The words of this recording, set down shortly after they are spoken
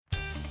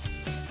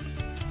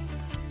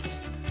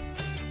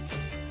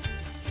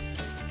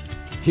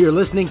You're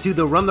listening to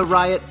the Run the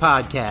Riot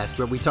podcast,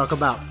 where we talk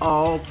about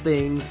all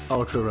things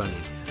ultra running.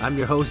 I'm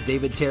your host,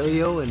 David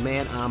Terrio, and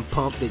man, I'm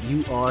pumped that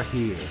you are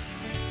here.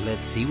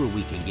 Let's see what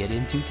we can get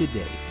into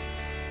today.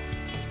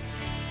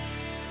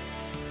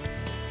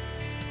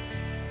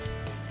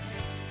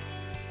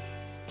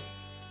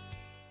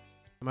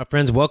 My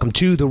friends, welcome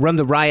to the Run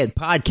the Riot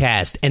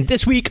podcast. And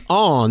this week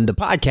on the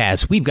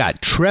podcast, we've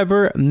got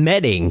Trevor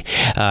Medding.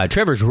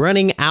 Trevor's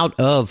running out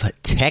of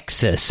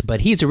Texas, but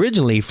he's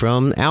originally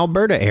from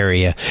Alberta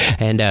area.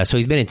 And so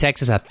he's been in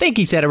Texas, I think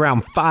he said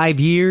around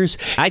 5 years.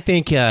 I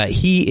think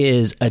he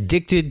is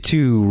addicted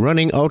to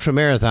running ultra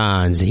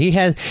marathons.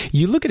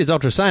 You look at his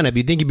ultra sign up,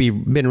 you think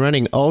he'd been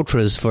running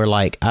ultras for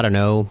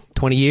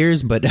 20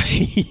 years, but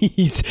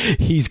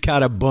he's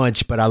got a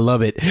bunch, but I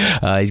love it.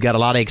 He's got a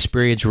lot of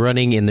experience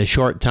running in the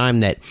short time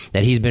that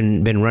he's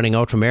been running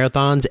ultra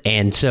marathons,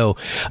 and so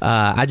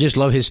I just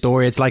love his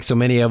story. It's like so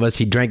many of us.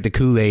 He drank the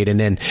Kool-Aid and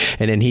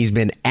then he's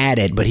been at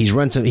it, but he's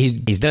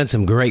done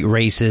some great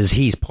races.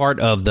 He's part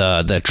of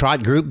the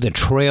trot group, the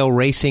trail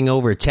racing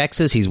over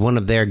Texas. He's one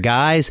of their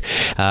guys.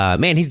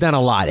 Man, he's done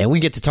a lot, and we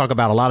get to talk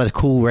about a lot of the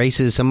cool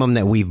races, some of them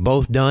that we've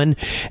both done,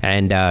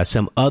 and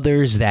some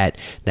others that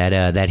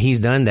he's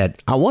done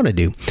that I want to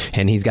do,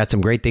 and he's got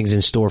some great things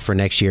in store for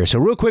next year. So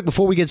real quick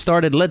before we get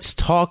started, let's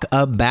talk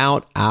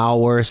about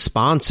our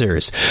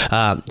sponsors.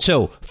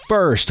 So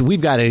first,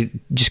 we've got to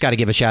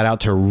give a shout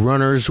out to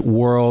Runner's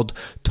World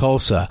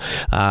Tulsa.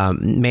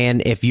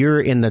 Man, if you're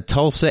in the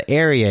Tulsa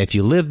area, if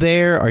you live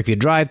there or if you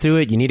drive through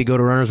it, you need to go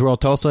to Runner's World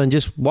Tulsa and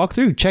just walk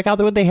through, check out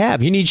what they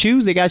have. You need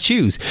shoes, they got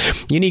shoes.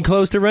 You need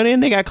clothes to run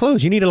in, they got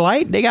clothes. You need a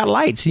light, they got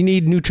lights. You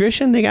need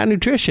nutrition, they got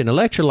nutrition,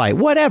 electrolyte,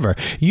 whatever.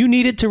 You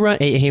need it to run.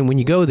 And when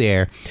you go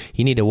there,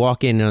 you need to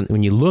walk in,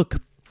 when you walk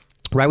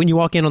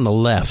in on the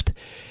left,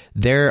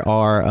 there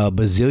are a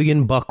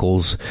bazillion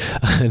buckles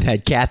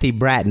that Kathy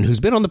Bratton, who's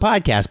been on the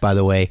podcast, by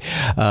the way,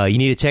 you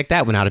need to check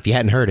that one out if you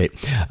hadn't heard it.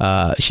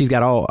 She's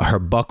got all her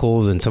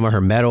buckles and some of her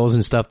medals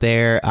and stuff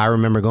there. I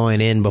remember going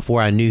in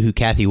before I knew who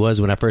Kathy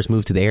was when I first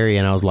moved to the area,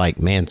 and I was like,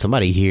 man,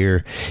 somebody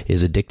here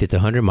is addicted to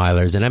 100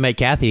 milers. And I met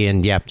Kathy,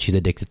 and yeah, she's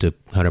addicted to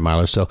 100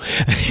 milers. So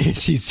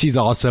she's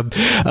awesome.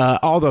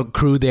 All the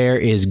crew there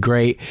is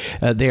great.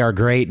 They are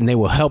great, and they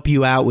will help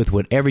you out with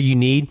whatever you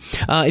need.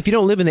 If you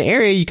don't live in the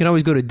area, you can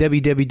always go to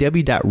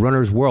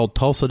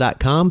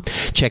www.runnersworldtulsa.com.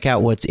 Check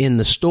out what's in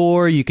the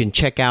store. You can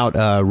check out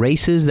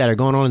races that are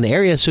going on in the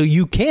area so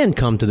you can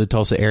come to the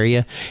Tulsa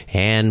area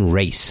and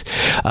race.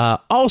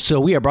 Also,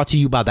 we are brought to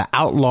you by the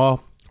Outlaw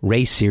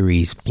Race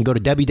Series. You go to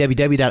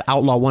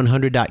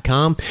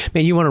www.outlaw100.com.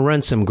 Man, you want to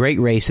run some great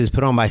races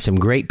put on by some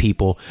great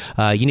people.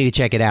 You need to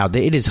check it out.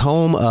 It is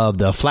home of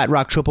the Flat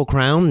Rock Triple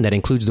Crown that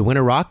includes the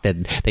Winter Rock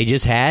that they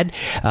just had.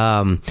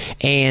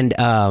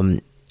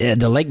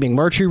 The Lake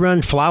McMurtry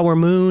Run, Flower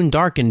Moon,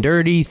 Dark and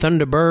Dirty,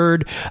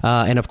 Thunderbird,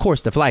 and of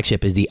course the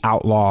flagship is the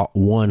Outlaw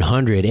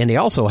 100. And they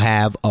also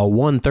have a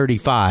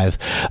 135.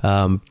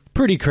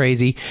 Pretty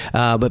crazy,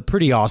 but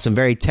pretty awesome.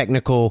 Very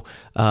technical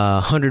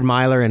 100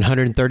 miler and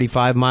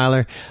 135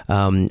 miler.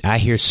 I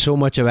hear so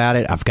much about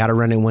it. I've got to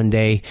run it one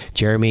day.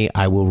 Jeremy,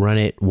 I will run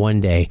it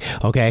one day.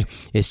 Okay,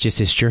 it's just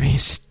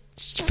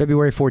it's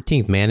February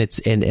 14th, man.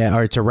 It's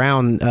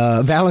around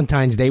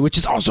Valentine's Day, which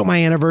is also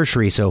my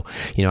anniversary. So,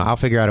 I'll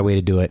figure out a way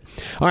to do it.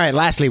 All right.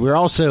 Lastly, we're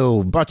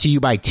also brought to you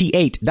by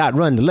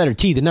T8.run, the letter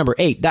T, the number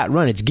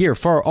 8.run. It's gear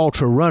for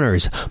ultra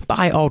runners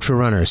by ultra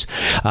runners.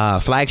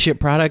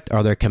 Flagship product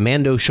are their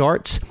Commando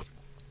shorts.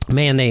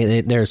 Man,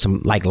 there's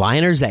some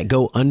liners that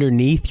go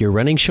underneath your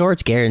running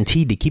shorts,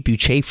 guaranteed to keep you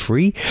chafe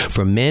free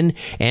for men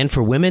and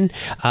for women.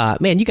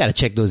 Man, you got to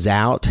check those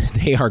out.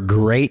 They are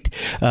great.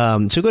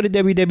 So go to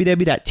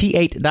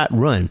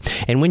www.t8.run.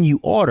 And when you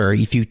order,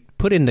 if you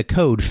put in the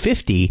code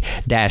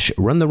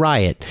 50-Run the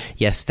Riot.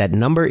 Yes, that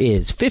number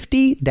is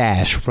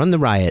 50-Run the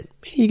Riot.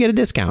 You get a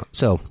discount.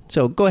 So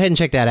go ahead and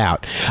check that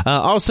out.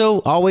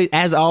 Also,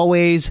 as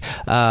always,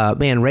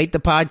 man, rate the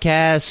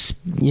podcast.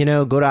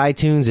 Go to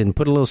iTunes and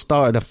put a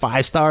little the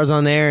 5 stars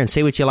on there and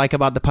say what you like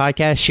about the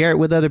podcast. Share it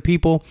with other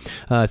people.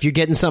 If you're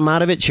getting something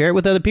out of it, share it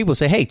with other people.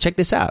 Say, hey, check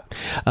this out.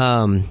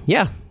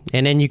 Yeah.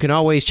 And then you can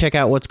always check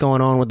out what's going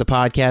on with the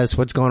podcast,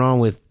 what's going on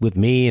with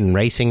me and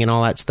racing and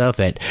all that stuff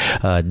at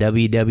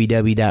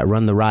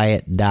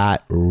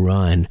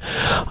www.runtheriot.run.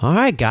 All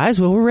right, guys.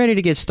 Well, we're ready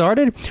to get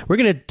started. We're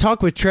going to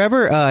talk with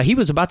Trevor. He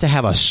was about to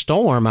have a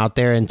storm out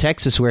there in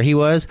Texas where he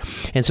was.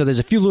 And so there's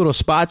a few little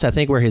spots, I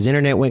think, where his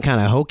internet went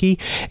kind of hokey.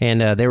 And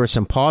there were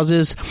some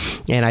pauses.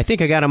 And I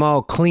think I got them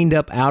all cleaned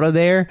up out of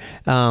there.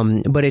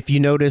 But if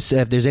you notice,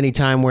 if there's any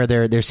time where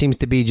there seems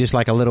to be just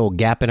like a little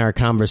gap in our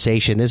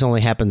conversation, this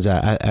only happens,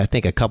 I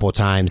think, a couple of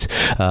times.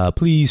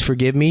 Please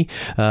forgive me.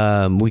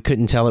 We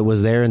couldn't tell it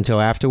was there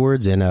until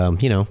afterwards.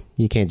 And,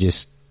 you can't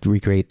just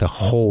recreate the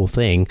whole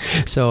thing.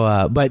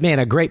 So, but man,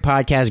 a great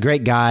podcast,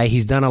 great guy.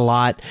 He's done a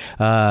lot.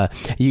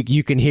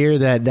 You can hear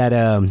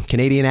that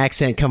Canadian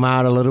accent come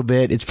out a little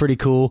bit. It's pretty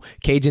cool.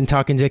 Cajun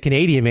talking to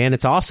Canadian, man.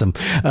 It's awesome.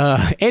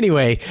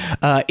 Anyway,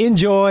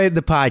 enjoy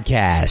the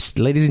podcast.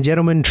 Ladies and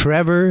gentlemen,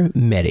 Trevor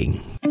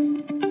Medding.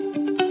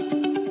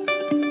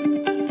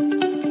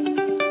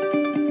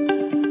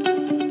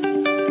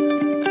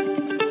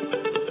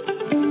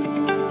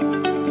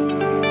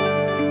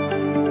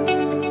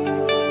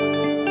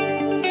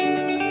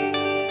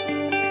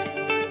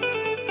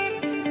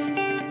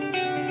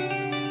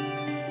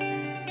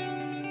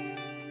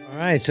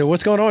 Nice. So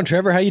what's going on,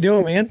 Trevor? How you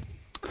doing, man?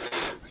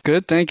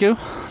 Good, thank you.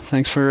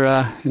 Thanks for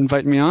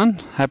inviting me on.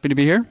 Happy to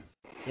be here.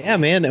 Yeah,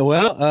 man.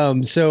 Well,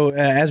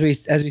 as we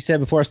said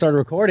before I started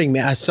recording,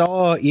 man, I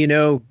saw,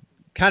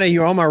 kind of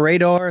you're on my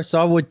radar.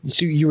 Saw what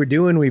you were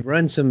doing. We've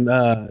run some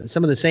of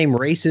the same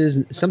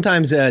races,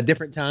 sometimes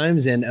different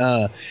times, and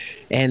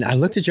I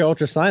looked at your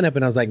ultra sign up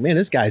and I was like, man,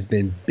 this guy's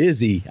been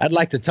busy. I'd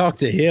like to talk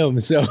to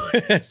him. So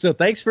so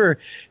thanks for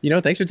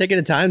taking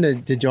the time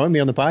to join me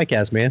on the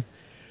podcast, man.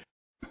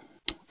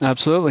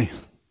 Absolutely.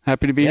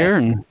 Happy to be here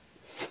and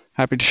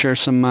happy to share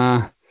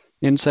some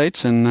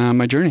insights and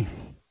my journey.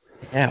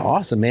 Yeah,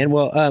 awesome, man.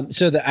 Well,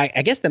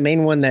 I guess the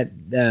main one that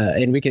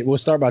and we'll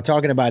start by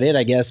talking about it,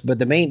 I guess. But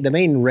the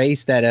main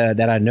race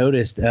that I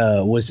noticed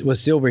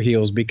was Silver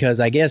Heels, because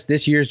I guess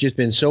this year's just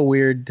been so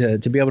weird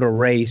to be able to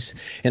race,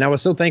 and I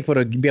was so thankful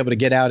to be able to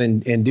get out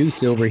and do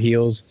Silver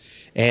Heels,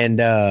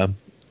 and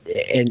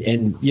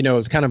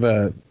it's kind of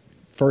a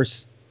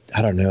first,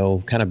 I don't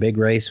know, kind of big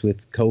race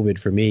with COVID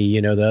for me.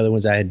 The other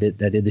ones I did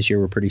this year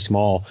were pretty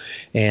small,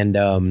 and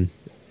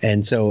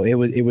so it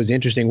was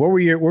interesting. What were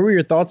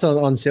your thoughts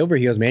on Silver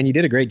Heels, man? You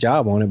did a great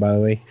job on it, by the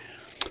way.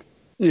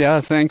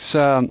 Yeah, thanks.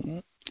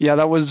 That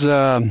was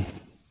well,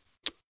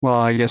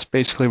 I guess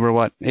basically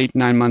we're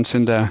 8-9 months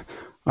into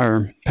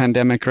our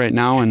pandemic right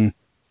now, and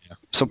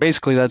so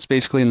that's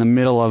basically in the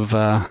middle of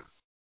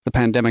the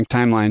pandemic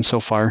timeline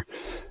so far.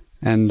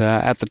 And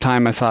at the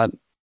time, I thought,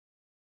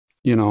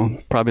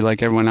 probably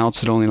like everyone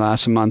else, it only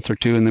lasts a month or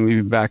two, and then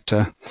we'd be back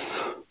to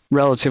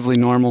relatively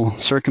normal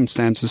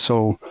circumstances.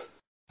 So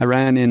I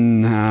ran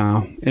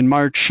in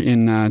March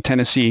in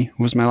Tennessee,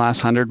 was my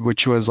last 100,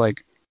 which was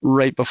like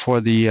right before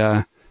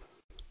the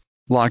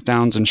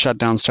lockdowns and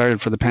shutdowns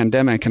started for the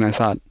pandemic. And I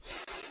thought,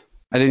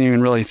 I didn't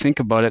even really think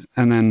about it.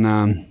 And then,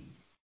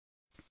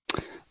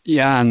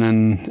 and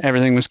then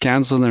everything was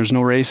canceled and there's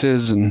no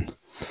races. And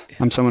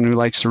I'm someone who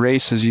likes to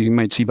race, as you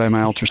might see by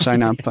my ultra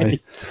sign up. I'm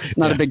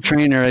not a big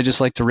trainer. I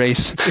just like to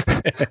race,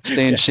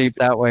 stay in shape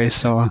that way.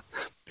 So,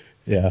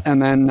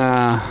 and then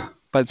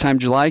by the time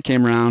July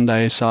came around,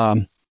 I saw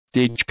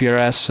the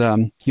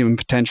HPRS Human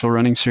Potential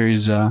Running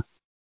Series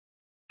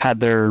had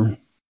their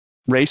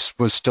race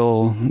was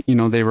still,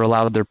 they were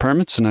allowed their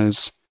permits, and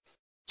it's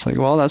like,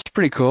 well, that's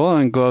pretty cool.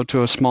 And go out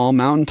to a small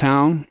mountain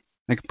town.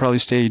 I could probably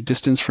stay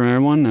distance from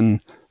everyone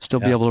and still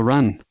be able to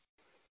run.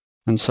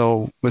 And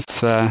so with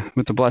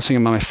the blessing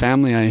of my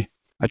family,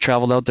 I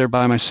traveled out there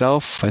by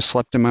myself. I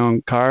slept in my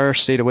own car,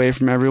 stayed away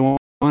from everyone,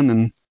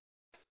 and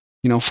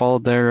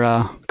followed their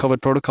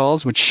COVID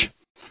protocols, which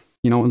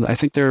I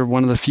think they're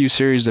one of the few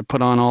series that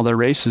put on all their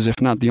races, if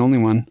not the only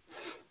one.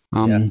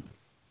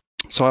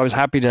 So I was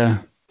happy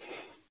to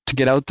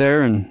get out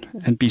there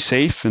and be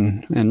safe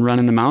and run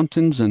in the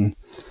mountains. And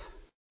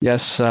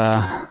yes,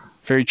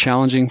 very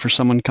challenging for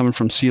someone coming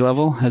from sea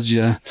level, as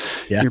you're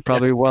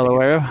probably well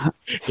aware of.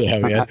 Yeah,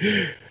 man.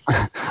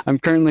 I'm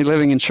currently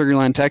living in Sugar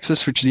Land,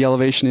 Texas, which the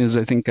elevation is,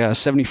 I think,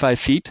 75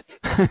 feet.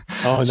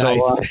 Oh, so,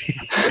 nice.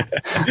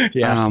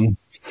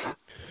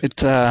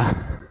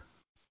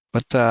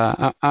 But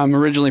I'm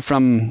originally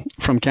from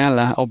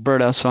Canada,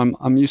 Alberta, so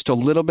I'm used to a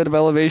little bit of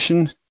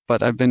elevation,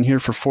 but I've been here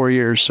for 4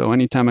 years. So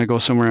anytime I go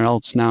somewhere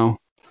else now,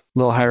 a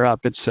little higher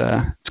up, it's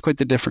quite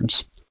the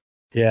difference.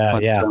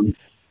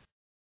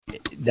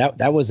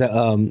 That was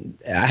I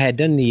had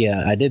done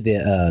I did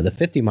the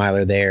 50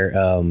 miler there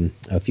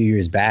a few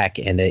years back,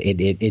 and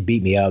it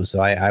beat me up.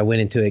 So I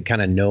went into it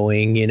kind of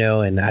knowing,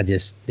 and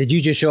did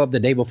you just show up the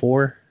day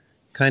before,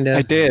 kind of?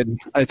 I did.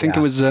 I think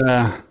it was.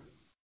 I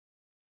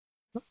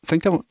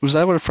think that was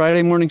a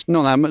Friday morning.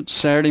 No, that was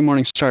Saturday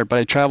morning start. But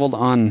I traveled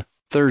on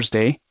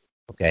Thursday.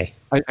 Okay.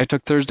 I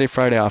took Thursday,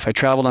 Friday off. I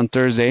traveled on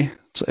Thursday.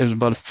 So it was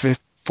about a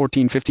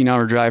 15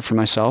 hour drive for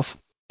myself.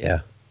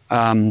 Yeah.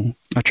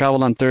 I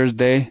traveled on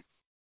Thursday,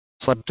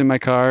 slept in my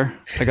car.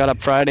 I got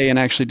up Friday and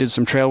actually did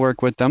some trail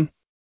work with them.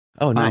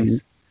 Oh,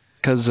 nice.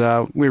 Because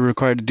we were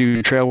required to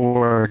do trail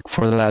work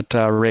for that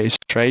race,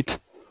 right?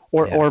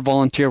 Or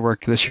volunteer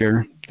work this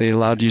year. They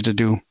allowed you to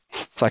do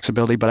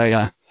flexibility, but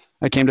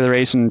I came to the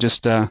race and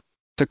just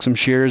took some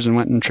shears and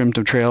went and trimmed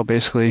the trail,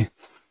 basically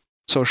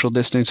social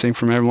distancing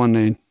from everyone.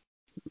 They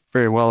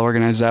very well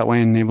organized that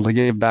way and able to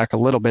give back a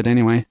little bit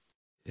anyway.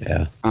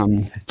 Yeah.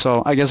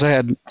 So I guess I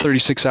had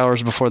 36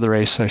 hours before the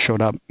race. I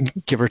showed up,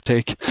 give or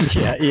take.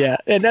 Yeah.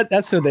 And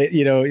that's so that,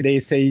 they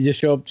say you just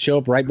show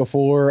up right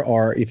before,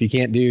 or if you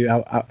can't do,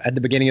 at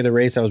the beginning of the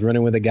race, I was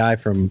running with a guy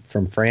from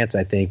France,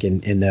 I think.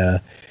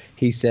 And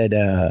he said,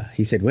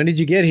 when did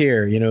you get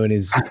here? In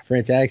his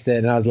French accent.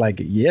 And I was like,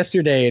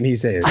 yesterday. And he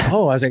said, I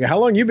was like, how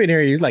long you been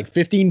here? He's like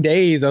 15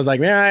 days. I was like,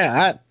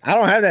 man, I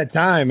don't have that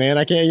time, man.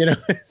 I can't,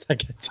 it's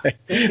like,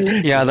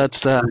 yeah,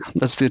 that's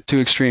the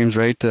two extremes,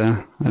 right?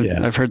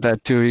 I've heard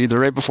that too, either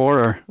right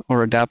before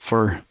or adapt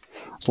for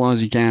as long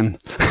as you can.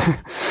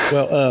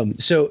 Well,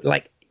 so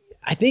like,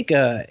 I think,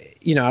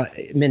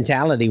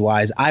 mentality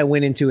wise, I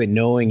went into it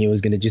knowing it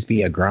was going to just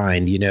be a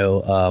grind,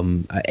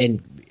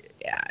 and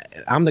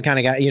I'm the kind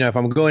of guy, if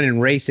I'm going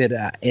and race it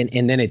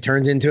and then it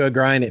turns into a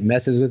grind, it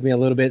messes with me a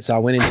little bit. So I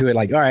went into it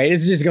like, all right,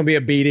 it's just going to be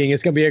a beating.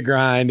 It's going to be a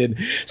grind. And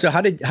so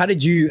how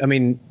did you,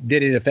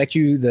 did it affect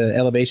you? The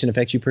elevation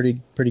affect you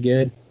pretty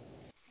good?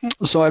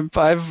 So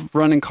I've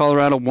run in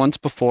Colorado once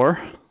before.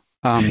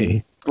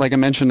 Like I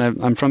mentioned,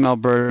 I'm from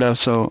Alberta,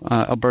 so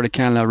Alberta,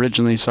 Canada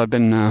originally. So I've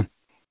been,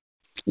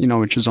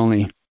 which is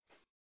only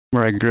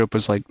where I grew up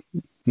was like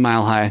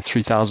mile high,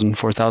 3,000,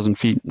 4,000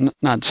 feet.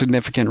 Not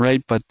significant,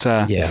 right? But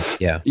yeah.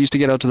 I used to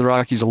get out to the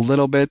Rockies a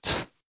little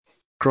bit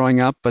growing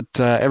up, but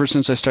ever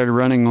since I started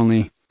running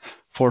only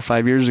 4 or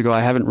 5 years ago,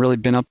 I haven't really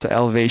been up to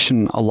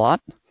elevation a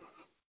lot.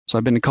 So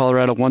I've been to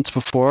Colorado once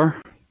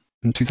before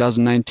in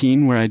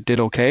 2019 where I did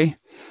okay.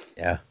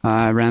 Yeah.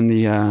 I ran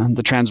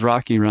the Trans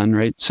Rocky run,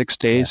 right? 6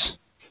 days.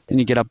 And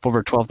you get up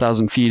over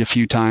 12,000 feet a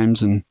few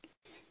times and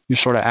you're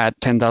sort of at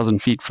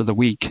 10,000 feet for the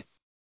week.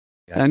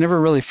 I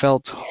never really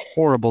felt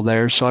horrible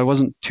there, so I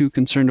wasn't too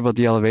concerned about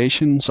the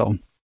elevation. So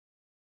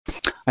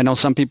I know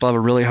some people have a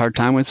really hard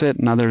time with it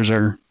and others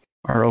are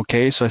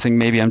okay. So I think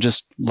maybe I'm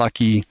just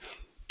lucky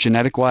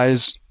genetic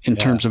wise in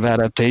terms of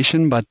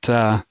adaptation. But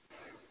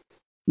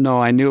no,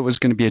 I knew it was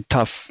going to be a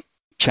tough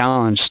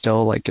challenge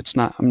still. Like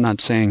I'm not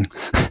saying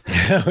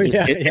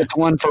it's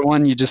one for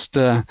one. You just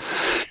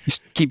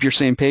keep your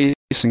same pace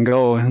and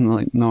go. And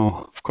like,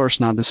 no, of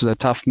course not. This is a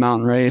tough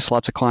mountain race,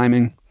 lots of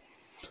climbing.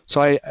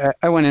 So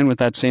I went in with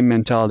that same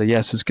mentality.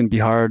 Yes, it's going to be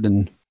hard,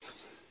 and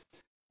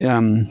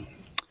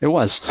it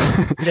was.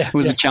 It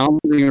was a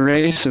challenging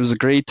race. It was a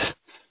great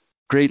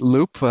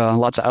loop.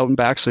 Lots of out and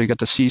back, so you got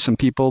to see some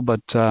people,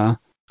 but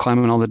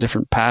climbing all the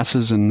different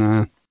passes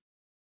and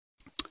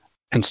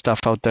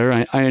stuff out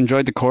there. I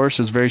enjoyed the course.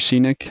 It was very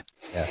scenic.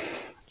 Yeah.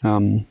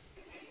 And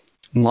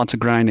lots of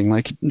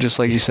grinding, just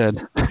like you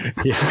said.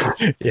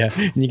 yeah.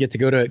 And you get to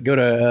go to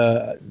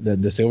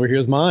the Silver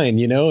Hills mine,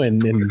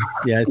 and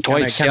it's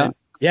twice.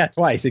 Yeah,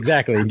 twice,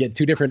 exactly. You get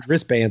 2 different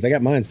wristbands. I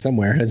got mine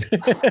somewhere.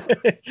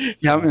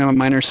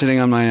 Mine are sitting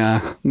on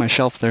my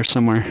shelf there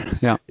somewhere.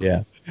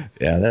 Yeah,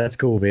 that's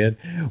cool, man.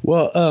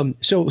 Well,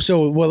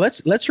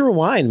 let's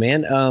rewind,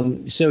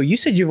 man. So you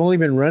said you've only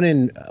been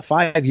running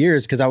 5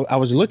 years, because I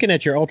was looking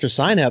at your ultra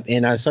sign up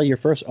and I saw your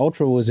first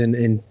ultra was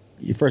in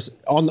your first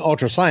on the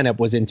ultra sign up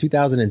was in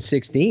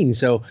 2016.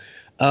 So,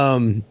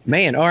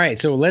 man, all right.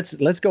 So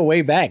let's go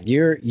way back.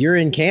 You're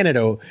in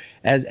Canada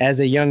as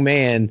a young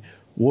man.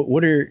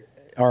 What are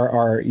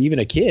even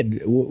a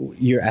kid?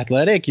 You're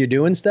athletic. You're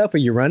doing stuff. Are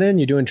you running?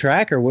 You're doing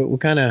track, or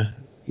what kind of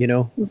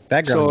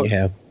background you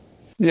have?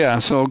 Yeah.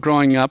 So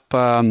growing up,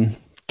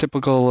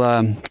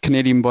 typical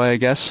Canadian boy, I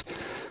guess.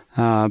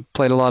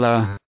 Played a lot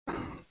of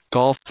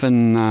golf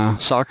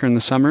and soccer in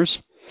the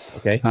summers.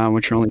 Okay.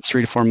 Which are only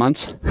 3 to 4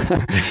 months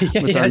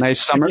with our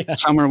nice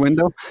summer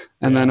window.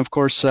 And then, of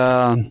course,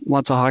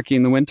 lots of hockey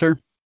in the winter.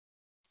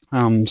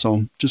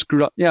 So just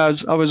grew up. Yeah,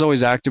 I was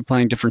always active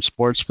playing different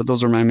sports, but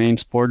those are my main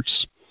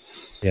sports.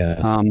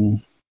 Yeah.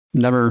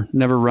 Never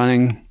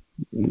running.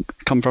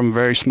 Come from a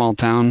very small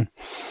town.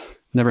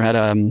 Never had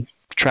a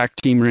track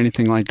team or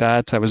anything like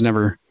that. I was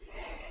never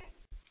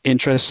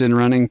interested in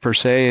running per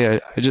se.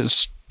 I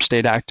just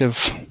stayed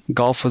active.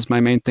 Golf was my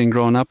main thing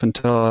growing up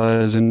until I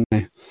was in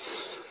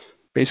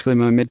basically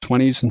my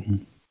mid-20s.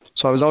 And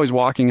so I was always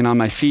walking and on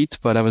my feet,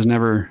 but I was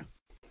never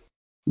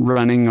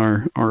running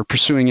or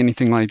pursuing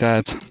anything like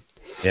that.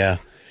 Yeah.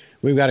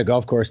 We've got a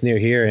golf course near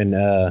here, and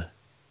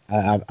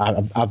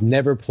I've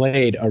never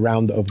played a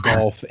round of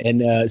golf,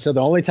 and so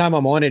the only time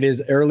I'm on it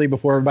is early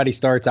before everybody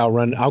starts.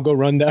 I'll go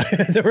run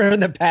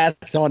the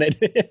paths on it.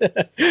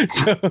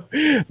 So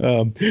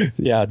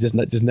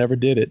just never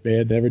did it,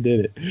 man. Never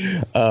did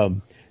it.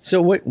 So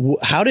what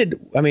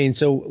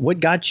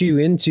got you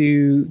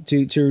into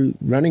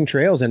running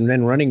trails and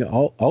then running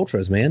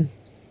ultras, man?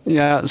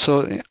 Yeah.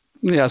 So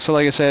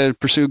like I said, I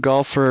pursued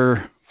golf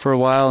for a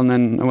while, and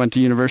then I went to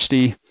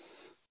university.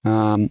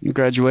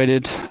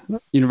 Graduated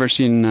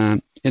university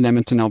in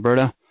Edmonton,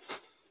 Alberta.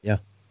 Yeah.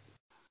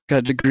 Got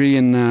a degree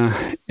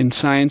in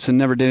science and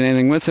never did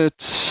anything with it.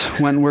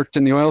 Went and worked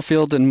in the oil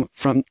field, and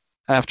from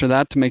after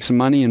that to make some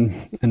money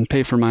and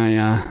pay for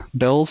my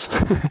bills,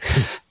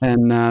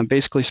 and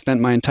basically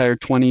spent my entire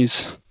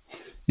 20s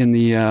in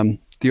the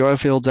oil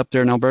fields up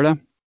there in Alberta.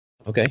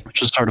 Okay.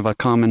 Which is sort of a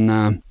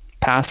common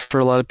path for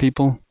a lot of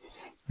people.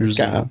 There's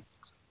a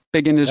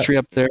big industry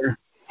up there.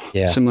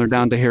 Yeah. Similar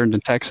down to here in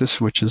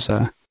Texas, which is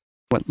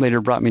what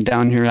later brought me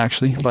down here,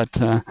 actually. But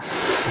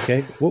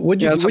okay,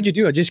 what'd you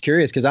do? I'm just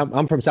curious, because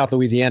I'm from South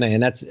Louisiana,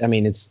 and it's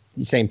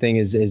the same thing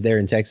as there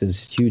in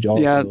Texas. Huge oil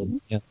field.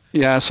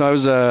 Yeah. So I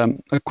was a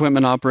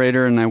equipment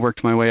operator, and I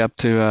worked my way up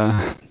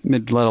to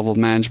mid-level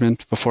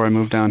management before I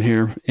moved down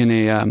here in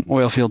a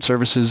oil field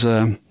services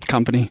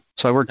company.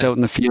 So I worked out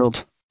in the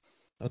field.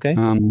 Okay.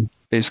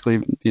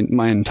 Basically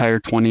my entire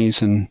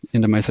 20s and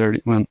into my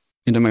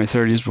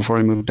 30s before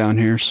I moved down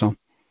here. So.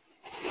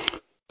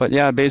 But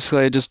yeah,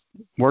 basically I just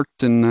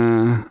worked, and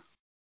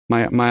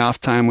my off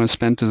time was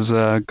spent as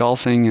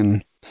golfing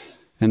and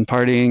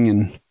partying,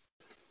 and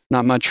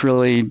not much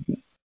really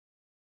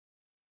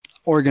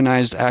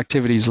organized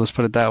activities. Let's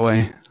put it that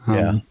way.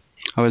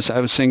 I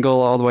was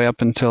single all the way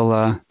up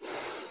until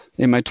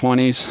in my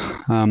 20s.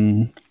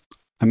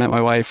 I met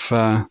my wife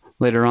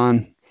later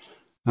on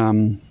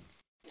when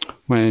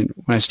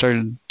I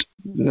started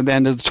at the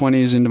end of the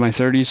 20s into my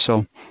 30s.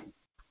 So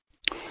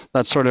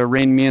that sort of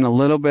reined me in a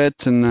little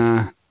bit,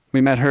 and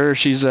we met her.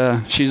 She's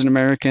an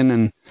American,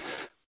 and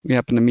we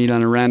happened to meet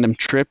on a random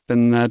trip,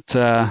 and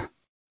that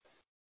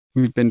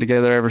we've been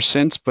together ever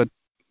since. But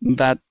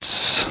that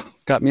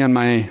got me on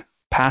my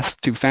path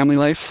to family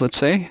life, let's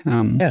say.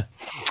 Yeah.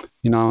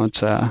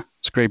 It's a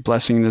great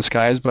blessing in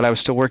disguise. But I was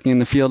still working in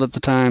the field at the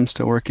time,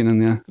 still working in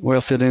the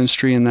oil field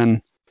industry,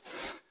 and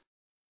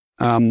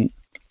then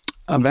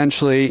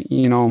eventually,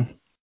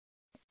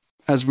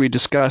 as we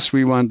discussed,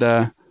 we wanted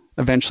to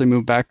eventually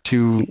move back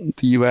to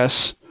the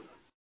U.S.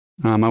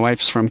 My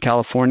wife's from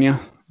California,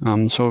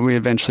 so we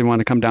eventually want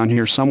to come down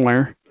here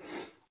somewhere.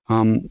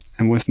 And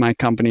with my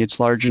company, it's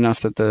large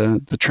enough that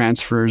the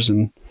transfers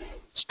and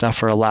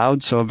stuff are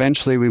allowed. So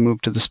eventually we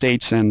moved to the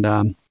States, and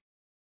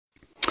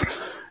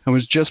it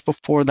was just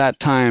before that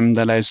time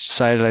that I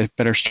decided I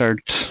better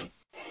start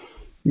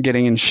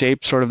getting in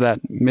shape, sort of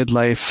that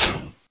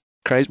midlife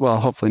crisis. Well,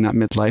 hopefully not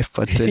midlife,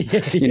 but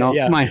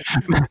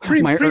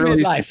my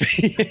early life.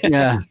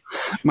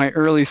 My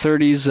early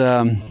 30s.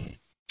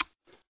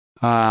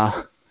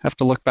 I have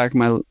to look back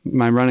at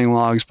my running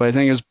logs, but I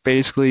think it was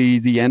basically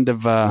the end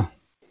of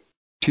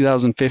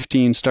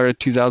 2015, started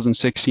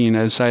 2016.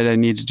 I decided I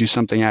needed to do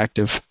something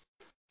active,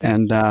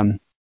 and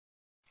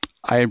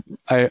I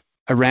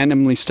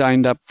randomly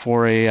signed up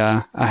for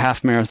a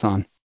half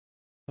marathon.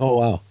 Oh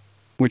wow!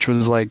 Which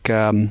was like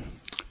I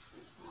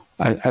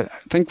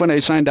think when I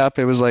signed up,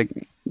 it was like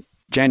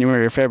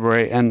January or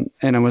February, and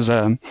it was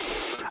a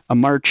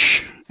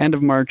end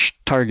of March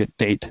target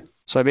date.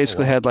 So I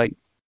basically had like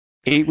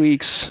 8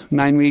 weeks,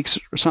 9 weeks,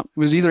 or something. It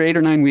was either 8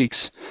 or 9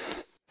 weeks,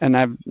 and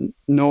I've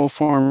no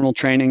formal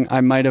training.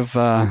 I might have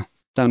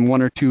done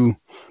 1 or 2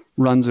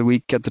 runs a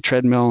week at the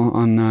treadmill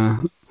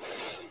on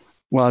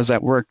while I was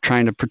at work,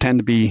 trying to pretend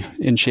to be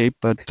in shape,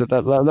 but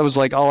that was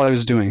like all I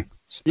was doing.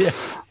 Yeah.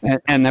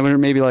 And they were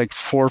maybe like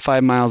 4 or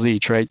 5 miles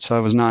each, right? So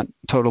I was not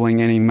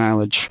totaling any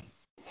mileage.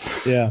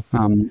 Yeah.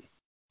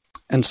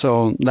 And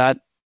so that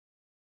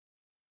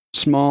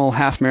small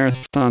half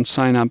marathon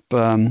sign up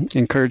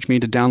encouraged me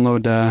to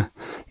download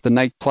the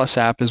Nike Plus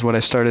app, is what I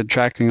started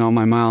tracking all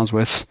my miles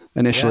with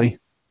initially.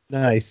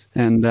 Yeah. Nice.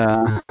 And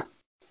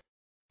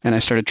I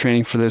started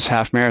training for this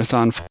half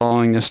marathon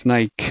following this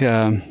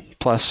Nike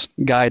Plus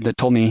guide that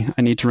told me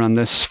I need to run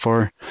this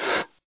for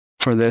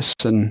this.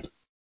 And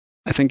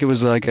I think it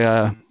was like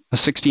a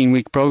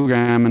 16-week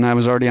program, and I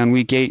was already on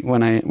week 8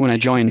 when I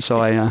joined. So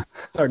I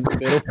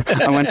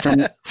went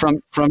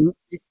from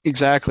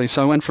exactly.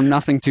 So I went from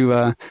nothing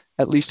to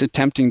at least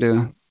attempting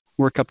to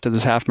work up to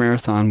this half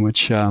marathon,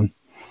 which I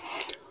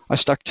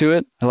stuck to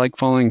it. I like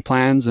following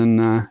plans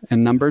and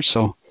numbers,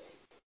 so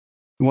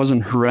it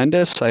wasn't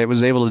horrendous. I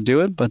was able to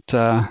do it, but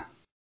I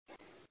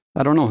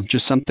don't know,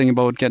 just something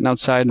about getting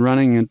outside and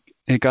running, and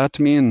it got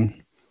to me.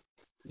 And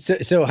So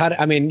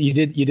you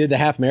did the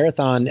half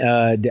marathon.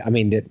 How did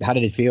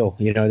it feel?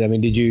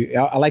 Did you?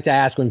 I like to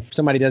ask when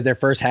somebody does their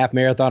first half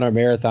marathon or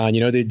marathon.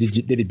 Did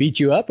it beat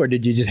you up, or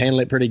did you just handle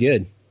it pretty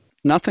good?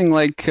 Nothing.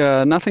 It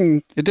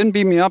didn't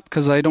beat me up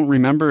because I don't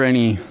remember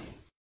any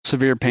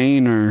severe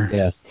pain or.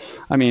 Yeah.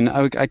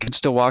 I could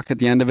still walk at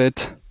the end of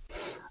it.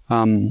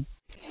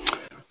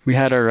 We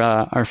had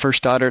our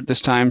first daughter at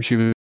this time. She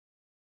was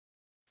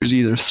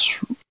either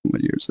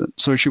what year is it?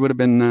 So she would have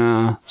been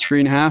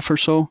 3.5 or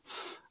so.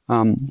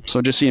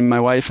 So just seeing my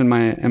wife and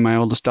my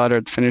oldest daughter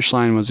at the finish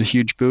line was a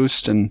huge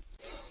boost. And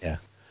yeah,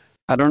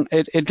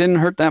 it didn't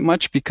hurt that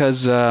much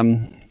because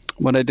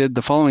what I did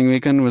the following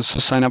weekend was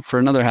to sign up for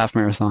another half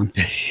marathon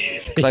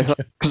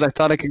because I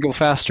thought I could go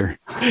faster.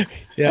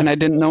 Yeah. And I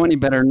didn't know any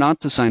better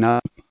not to sign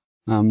up.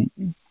 I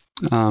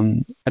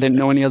didn't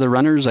know any other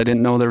runners. I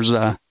didn't know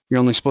you're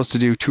only supposed to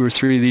do 2 or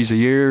 3 of these a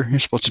year. You're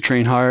supposed to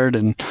train hard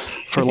and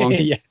for a long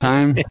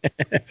time.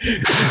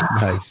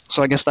 Nice.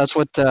 So I guess that's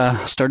what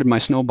started my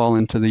snowball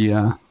into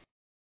the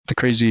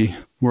crazy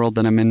world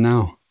that I'm in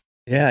now.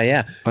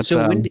 Yeah. But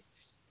so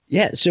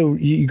so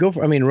you go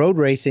for, road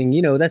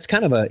racing, that's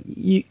kind of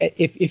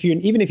if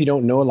you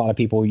don't know a lot of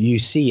people, you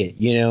see it,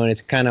 and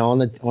it's kind of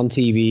on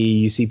TV,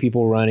 you see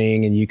people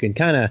running, and you can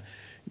kind of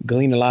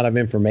glean a lot of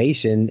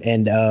information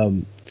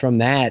and from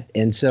that.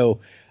 And so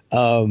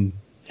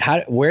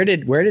where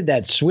did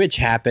that switch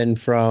happen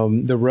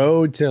from the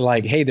road to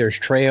like, hey, there's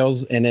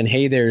trails, and then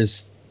hey,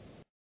 there's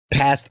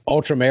past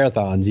ultra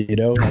marathons,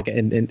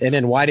 and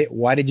then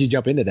why did you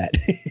jump into that?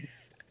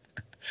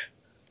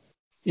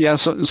 Yeah,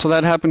 so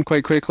that happened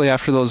quite quickly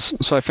after those.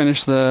 So I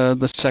finished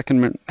the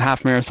second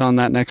half marathon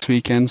that next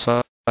weekend.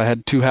 So I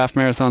had 2 half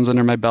marathons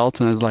under my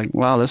belt, and I was like,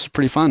 wow, this is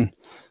pretty fun.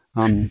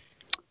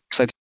 Because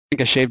I think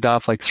I shaved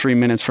off like 3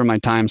 minutes from my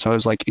time, so I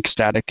was like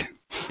ecstatic.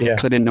 Yeah.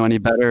 Because I didn't know any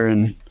better,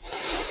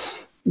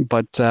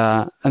 But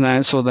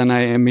then I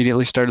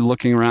immediately started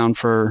looking around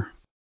for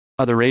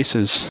other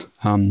races,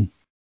 and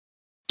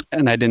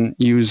I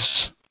didn't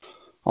use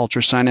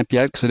Ultra Sign Up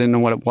yet because I didn't know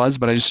what it was.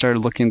 But I just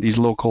started looking at these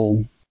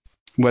local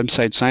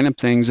website sign up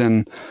things,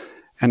 and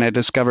I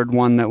discovered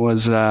one that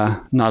was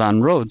not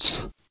on roads.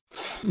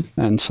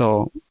 And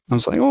so I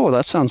was like, oh,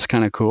 that sounds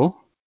kind of cool.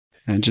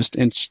 And it just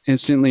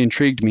instantly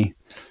intrigued me.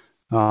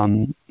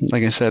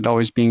 Like I said,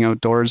 always being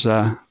outdoors,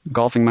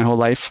 golfing my whole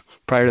life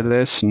prior to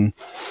this. And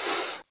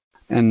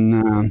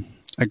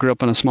I grew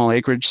up on a small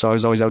acreage, so I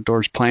was always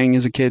outdoors playing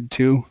as a kid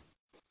too.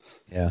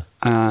 Yeah.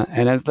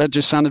 And that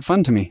just sounded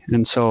fun to me.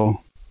 And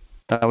so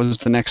that was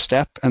the next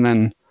step. And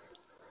then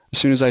as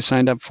soon as I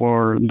signed up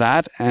for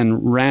that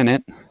and ran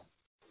it,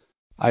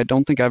 I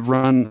don't think I've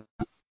run,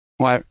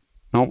 I've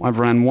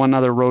run one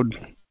other road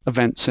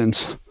event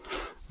since.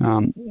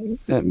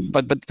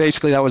 But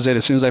basically that was it.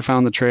 As soon as I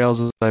found the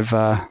trails,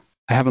 I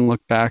haven't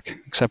looked back,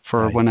 except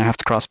for when I have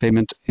to cross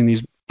pavement in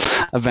these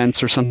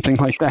events or something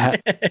like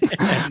that,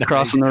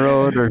 crossing the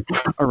road or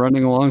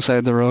running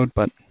alongside the road.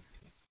 But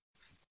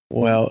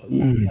well,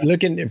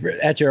 looking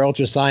at your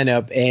ultra sign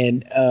up,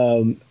 and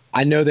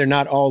I know they're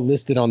not all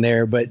listed on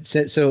there, but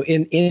so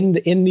in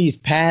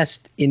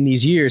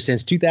these years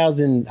since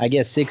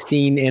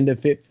 2016, end of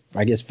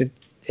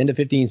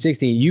 15,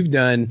 16, you've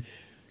done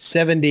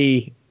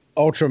 70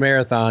 ultra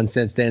marathons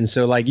since then.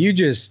 So like you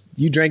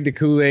drank the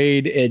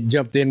Kool-Aid and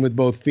jumped in with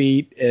both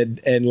feet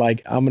and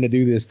like, I'm going to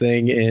do this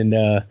thing. And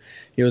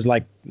it was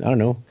like, I don't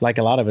know, like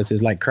a lot of us,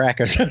 is like crack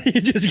or something.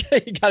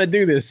 You got to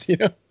do this, you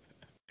know?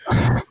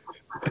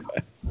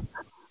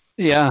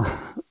 Yeah.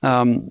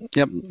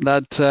 Yep.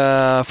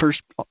 That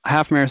first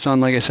half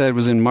marathon, like I said,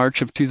 was in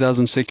March of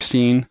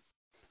 2016.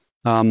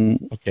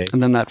 Okay.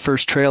 And then that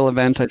first trail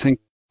event, I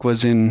think,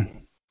 was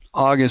in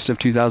August of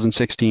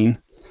 2016.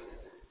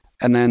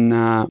 And then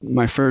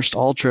my first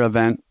ultra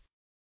event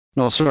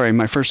was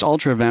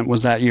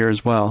that year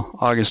as well,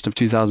 August of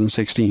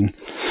 2016.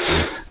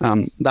 Yes.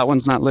 That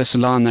one's not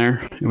listed on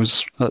there. It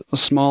was a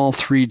small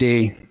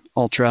 3-day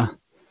ultra,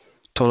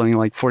 totaling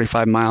like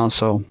 45 miles.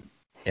 So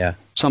yeah,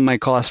 some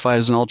might classify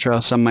as an ultra,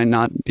 some might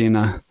not, being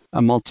a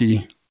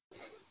multi,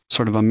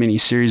 sort of a mini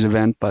series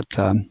event, but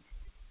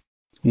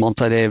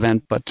multi-day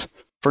event. But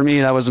for me,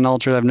 that was an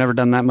ultra. I've never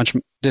done that much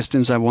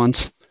distance at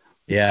once.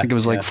 Yeah, I think it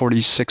was like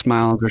 46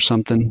 miles or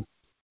something.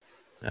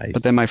 Nice.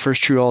 But then my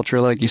first true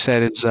ultra, like you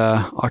said, it's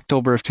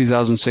October of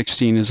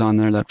 2016 is on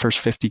there, that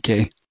first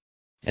 50K.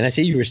 And I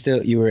see you were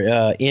still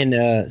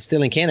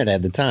in Canada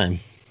at the time.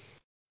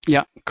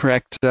 Yeah,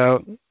 correct.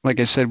 Like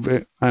I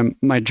said,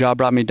 my job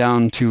brought me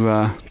down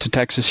to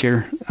Texas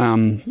here,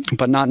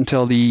 but not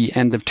until the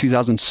end of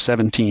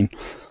 2017.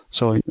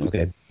 So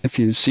okay, if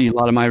you see a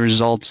lot of my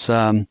results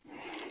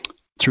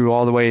through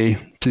all the way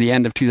to the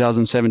end of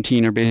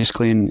 2017 are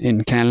basically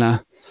in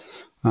Canada.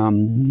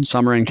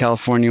 Summer in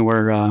California,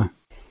 where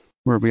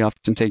we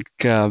often take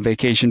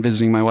vacation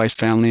visiting my wife's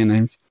family,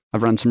 and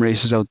I've run some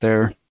races out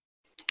there.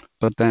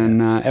 But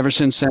then ever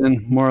since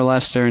then, more or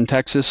less, they're in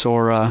Texas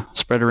or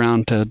spread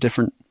around to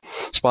different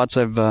spots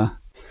I've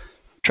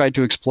tried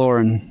to explore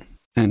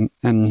and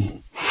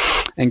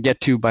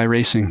get to by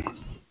racing.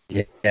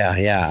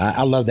 Yeah.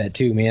 I love that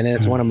too, man. And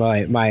it's one of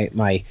my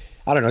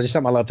I don't know, just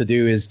something I love to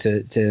do is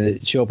to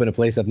show up in a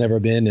place I've never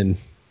been and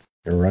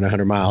run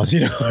 100 miles, you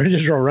know, or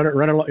just run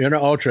an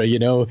ultra, you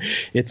know.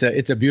 It's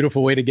a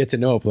beautiful way to get to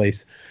know a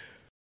place.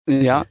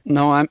 Yeah,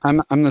 no,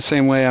 I'm the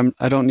same way.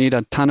 I don't need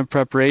a ton of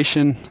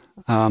preparation.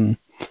 When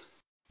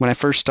I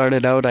first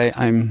started out,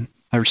 I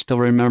still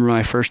remember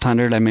my first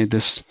 100. I made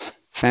this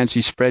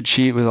fancy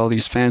spreadsheet with all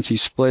these fancy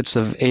splits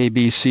of A,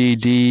 B, C,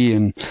 D,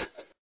 and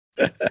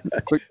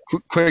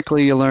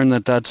quickly you learn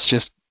that that's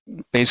just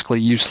basically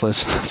useless.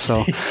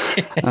 So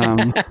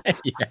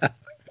Yeah.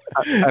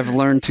 I've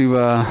learned to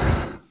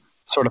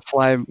sort of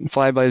fly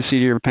by the seat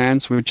of your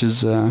pants, which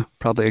is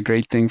probably a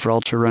great thing for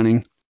ultra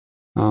running.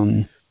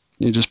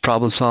 You're just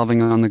problem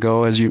solving on the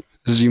go, as you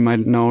might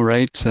know,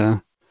 right?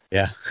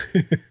 Yeah.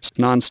 It's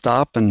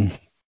nonstop, and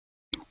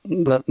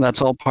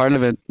that's all part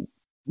of it.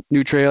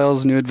 New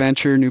trails, new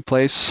adventure, new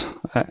place.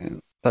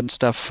 That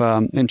stuff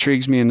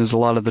intrigues me, and is a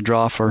lot of the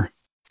draw for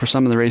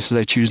some of the races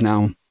I choose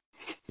now.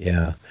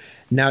 Yeah.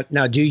 Now,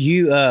 do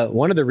you?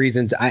 One of the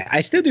reasons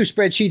I still do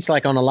spreadsheets,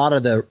 like on a lot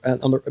of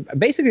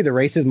basically the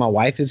races my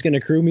wife is going to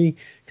crew me,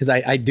 because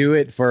I do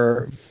it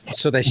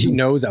so that she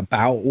knows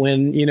about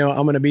when, you know,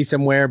 I'm going to be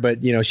somewhere.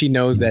 But, you know, she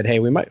knows that, hey,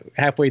 we might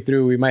halfway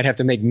through we might have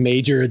to make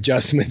major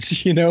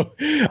adjustments, you know.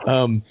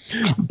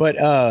 But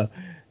I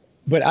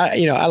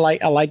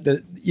like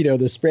the, you know,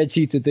 the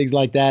spreadsheets and things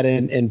like that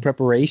and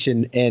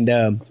preparation.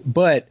 And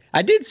but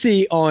I did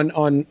see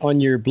on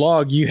your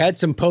blog you had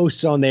some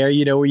posts on there,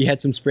 you know, where you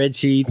had some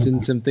spreadsheets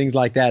and some things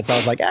like that. So I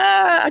was like,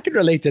 I could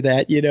relate to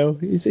that. You know,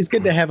 it's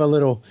good to have a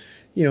little,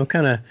 you know,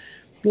 kind of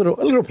a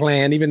little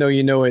plan, even though,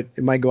 you know, it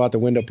might go out the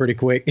window pretty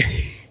quick.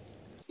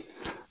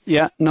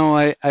 Yeah, no,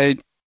 I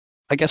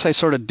guess I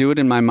sort of do it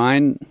in my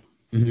mind.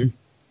 Mm-hmm.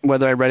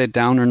 Whether I write it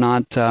down or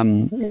not.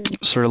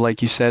 Sort of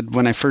like you said,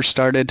 when I first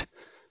started,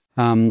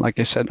 like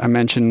I said, I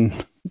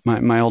mentioned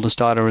my oldest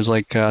daughter was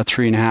like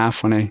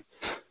 3.5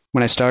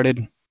 when I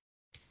started.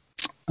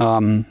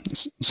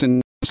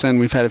 Since then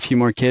we've had a few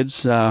more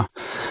kids.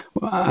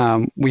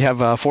 We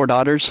have 4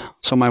 daughters,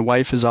 so my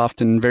wife is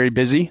often very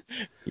busy.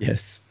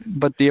 Yes.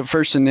 But the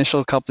first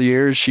initial couple of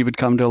years, she would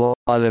come to a lot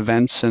of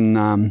events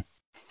and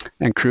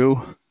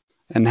crew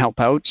and help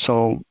out.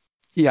 So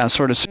yeah,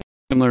 sort of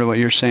similar to what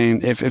you're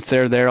saying. If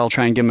they're there, I'll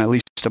try and give them at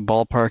least a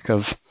ballpark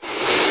of,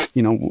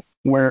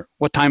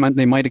 what time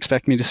they might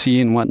expect me to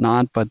see and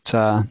whatnot. But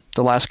the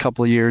last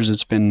couple of years,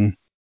 it's been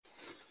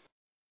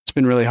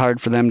really hard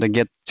for them to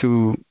get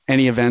to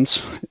any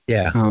events.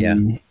 Yeah.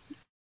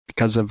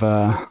 Because of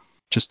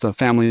just the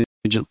family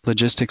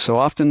logistics. So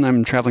often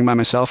I'm traveling by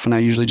myself, and I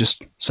usually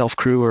just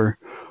self-crew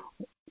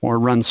or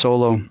run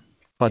solo.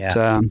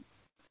 But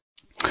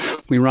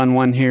we run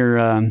one here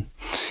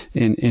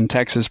in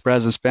Texas,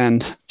 Brazos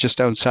Bend, just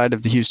outside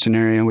of the Houston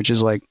area, which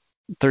is like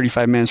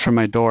 35 minutes from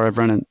my door. I've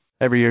run it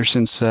every year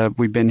since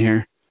we've been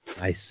here.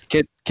 Nice.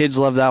 Kids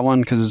love that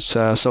one because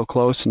it's so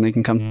close, and they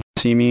can come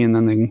see me, and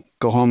then they can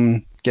go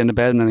home, get into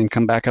bed, and then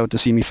come back out to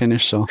see me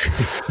finish. So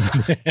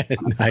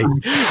nice.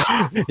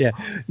 Yeah.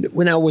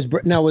 When I was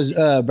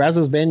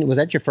Brazos Bend, was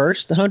that your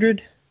first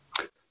 100?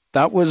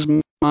 That was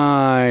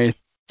my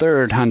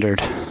third 100.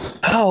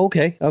 Oh,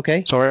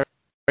 okay. Sorry,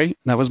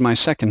 that was my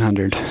second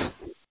 100.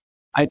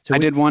 I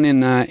did one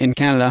in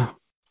Canada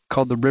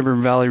called the River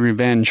Valley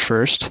Revenge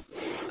first.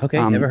 Okay,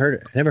 never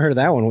heard of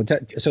that one.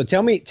 So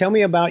tell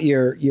me about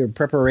your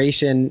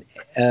preparation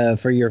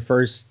for your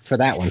first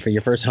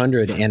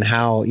 100 and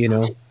how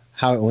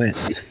it went.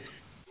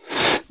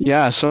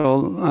 Yeah,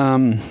 so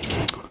I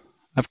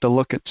have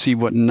to see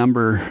what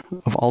number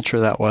of ultra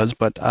that was,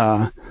 but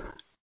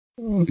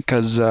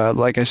because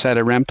like I said,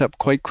 I ramped up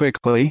quite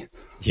quickly.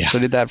 Yeah. So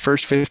I did that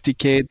first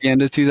 50K at the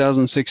end of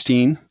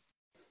 2016,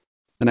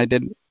 and I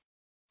did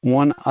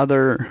one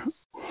other.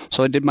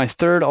 So I did my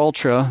third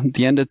ultra at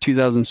the end of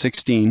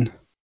 2016,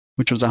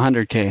 which was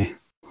 100K.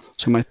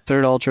 So my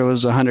third ultra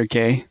was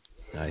 100K.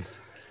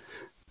 Nice.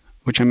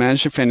 Which I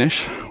managed to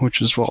finish,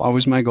 which is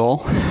always my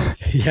goal.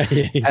 Yeah,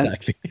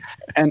 exactly.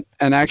 And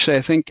actually,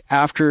 I think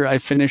after I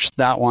finished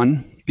that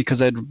one,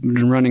 because I'd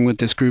been running with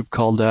this group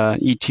called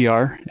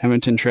ETR,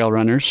 Edmonton Trail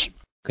Runners.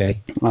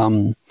 Okay.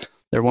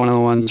 They're one of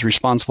the ones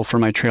responsible for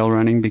my trail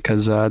running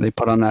because they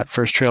put on that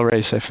first trail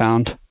race I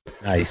found.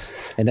 Nice.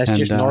 And that's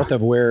just north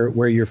of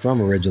where you're from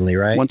originally,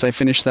 right? Once I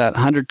finished that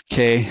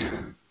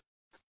 100K.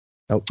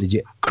 Oh, did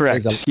you?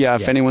 Correct.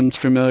 If anyone's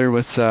familiar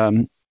with,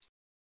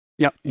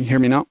 you hear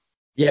me now?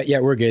 Yeah,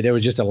 we're good. There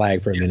was just a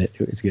lag for a minute.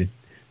 It's good.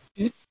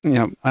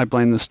 Yeah, I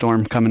blame the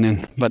storm coming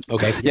in, but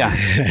okay.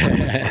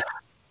 Yeah.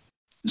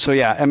 So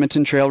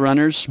Edmonton Trail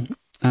Runners,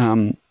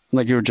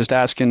 like you were just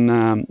asking,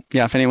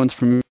 if anyone's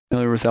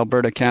familiar with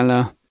Alberta,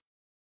 Canada,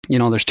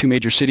 there's 2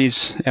 major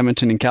cities,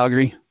 Edmonton and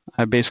Calgary.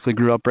 I basically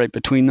grew up right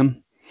between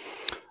them.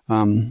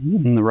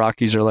 And the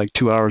Rockies are like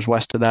 2 hours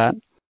west of that.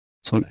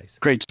 So nice.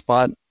 Great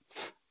spot.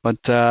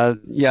 But the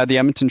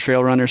Edmonton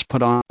Trail Runners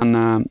put on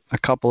a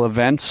couple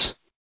events,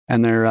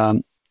 and their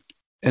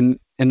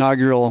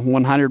inaugural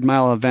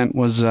 100-mile event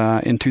was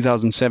in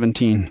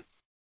 2017.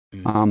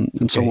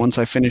 And so once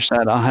I finished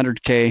that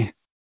 100K,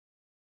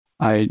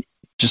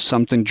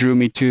 something drew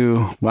me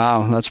to,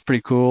 wow, that's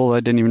pretty cool. I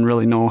didn't even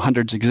really know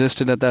hundreds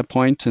existed at that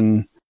point,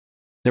 and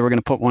they were going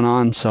to put one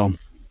on. So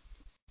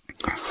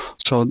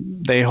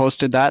they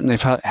hosted that, and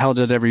they've held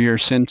it every year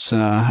since.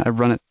 I've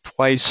run it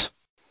twice.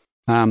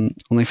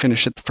 Only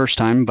finished it the first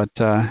time, but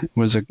it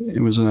was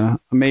an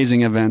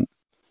amazing event.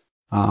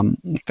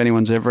 If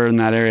anyone's ever in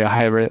that area,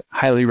 I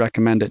highly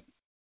recommend it.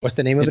 What's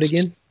the name of it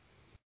again?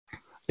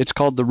 It's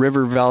called the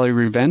River Valley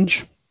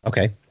Revenge.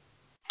 Okay.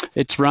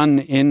 It's run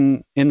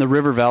in the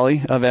River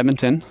Valley of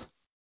Edmonton,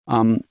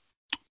 and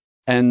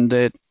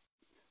the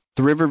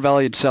River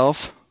Valley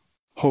itself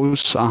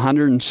hosts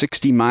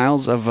 160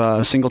 miles of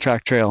a single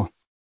track trail.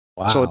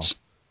 Wow. So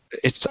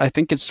it's I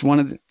think it's one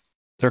of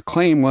their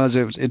claim was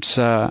it's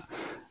an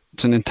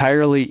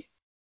entirely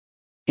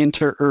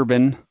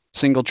interurban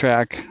single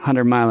track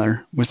 100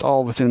 miler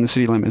within the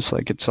city limits.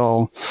 Like it's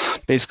all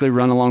basically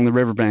run along the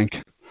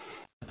riverbank.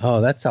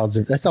 Oh, that sounds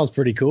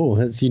pretty cool.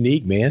 That's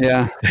unique, man.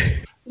 Yeah.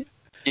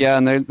 Yeah,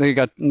 and they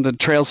got the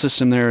trail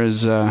system there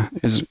is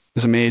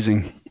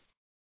amazing.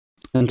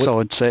 And so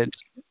it's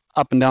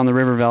up and down the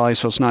river valley,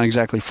 so it's not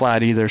exactly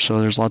flat either.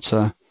 So there's lots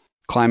of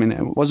climbing.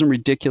 It wasn't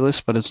ridiculous,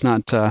 but it's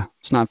not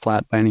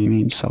flat by any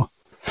means. So.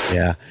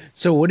 Yeah.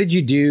 So what did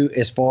you do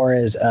as far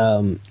as,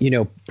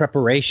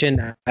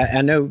 preparation?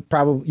 I know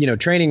probably,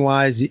 training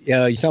wise,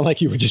 you sound like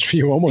you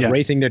were almost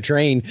racing to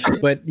train,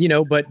 but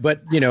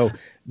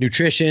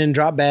nutrition,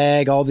 drop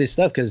bag, all this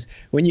stuff. Cause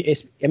you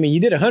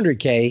did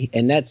 100K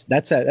and that's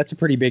a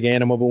pretty big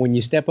animal, but when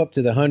you step up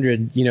to the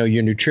 100,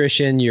 your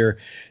nutrition, your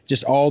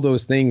just all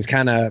those things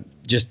kind of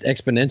just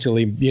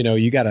exponentially,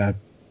 you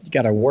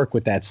gotta work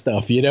with that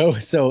stuff,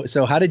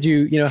 So how did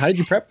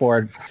you prep for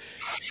it?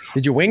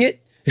 Did you wing it?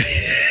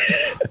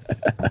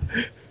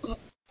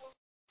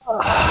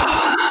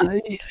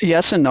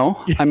 Yes and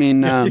no. I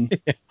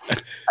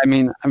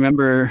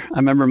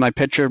remember my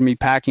picture of me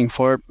packing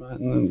for it.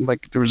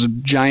 Like there was a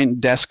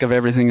giant desk of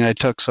everything that I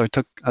took, so I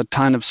took a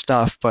ton of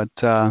stuff. But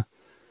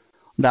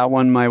that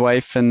one, my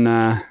wife and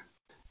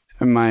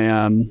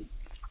my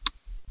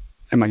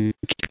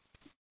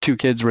two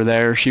kids were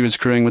there. She was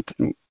crewing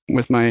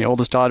with my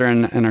oldest daughter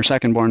and our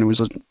second born, who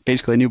was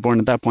basically a newborn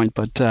at that point.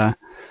 But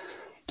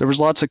there was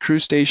lots of crew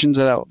stations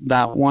at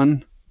that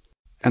one,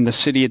 and the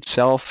city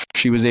itself,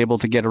 she was able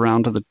to get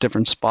around to the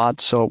different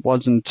spots, so it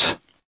wasn't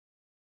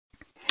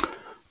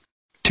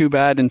too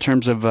bad in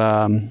terms of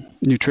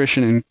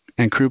nutrition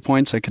and crew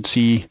points. I could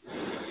see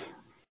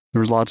there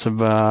was lots of,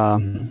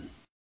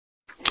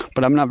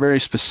 but I'm not very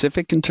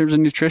specific in terms of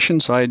nutrition,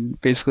 so I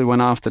basically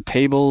went off the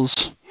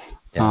tables.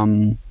 Yeah.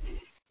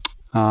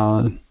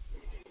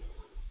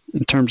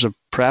 In terms of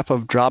prep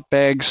of drop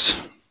bags,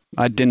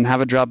 I didn't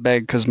have a drop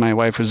bag because my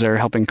wife was there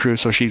helping crew,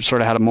 so she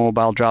sort of had a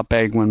mobile drop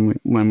bag when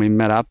we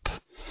met up.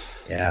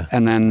 Yeah.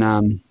 And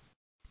then,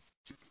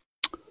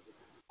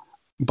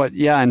 but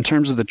yeah, in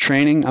terms of the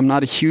training, I'm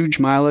not a huge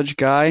mileage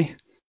guy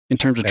in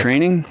terms of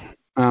training.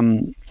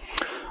 For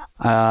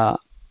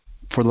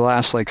the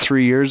last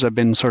 3 years, I've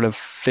been sort of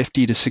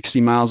 50 to 60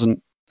 miles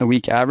a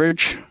week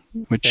average,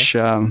 which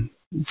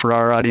for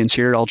our audience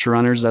here, ultra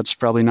runners, that's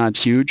probably not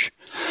huge.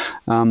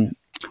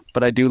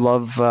 But I do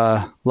love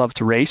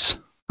to race.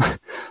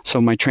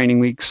 So my training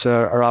weeks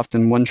are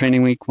often one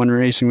training week, one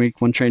racing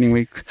week, one training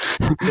week.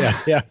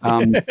 Yeah.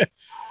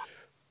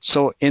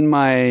 So in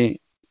my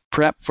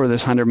prep for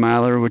this 100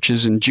 miler, which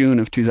is in June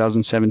of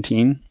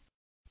 2017,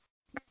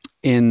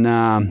 in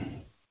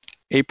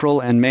April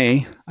and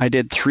May, I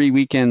did 3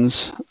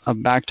 weekends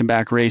of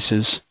back-to-back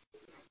races,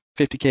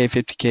 50K,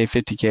 50K,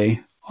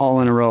 50K, all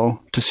in a row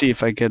to see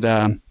if I could,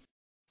 that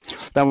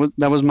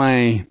was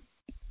my,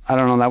 I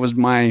don't know, that was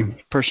my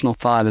personal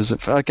thought, is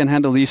if I can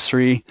handle these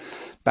 3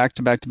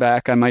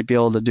 back-to-back, I might be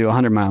able to do a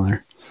 100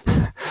 miler.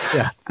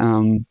 Yeah.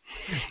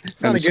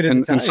 It's not a good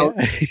and so,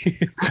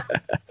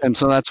 and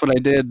so that's what I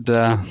did,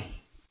 and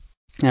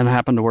it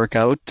happened to work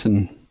out,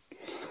 and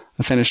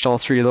I finished all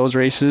 3 of those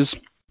races,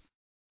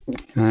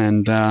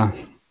 and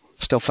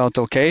still felt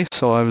okay.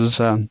 So I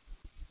was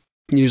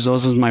use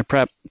those as my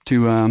prep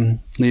to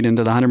lead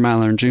into the 100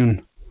 miler in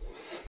June.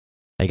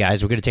 Hey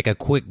guys, we're going to take a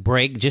quick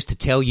break just to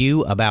tell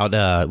you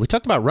about, we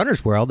talked about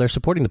Runner's World. They're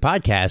supporting the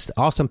podcast.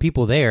 Awesome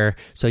people there.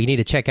 So you need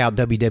to check out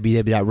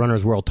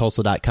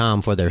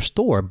www.runnersworldtulsa.com for their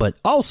store. But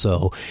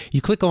also,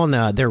 you click on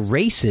their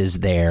races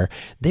there.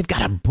 They've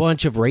got a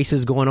bunch of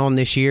races going on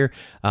this year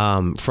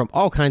from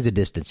all kinds of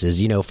distances,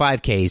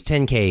 5Ks,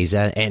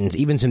 10Ks, and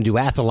even some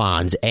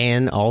duathlons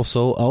and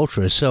also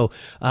ultras. So,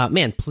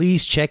 man,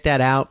 please check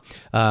that out.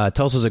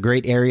 Tulsa's a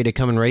great area to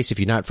come and race if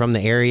you're not from the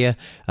area.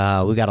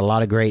 We've got a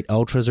lot of great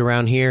ultras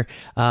around here.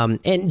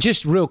 And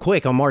just real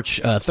quick, on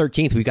March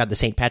 13th, we got the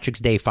St.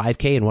 Patrick's Day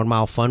 5K and 1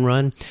 mile fun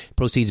run.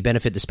 Proceeds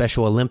benefit the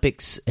Special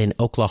Olympics in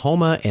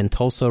Oklahoma and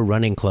Tulsa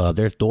Running Club.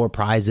 There's door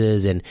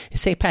prizes, and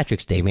it's St.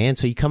 Patrick's Day, man.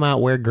 So you come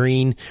out, wear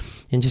green,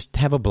 and just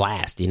have a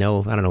blast, I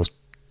don't know,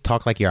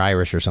 talk like you're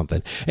Irish or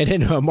something. And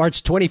then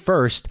March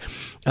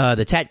 21st,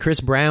 the Tat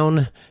Chris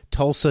Brown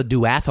Tulsa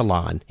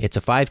Duathlon. It's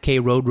a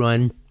 5K road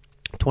run,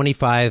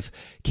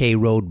 25K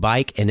road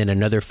bike, and then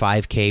another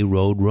 5K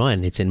road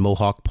run. It's in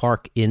Mohawk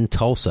Park in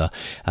Tulsa.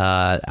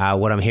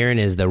 What I'm hearing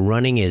is the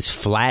running is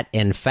flat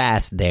and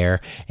fast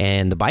there,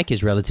 and the bike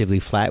is relatively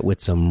flat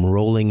with some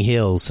rolling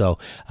hills. So,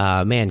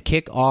 man,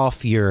 kick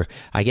off your,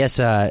 I guess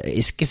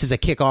it's a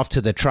kickoff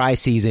to the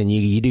tri-season.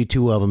 You do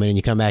 2 of them, and then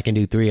you come back and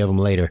do 3 of them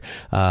later.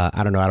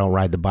 I don't know. I don't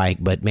ride the bike,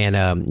 but man,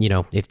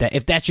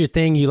 if that's your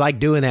thing, you like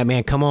doing that,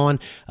 man, come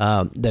on.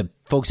 The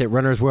folks at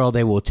Runner's World,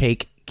 they will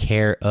take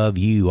care of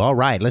you. All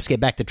right, let's get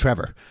back to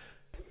Trevor.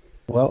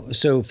 Well,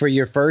 so for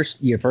your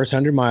first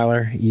 100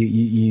 miler,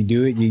 you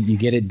do it, you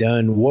get it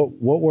done.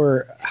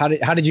 How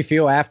did you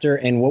feel after,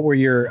 and what were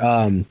your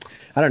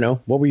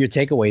what were your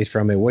takeaways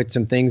from it? What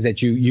some things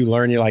that you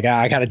learned, you're like,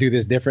 I got to do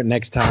this different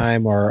next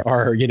time, or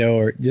how did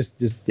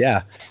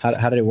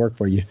it work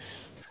for you?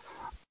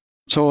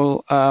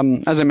 So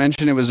as I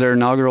mentioned, it was their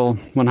inaugural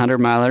 100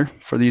 miler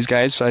for these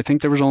guys. So I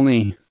think there was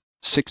only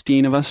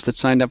 16 of us that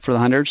signed up for the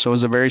 100, so it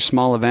was a very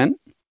small event.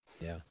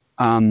 Yeah.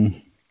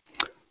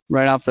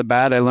 Right off the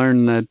bat, I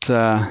learned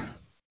that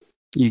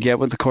you get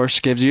what the course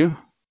gives you.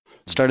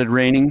 It started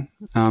raining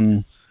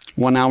 1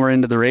 hour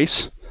into the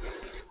race.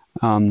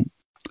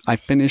 I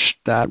finished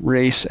that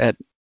race at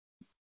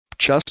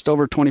just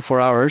over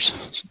 24 hours.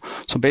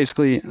 So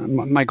basically,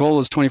 my goal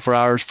is 24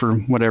 hours for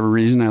whatever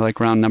reason. I like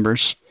round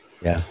numbers.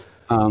 Yeah.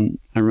 I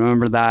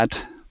remember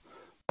that.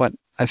 But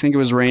I think it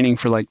was raining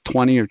for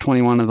 20 or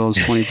 21 of those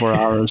 24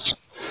 hours.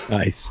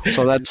 Nice.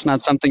 So that's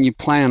not something you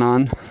plan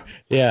on.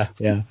 Yeah.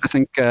 I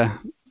think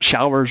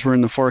showers were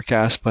in the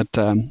forecast, but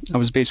I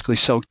was basically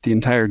soaked the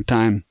entire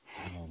time.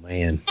 Oh,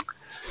 man.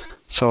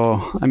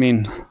 So, I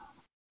mean,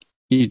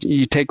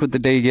 you take what the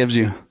day gives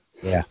you.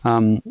 Yeah.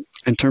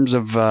 In terms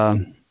of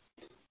the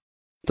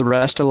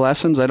rest of the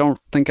lessons, I don't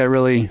think I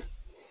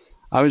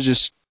was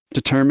just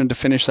determined to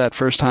finish that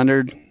first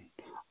 100.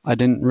 I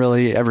didn't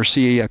really ever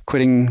see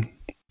quitting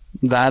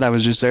that. I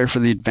was just there for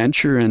the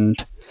adventure, and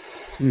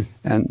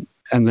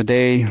the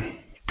day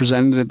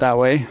presented it that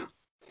way.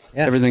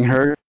 Yeah. Everything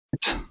hurt.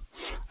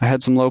 I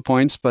had some low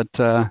points, but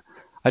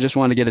I just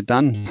wanted to get it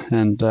done,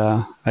 and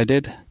I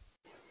did.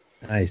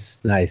 Nice.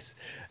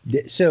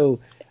 So,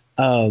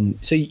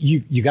 so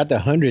you got the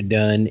 100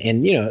 done,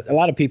 and a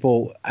lot of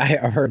people,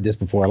 I've heard this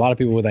before. A lot of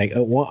people were like,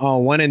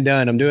 one and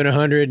done. I'm doing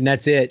 100 and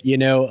that's it.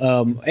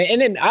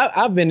 And then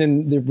I've been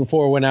in there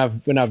before when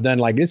I've done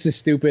like, this is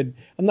stupid.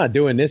 I'm not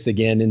doing this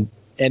again.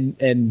 And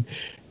then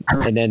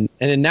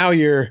now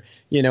you're,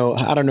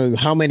 I don't know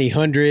how many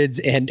hundreds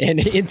and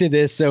into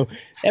this. So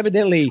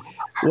evidently,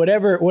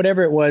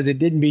 whatever it was, it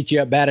didn't beat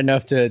you up bad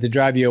enough to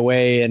drive you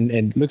away,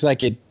 and looks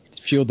like it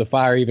fueled the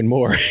fire even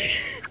more.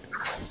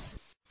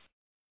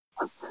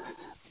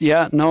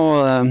 Yeah,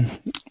 no,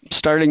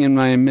 starting in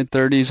my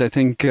mid-30s, I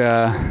think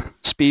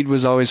speed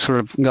was always sort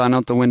of gone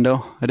out the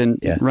window. I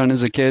didn't run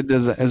as a kid,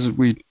 as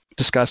we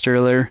discussed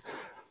earlier,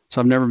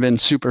 so I've never been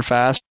super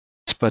fast.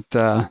 But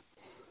so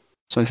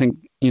I think,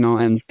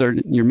 and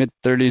your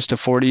mid-30s to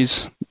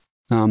 40s,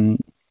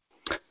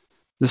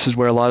 this is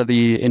where a lot of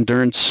the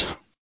endurance,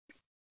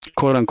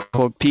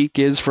 quote-unquote, peak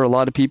is for a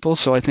lot of people.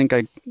 So I think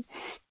I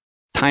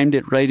timed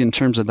it right in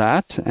terms of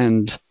that,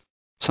 and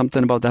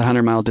something about that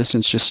 100-mile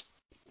distance just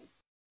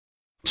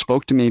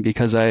spoke to me,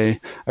 because I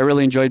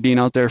really enjoyed being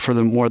out there for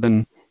the more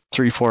than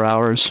 3-4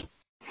 hours,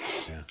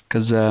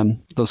 because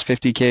those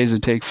 50Ks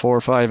that take 4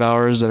 or 5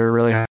 hours that are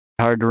really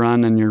hard to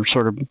run, and you're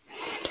sort of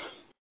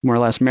more or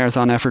less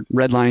marathon effort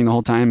redlining the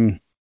whole time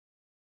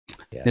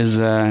is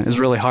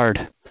really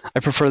hard. I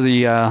prefer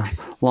the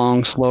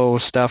long, slow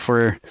stuff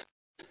where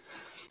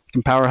you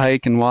can power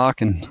hike and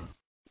walk and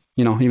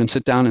even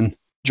sit down and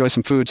enjoy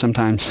some food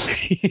sometimes.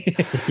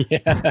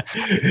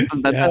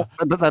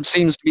 That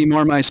seems to be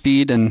more my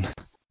speed, and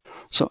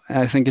so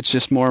I think it's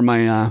just more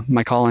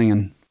my calling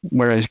and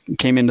where I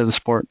came into the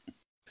sport.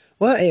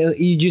 Well,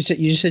 you just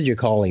said your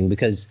calling,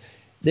 because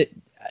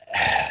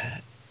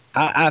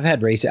I've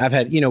had races. I've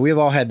had, we've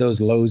all had those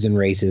lows in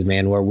races,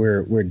 man, where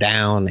we're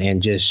down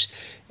and just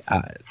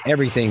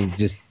everything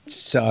just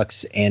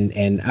sucks.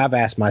 And I've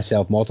asked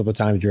myself multiple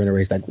times during the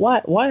race, like,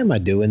 why am I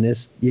doing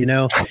this?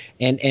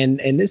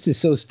 And this is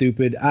so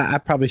stupid. I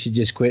probably should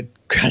just quit.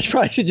 I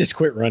probably should just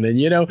quit running.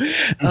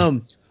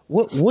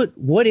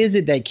 What is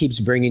it that keeps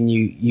bringing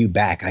you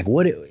back? Like,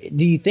 what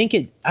do you think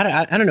it?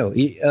 I don't know.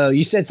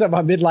 You said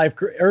something about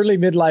early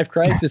midlife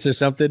crisis or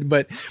something,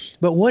 but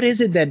what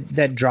is it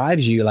that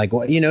drives you? Like,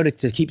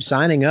 to keep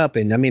signing up?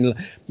 And I mean,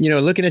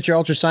 looking at your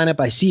ultra sign up,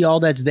 I see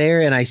all that's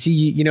there, and I see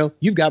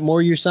you've got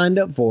more you're signed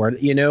up for,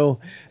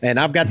 and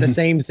I've got the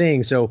same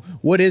thing. So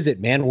what is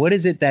it, man? What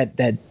is it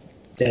that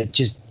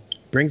just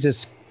brings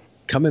us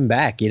coming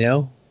back?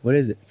 What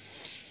is it?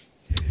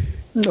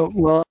 No,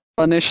 well,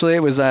 initially it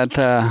was that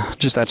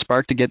just that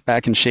spark to get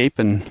back in shape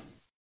and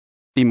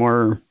be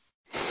more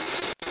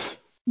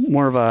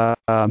of a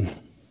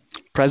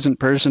present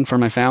person for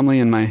my family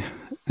and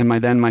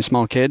my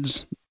small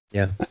kids.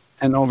 Yeah.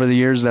 And over the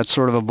years, that's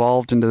sort of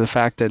evolved into the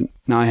fact that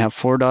now I have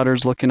 4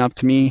 daughters looking up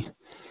to me.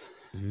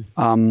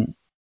 Mm-hmm.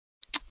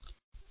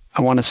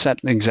 I want to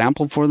set an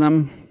example for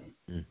them.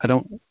 I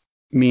don't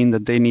mean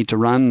that they need to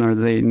run or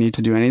they need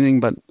to do anything,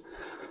 but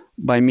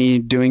by me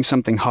doing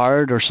something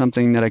hard or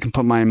something that I can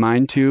put my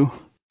mind to,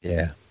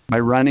 by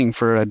running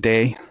for a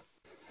day,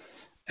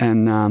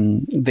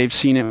 and they've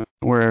seen it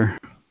where,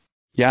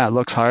 it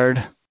looks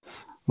hard.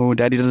 Oh,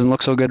 Daddy doesn't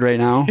look so good right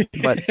now,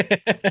 but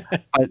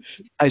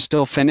I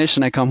still finish,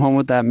 and I come home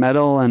with that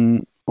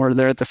medal, or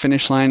they're at the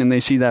finish line and they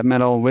see that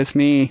medal with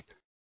me,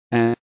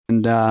 and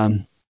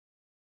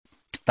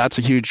that's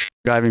a huge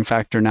driving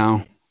factor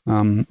now.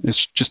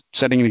 It's just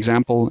setting an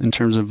example in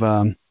terms of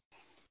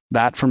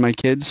that for my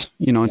kids.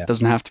 It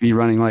doesn't have to be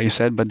running, like you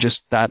said, but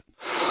just that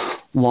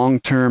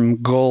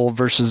long-term goal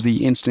versus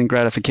the instant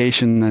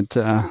gratification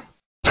that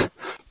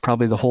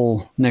probably the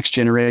whole next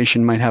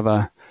generation might have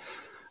a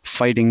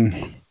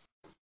fighting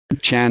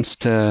chance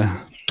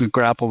to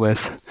grapple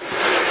with.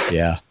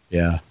 Yeah.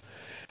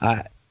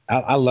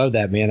 I love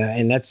that, man.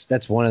 And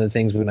that's one of the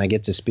things when I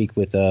get to speak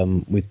with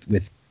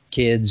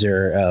kids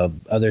or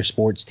other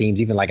sports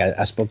teams, even like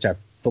I spoke to our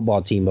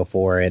football team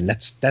before, and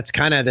that's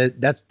kind of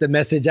the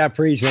message I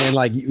preach, man.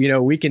 Like,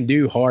 we can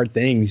do hard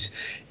things,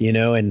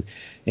 and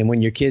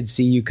when your kids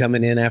see you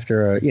coming in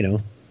after a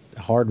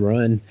hard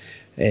run,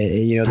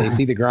 they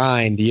see the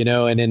grind,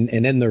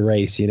 and then the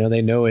race,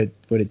 they know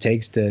what it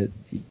takes to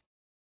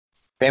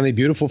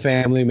beautiful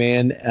family,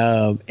 man.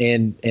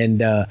 And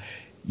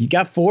you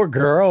got 4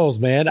 girls,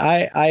 man.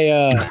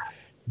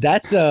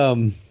 That's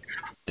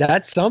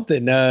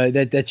something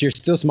that you're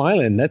still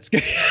smiling. That's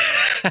good.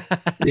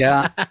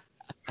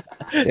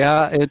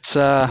 Yeah, it's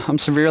I'm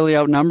severely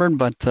outnumbered,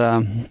 but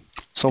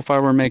so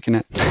far we're making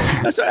it.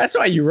 That's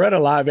why you run a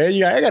lot, man.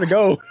 I gotta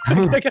go.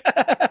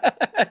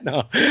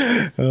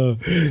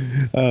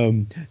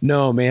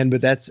 No, man.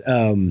 But that's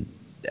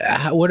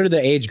what are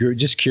the age group?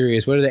 Just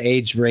curious. What are the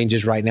age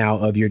ranges right now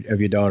of your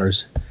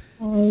daughters?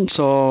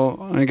 So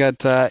I got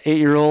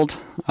 8-year-old,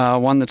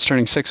 one that's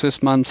turning 6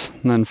 this month,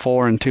 and then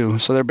 4 and 2.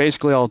 So they're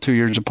basically all 2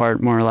 years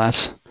apart, more or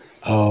less.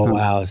 Oh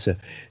wow. So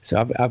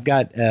I've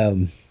got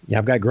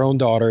I've got grown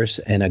daughters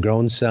and a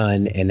grown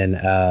son, and then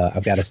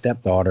I've got a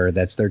stepdaughter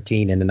that's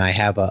 13, and then I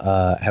have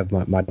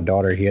my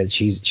daughter here.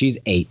 She's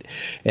 8,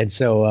 and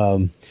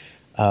so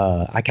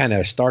I kind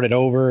of started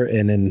over,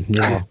 and then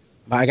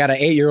I got an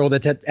 8-year-old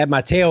that's at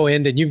my tail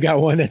end, and you've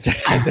got one that's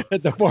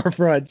at the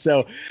forefront.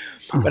 So,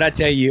 but I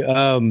tell you,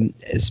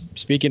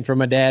 speaking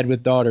from a dad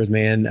with daughters,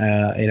 man,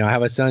 I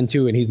have a son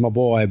too, and he's my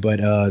boy. But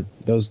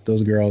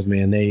those girls,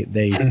 man,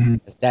 they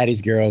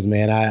daddy's girls,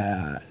 man.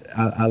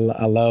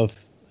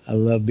 I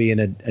love being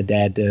a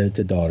dad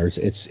to daughters.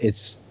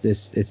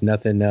 It's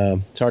nothing.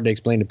 It's hard to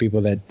explain to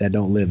people that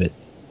don't live it,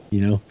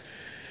 Yeah,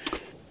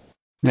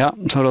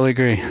 totally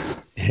agree.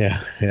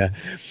 Yeah.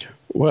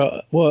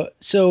 Well.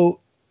 So,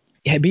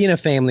 being a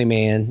family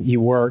man,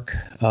 you work,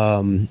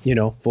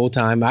 full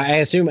time. I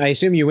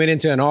assume you went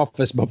into an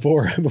office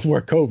before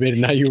COVID,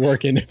 and now you're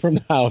working from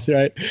the house,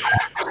 right?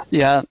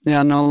 Yeah.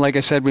 No, like I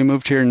said, we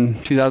moved here in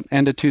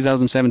end of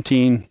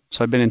 2017.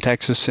 So I've been in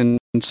Texas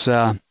since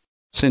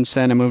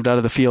then. I moved out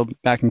of the field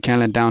back in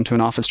Canada down to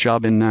an office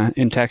job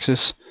in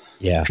Texas.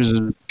 Yeah, which was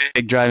a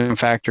big driving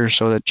factor.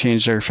 So that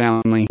changed our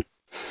family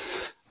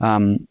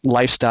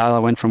lifestyle. I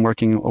went from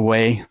working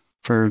away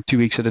for 2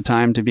 weeks at a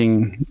time to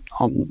being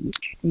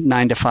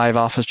 9 to 5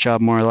 office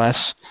job, more or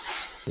less.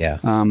 Yeah.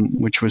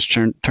 Which was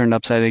turned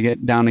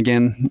upside down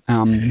again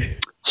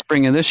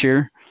spring of this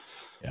year.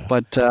 Yeah.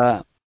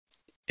 But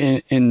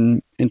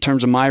in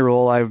terms of my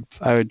role, I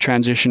would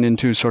transition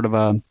into sort of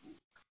a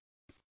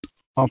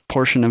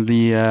portion of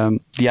the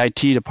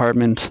IT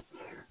department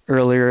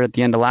earlier at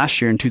the end of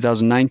last year in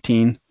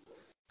 2019.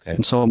 Okay.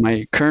 And so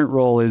my current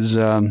role is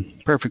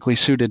perfectly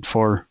suited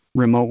for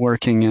remote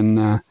working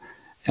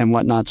and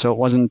whatnot. So it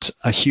wasn't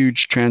a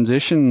huge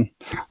transition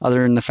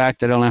other than the fact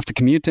that I don't have to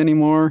commute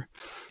anymore.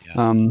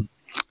 Yeah.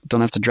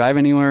 Don't have to drive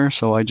anywhere.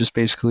 So I just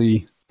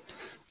basically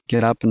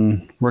get up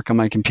and work on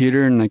my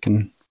computer, and I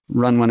can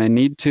run when I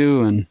need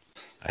to and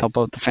help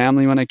out the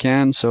family when I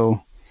can.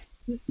 So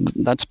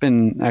that's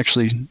been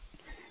actually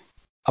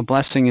a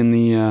blessing in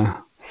the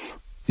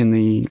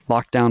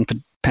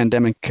lockdown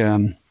pandemic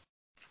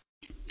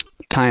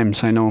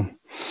times. I know.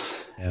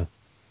 Yeah.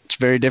 It's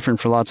very different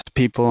for lots of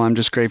people. I'm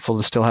just grateful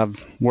to still have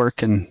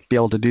work and be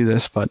able to do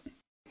this. But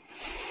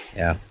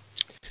yeah,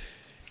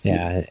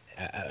 I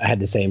had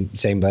the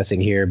same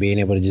blessing here, being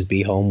able to just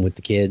be home with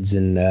the kids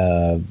and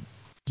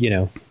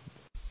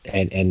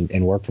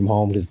and work from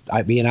home, because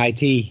I be in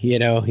IT,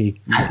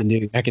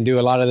 I can do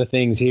a lot of the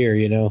things here,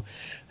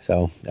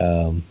 So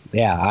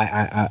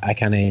I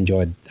kind of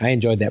enjoyed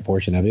that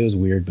portion of it. It was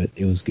weird, but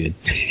it was good.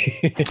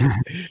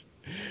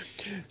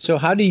 So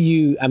how do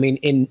you,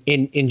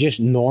 in just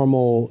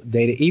normal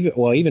day,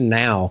 even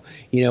now,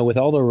 with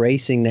all the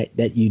racing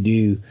that you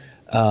do,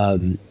 how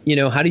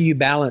do you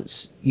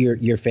balance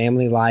your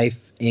family life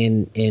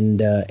and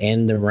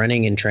the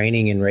running and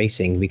training and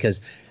racing?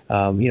 Because,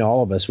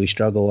 all of us, we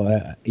struggle,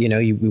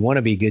 we want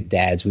to be good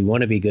dads, we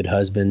want to be good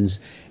husbands,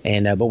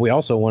 and, but we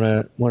also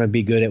want to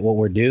be good at what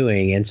we're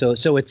doing. And so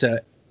it's I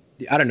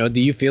don't know, do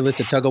you feel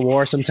it's a tug of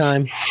war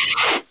sometime?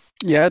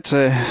 Yeah,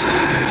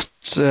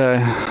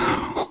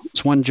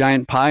 it's one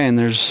giant pie, and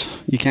there's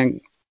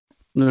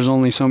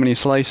only so many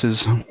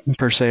slices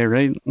per se,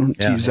 right?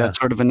 To use that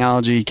sort of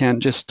analogy, you can't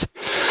just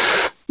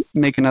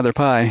make another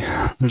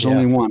pie. There's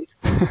only one.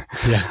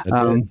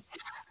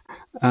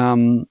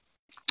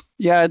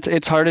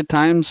 It's hard at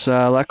times.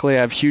 Luckily,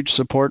 I have huge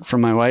support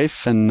from my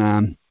wife,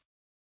 and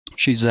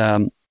she's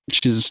a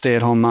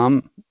stay-at-home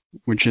mom,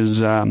 which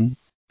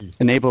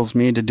enables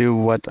me to do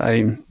what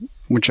I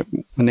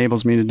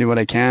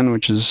can,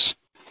 which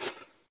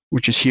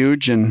is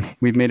huge, and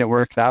we've made it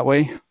work that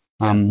way.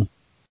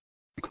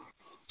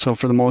 So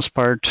for the most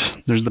part,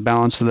 there's the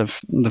balance of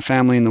the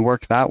family and the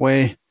work that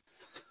way.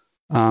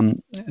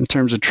 In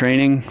terms of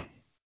training,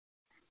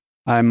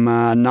 I'm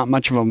not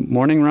much of a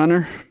morning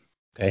runner.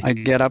 Okay. I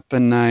get up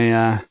and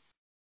I'm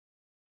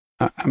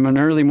an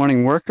early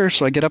morning worker,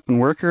 so I get up and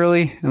work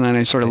early, and then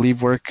I sort of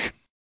leave work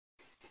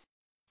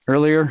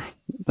earlier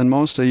than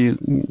most. I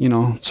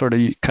sort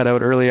of cut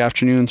out early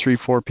afternoon,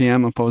 3-4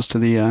 p.m. opposed to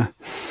the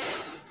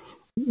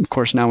of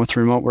course, now with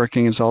remote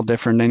working, it's all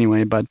different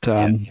anyway. But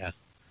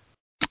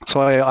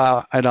so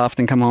I'd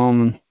often come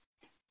home and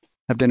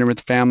have dinner with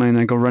the family, and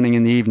then go running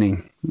in the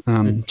evening,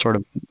 sort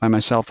of by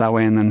myself that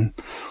way, and then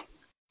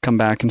come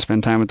back and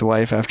spend time with the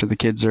wife after the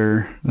kids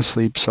are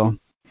asleep. So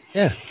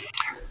yeah,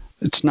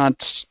 it's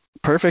not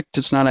perfect,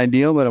 it's not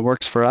ideal, but it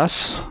works for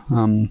us.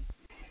 And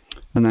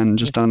then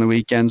just on the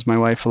weekends, my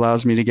wife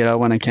allows me to get out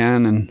when I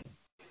can, and of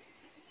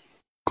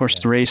course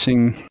the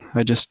racing,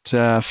 I just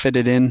fit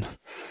it in.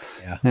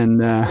 Yeah.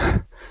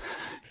 And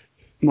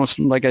most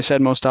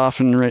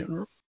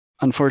often,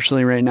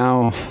 unfortunately right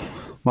now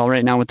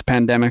with the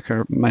pandemic,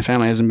 my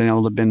family hasn't been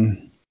able to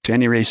been to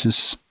any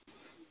races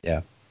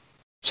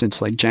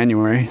since like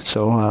January.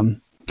 So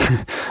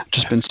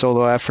just been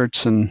solo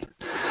efforts, and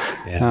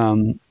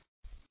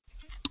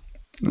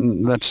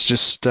that's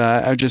just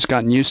I've just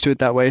gotten used to it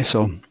that way.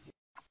 So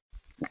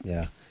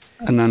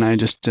and then I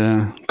just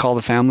call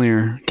the family,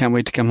 or can't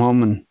wait to come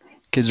home, and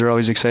kids are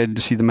always excited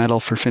to see the medal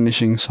for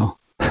finishing. So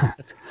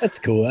That's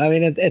cool. I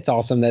mean, it's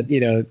awesome that,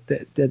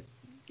 that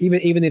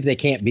even if they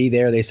can't be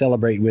there, they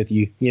celebrate with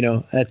you.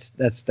 That's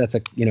a,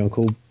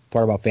 cool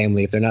part about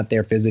family. If they're not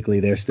there physically,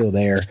 they're still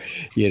there,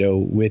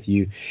 with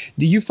you.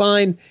 Do you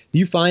find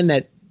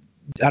that,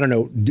 I don't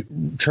know,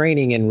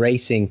 training and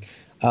racing,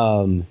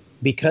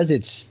 because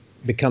it's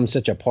become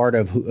such a part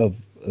of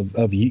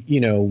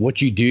you,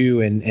 what you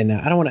do, and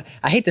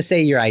I hate to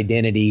say your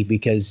identity,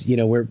 because,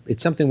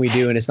 it's something we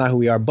do and it's not who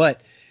we are,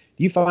 but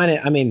do you find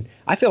it, I mean,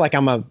 I feel like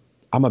I'm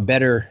a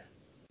better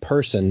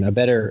person, a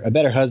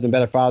better husband,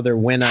 better father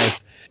when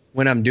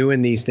I'm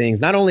doing these things,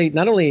 not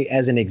only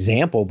as an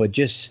example, but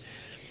just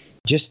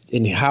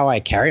in how I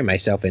carry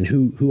myself and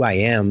who I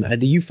am.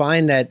 Do you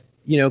find that,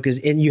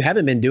 and you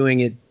haven't been doing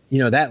it,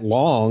 that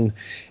long,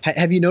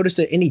 have you noticed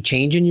any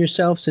change in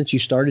yourself since you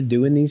started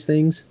doing these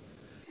things?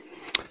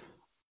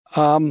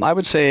 I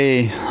would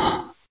say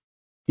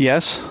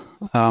yes.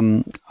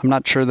 I'm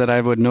not sure that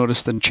I would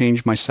notice the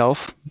change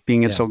myself,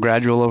 being it so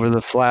gradual over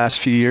the last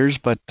few years,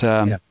 but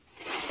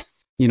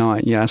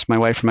you ask my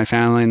wife and my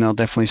family, and they'll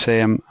definitely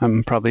say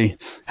I'm probably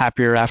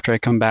happier after I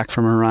come back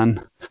from a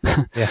run.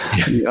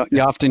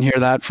 You often hear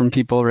that from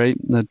people, right?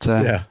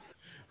 That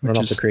run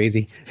off the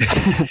crazy.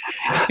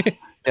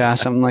 Yeah,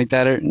 something like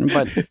that.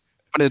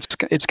 But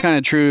it's kind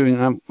of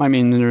true. I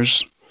mean,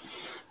 there's,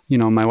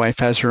 my wife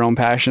has her own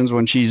passions.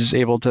 When she's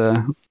able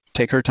to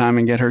take her time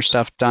and get her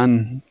stuff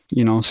done,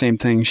 same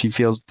thing. She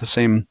feels the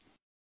same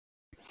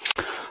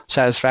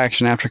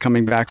satisfaction after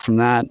coming back from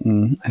that.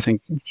 And I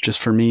think just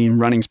for me,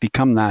 running's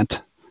become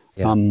that.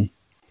 Yeah. When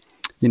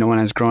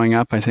I was growing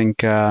up, I think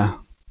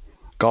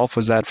golf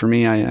was that for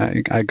me.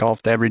 I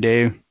golfed every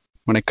day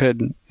when I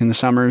could in the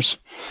summers.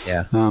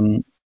 Yeah.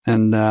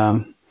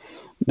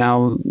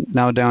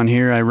 Now down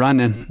here, I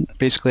run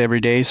basically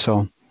every day.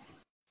 So,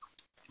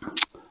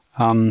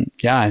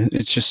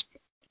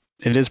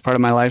 it is part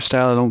of my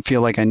lifestyle. I don't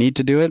feel like I need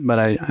to do it, but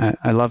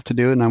I love to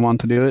do it and I want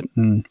to do it.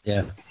 And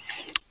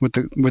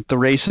with the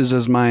races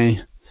as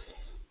my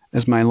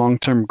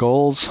long-term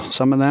goals,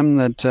 some of them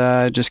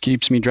that just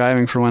keeps me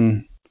driving for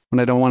when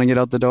I don't want to get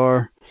out the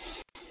door.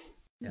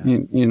 Yeah.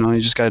 You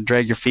just got to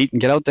drag your feet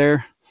and get out there,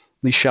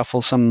 at least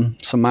shuffle some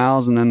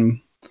miles, and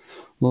then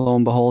lo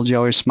and behold, you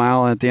always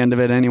smile at the end of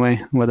it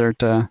anyway, whether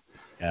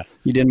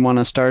you didn't want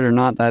to start or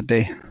not that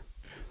day.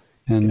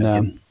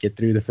 And get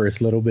through the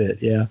first little bit.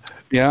 Yeah,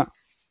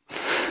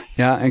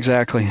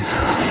 exactly.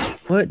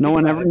 No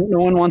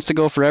one wants to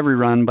go for every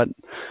run, but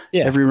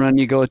every run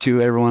you go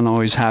to, everyone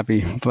always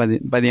happy by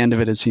the end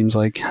of it. It seems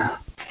like.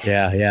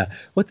 Yeah.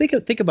 Well,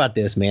 think about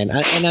this, man.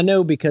 And I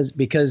know because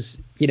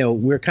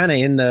we're kind of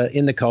in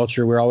the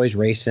culture. We're always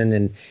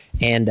racing,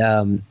 and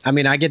I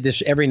mean, I get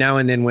this every now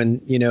and then when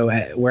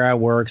where I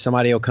work,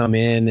 somebody will come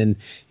in and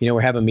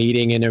we're having a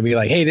meeting and they'll be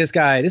like, hey, this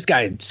guy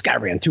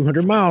ran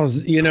 200 miles,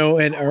 and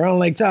around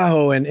Lake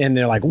Tahoe, and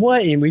they're like,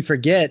 what? And we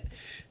forget,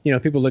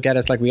 people look at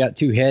us like we got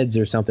two heads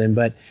or something.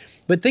 But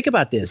think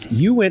about this.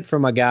 You went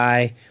from a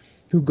guy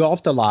who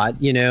golfed a lot,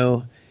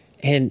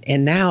 and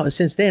now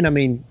since then, I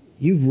mean,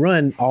 you've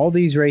run all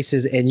these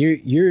races, and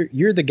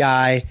you're the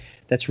guy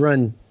that's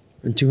run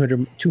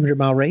 200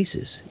 mile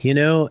races,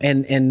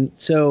 and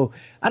so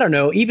I don't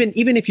know, even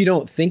if you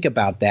don't think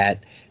about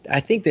that,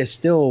 I think there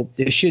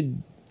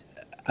should,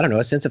 I don't know,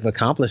 a sense of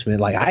accomplishment.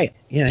 Like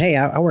hey,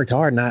 I worked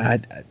hard, and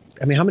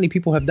I mean, how many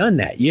people have done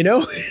that,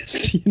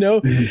 mm-hmm.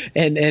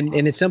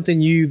 and it's something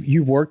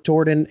you've worked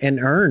toward and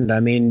earned.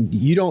 I mean,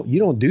 you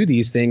don't do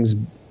these things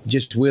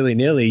just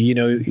willy-nilly,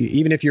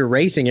 even if you're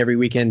racing every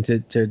weekend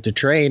to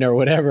train or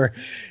whatever,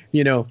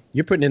 you're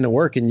putting in the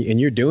work and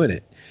you're doing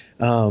it.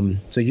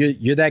 So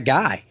you're that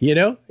guy,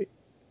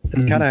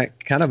 it's mm-hmm.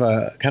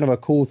 kind of a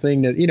cool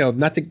thing that,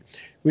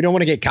 we don't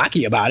want to get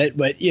cocky about it,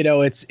 but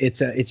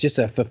it's just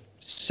a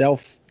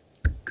self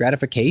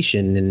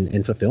gratification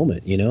and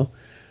fulfillment,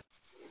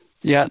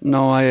 Yeah,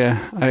 no, I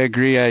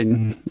agree.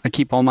 I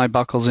keep all my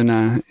buckles in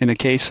a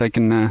case. I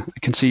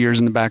can see yours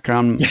in the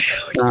background.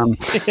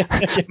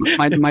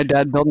 My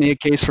dad built me a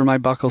case for my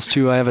buckles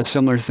too. I have a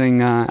similar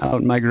thing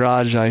out in my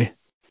garage. I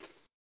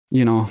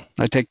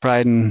take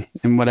pride in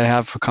what I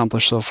have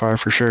accomplished so far,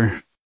 for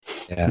sure.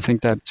 Yeah. I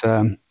think that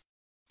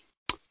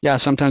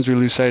sometimes we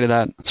lose sight of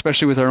that,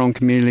 especially with our own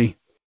community.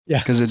 Yeah.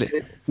 Because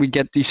we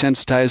get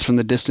desensitized from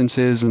the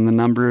distances and the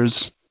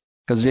numbers.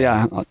 Because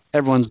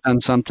everyone's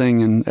done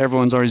something, and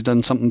everyone's always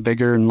done something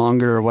bigger and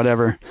longer or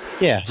whatever.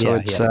 Yeah. So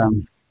it's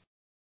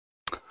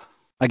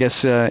I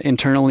guess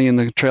internally in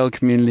the trail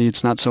community,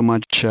 it's not so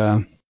much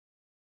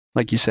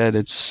like you said,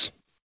 it's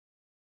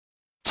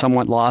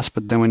somewhat lost.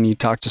 But then when you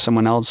talk to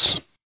someone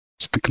else,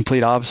 it's the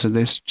complete opposite.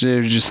 They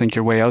just think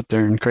you're way out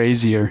there and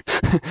crazy, or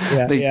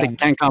they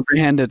can't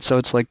comprehend it. So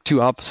it's like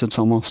two opposites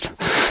almost.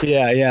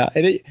 Yeah.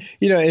 And it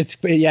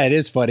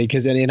is funny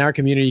because in our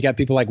community, you got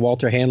people like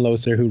Walter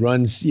Hanloser who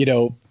runs,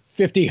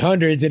 50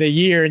 hundreds in a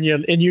year, and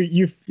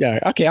you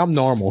okay, I'm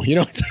normal,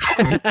 Yeah.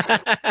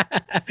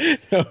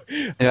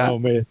 Oh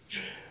man.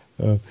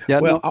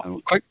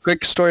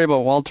 Quick story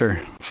about Walter.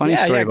 Funny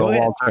story about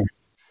Walter.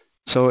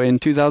 So in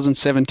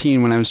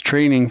 2017, when I was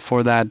training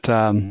for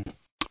that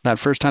that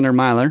first 100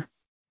 miler,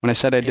 when I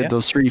said I did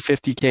those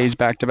 350 Ks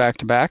back to back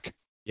to back,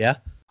 Yeah.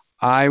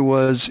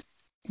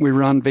 we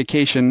were on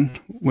vacation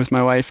with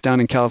my wife down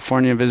in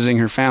California visiting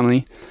her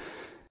family,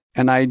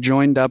 and I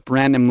joined up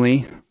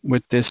randomly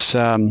with this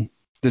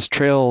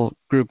trail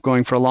group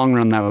going for a long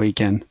run that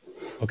weekend.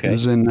 Okay. It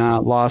was in I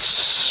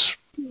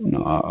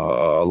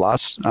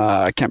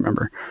can't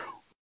remember.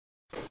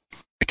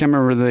 I can't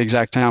remember the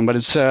exact town, but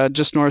it's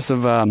just north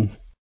of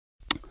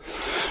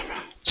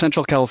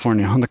Central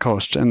California on the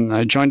coast. And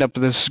I joined up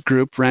with this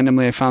group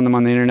randomly. I found them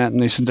on the internet,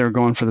 and they said they were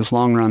going for this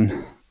long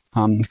run.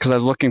 Because I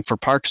was looking for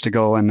parks to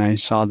go, and I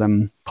saw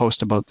them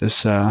post about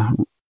this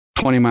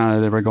 20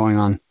 miler they were going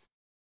on.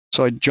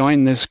 So I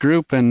joined this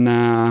group, and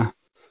I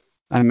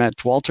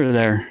met Walter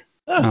there.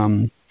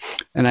 And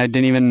I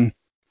didn't even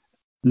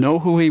know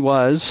who he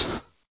was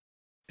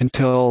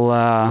until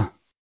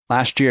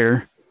last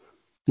year,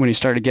 when he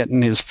started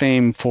getting his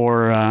fame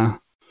for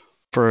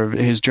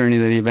his journey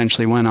that he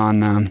eventually went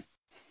on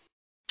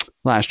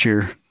last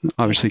year,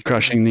 obviously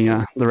crushing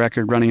the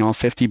record, running all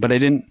 50, but I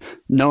didn't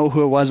know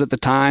who it was at the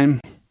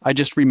time. I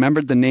just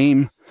remembered the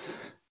name,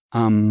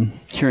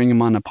 hearing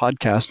him on a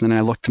podcast, and then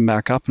I looked him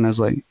back up, and I was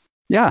like,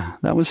 yeah,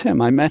 that was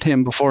him. I met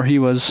him before he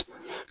was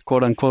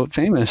quote unquote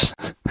famous.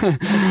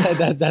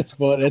 That's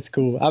fun. That's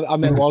cool. I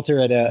met Walter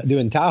at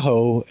doing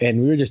Tahoe,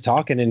 and we were just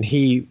talking, and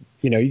he,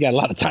 you got a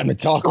lot of time to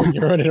talk when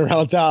you're running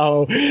around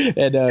Tahoe,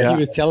 and he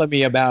was telling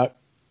me about,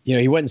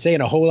 he wasn't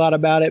saying a whole lot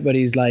about it, but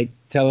he's like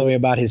telling me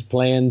about his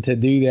plan to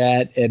do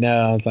that. And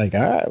I was like,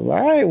 all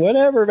right,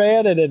 whatever,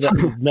 man. And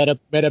then met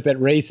up at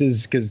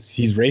races, because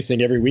he's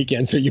racing every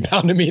weekend. So you're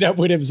bound to meet up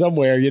with him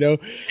somewhere, Yeah,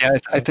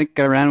 I think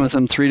I ran with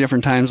him 3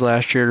 different times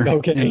last year.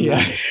 Okay.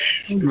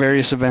 In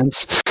various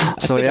events.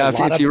 So yeah,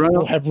 if you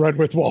run, have run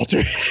with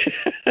Walter.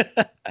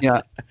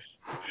 Yeah.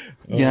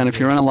 Yeah, and if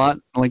you run a lot,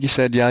 like you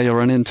said, you'll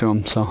run into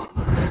them. So.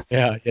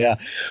 Yeah.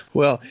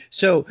 Well,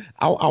 so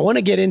I want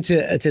to get into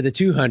the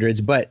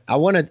 200s, but I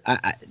want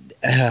to.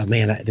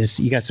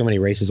 You got so many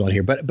races on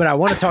here, but I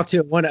want to talk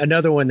to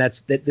another one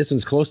that this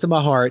one's close to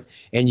my heart,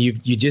 and you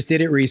just did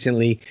it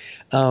recently.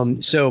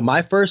 So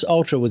my first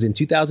ultra was in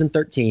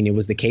 2013. It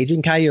was the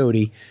Cajun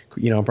Coyote.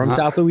 I'm from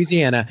South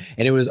Louisiana,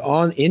 and it was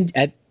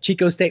at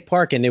Chico State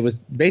Park, and it was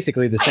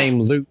basically the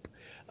same loop.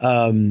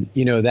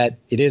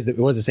 It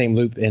was the same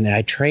loop, and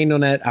I trained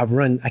on that.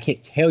 I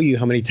can't tell you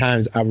how many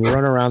times I've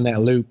run around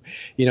that loop.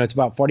 It's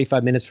about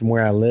 45 minutes from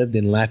where I lived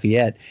in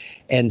Lafayette.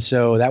 And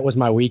so that was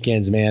my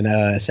weekends,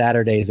 man.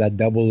 Saturdays, I'd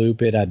double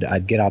loop it.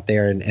 I'd get out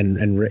there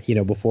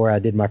and before I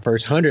did my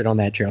first 100 on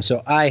that trail.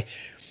 So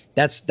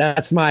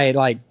that's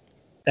my,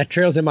 that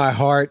trail's in my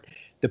heart.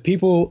 The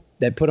people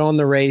that put on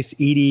the race,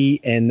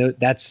 Edie, and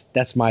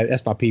that's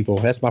my people.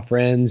 That's my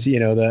friends,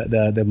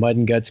 the Mud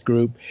and Guts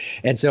group.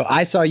 And so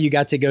I saw you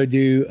got to go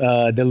do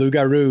the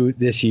Loup-Garou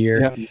this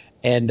year. Yeah.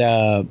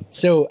 And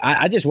so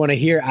I just want to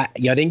hear. I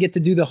didn't get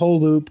to do the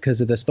whole loop because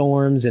of the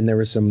storms, and there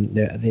was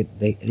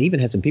they even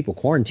had some people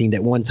quarantined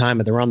at one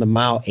time, around the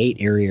mile 8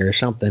 area or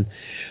something.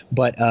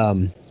 But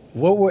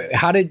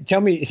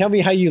tell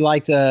me how you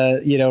liked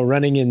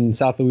running in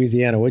South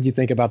Louisiana. What did you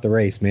think about the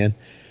race, man?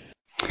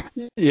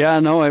 Yeah,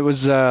 no, it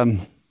was, so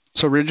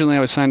originally I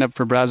was signed up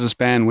for Brazos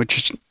Bend,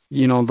 which,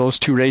 those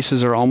 2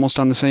 races are almost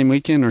on the same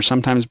weekend or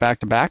sometimes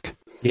back to back.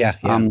 Yeah.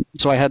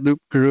 So I had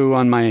Loup-Garou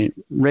on my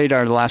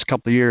radar the last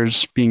couple of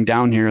years, being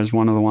down here as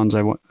one of the ones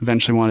I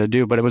eventually wanted to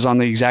do, but it was on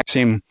the exact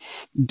same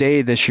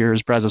day this year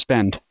as Brazos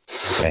Bend.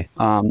 Okay.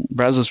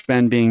 Brazos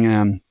Bend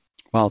being,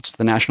 it's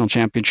the national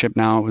championship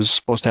now. It was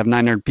supposed to have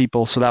 900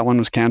 people, so that one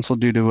was canceled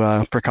due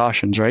to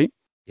precautions, right?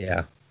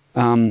 Yeah.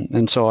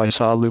 And so I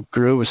saw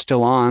Loup-Garou was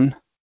still on.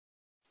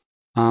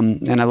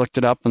 And I looked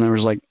it up, and there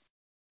was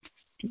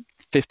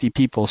 50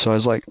 people. So I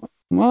was like,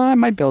 well, I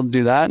might be able to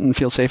do that and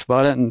feel safe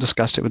about it, and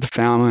discussed it with the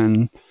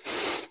family.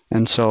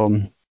 And so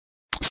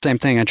same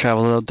thing. I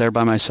traveled out there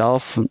by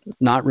myself,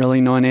 not really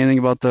knowing anything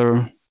about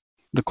the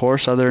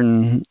course other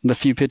than the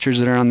few pictures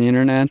that are on the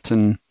internet.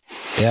 And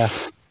yeah,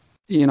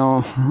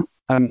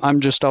 I'm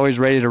just always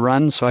ready to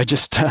run. So I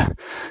just, I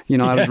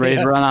was ready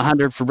to run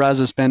 100 for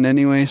Brazos Bend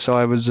anyway. So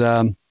I was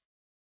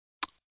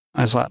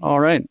like, all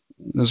right,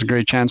 there's a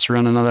great chance to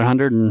run another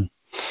 100 and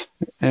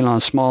in a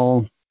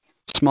small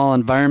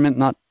environment,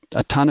 not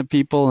a ton of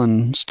people,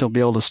 and still be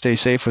able to stay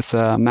safe with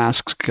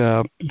masks,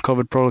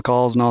 COVID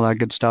protocols, and all that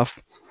good stuff.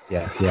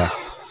 Yeah.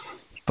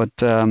 But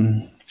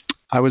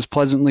I was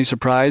pleasantly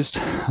surprised.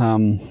 I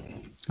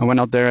went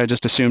out there. I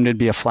just assumed it'd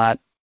be a flat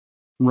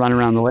run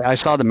around the lake. I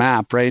saw the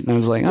map, right, and I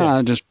was like,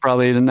 just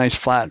probably a nice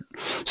flat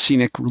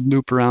scenic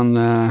loop around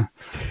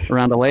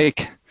the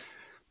lake.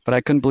 But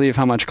I couldn't believe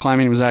how much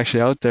climbing was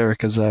actually out there,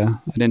 because I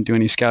didn't do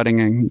any scouting.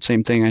 And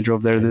same thing, I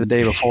drove there the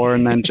day before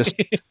and then just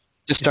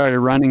started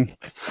running.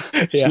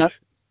 Yeah.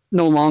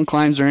 No long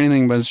climbs or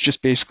anything, but it's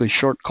just basically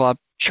short,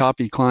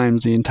 choppy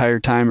climbs the entire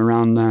time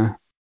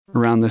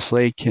around this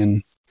lake.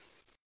 And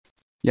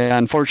yeah,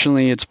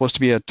 unfortunately, it's supposed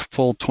to be a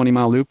full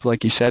 20-mile loop,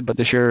 like you said. But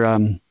this year,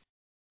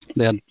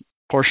 they had a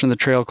portion of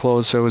the trail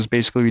closed, so it was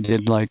basically we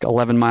did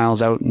 11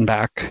 miles out and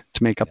back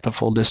to make up the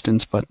full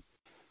distance. But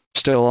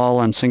still all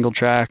on single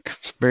track,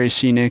 very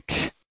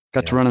scenic.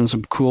 Got to run on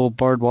some cool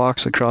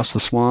boardwalks across the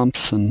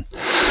swamps, and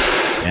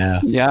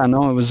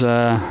no, it was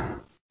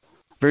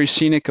very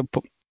scenic of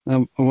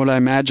what I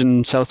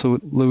imagined South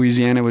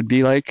Louisiana would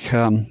be like.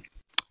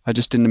 I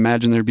just didn't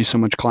imagine there'd be so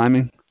much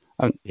climbing.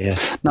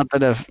 Not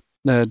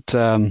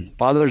that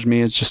bothers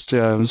me. It's just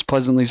I was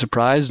pleasantly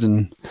surprised,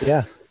 and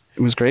it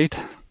was great.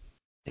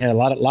 Yeah, a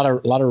lot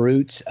of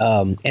routes.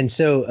 And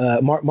so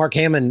Mark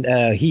Hammond,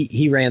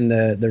 he ran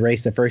the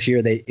race the first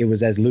year. It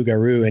was as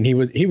Loup-Garou, and he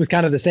was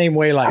kind of the same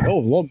way. Like, oh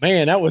well,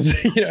 man, that was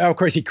of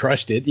course he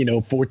crushed it.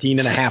 14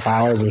 and a half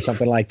hours or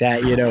something like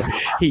that.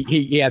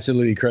 He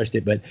absolutely crushed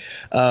it. But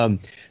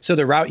so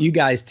the route you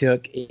guys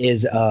took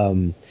is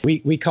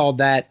we called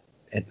that.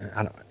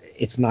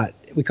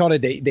 We called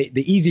it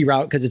the easy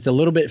route because it's a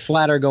little bit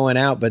flatter going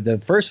out, but the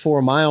first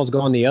 4 miles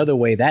going the other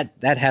way, that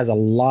has a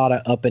lot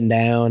of up and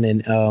down,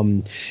 and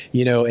and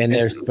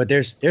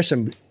there's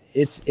some,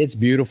 it's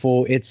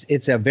beautiful.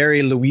 It's a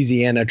very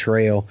Louisiana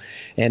trail.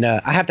 And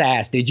I have to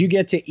ask, did you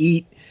get to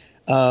eat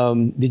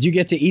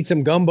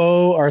some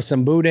gumbo or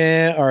some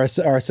boudin or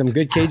some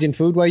good Cajun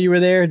food while you were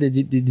there?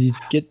 Did you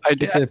get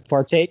to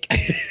partake?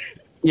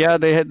 Yeah,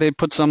 they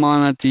put some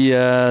on at the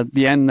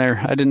end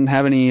there. I didn't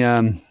have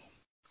anything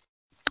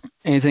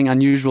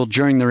unusual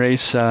during the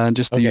race,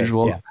 just the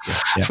usual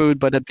food.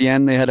 But at the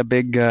end, they had a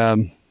big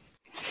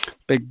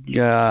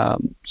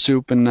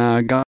soup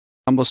and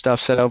gumbo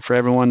stuff set out for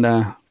everyone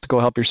to go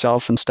help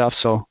yourself and stuff.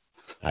 So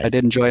nice. I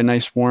did enjoy a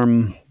nice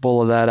warm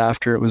bowl of that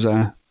after. It was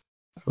a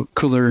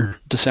cooler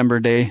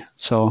December day,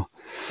 so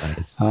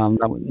nice.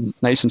 That was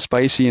nice and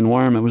spicy and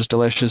warm. It was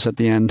delicious at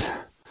the end,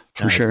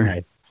 for sure.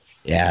 Nice.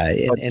 Yeah,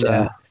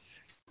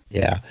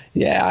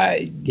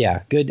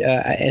 good.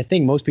 I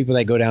think most people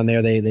that go down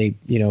there, they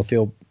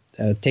feel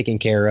taken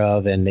care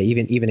of, and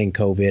even in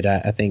COVID,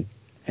 I think,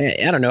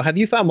 I don't know. Have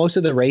you found most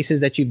of the races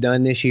that you've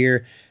done this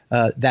year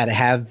that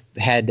have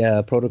had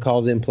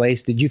protocols in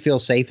place? Did you feel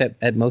safe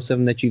at most of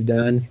them that you've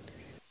done?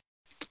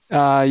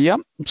 Yep.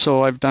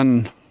 So I've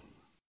done, I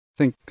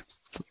think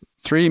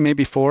 3,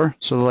 maybe 4.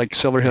 So like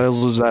Silver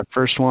Hills was that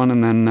first one,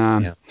 and then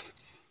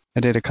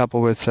I did a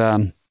couple with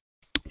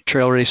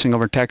trail racing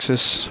over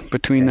Texas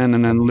between then,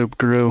 and then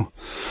Loup-Garou.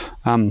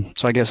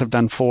 So I guess I've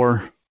done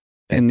 4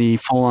 in the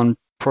full-on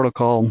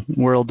protocol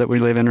world that we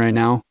live in right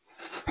now.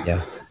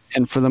 Yeah.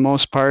 And for the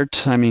most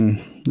part, I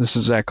mean, this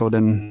is echoed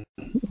in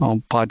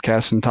all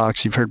podcasts and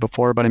talks you've heard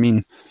before, but I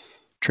mean,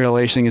 trail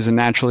racing is a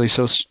naturally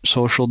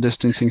social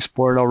distancing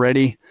sport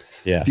already.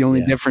 Yeah. The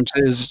only difference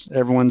is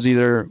everyone's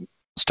either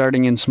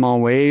starting in small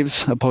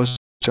waves opposed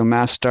to a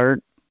mass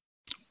start.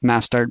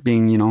 Mass start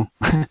being,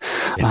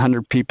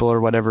 100 people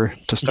or whatever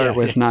to start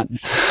with,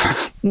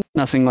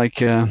 nothing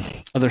like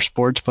other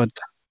sports,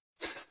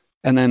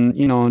 and then,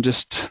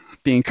 just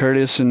being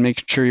courteous and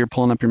making sure you're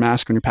pulling up your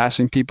mask when you're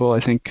passing people.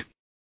 I think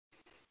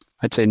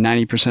I'd say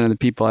 90% of the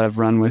people I've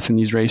run with in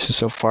these races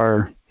so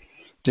far,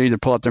 they either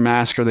pull up their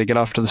mask or they get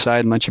off to the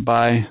side and let you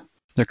by.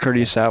 They're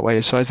courteous that way.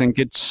 So I think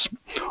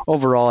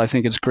overall, I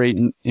think it's great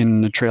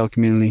in the trail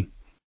community.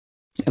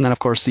 And then of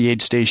course the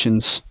aid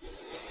stations,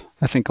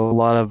 I think a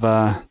lot of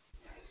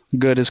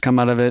good has come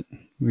out of it.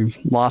 We've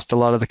lost a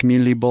lot of the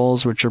community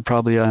bowls, which are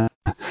probably a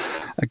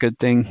good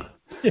thing.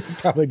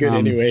 Probably good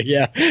anyway,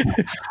 yeah.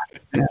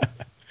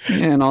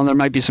 And there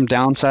might be some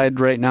downside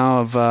right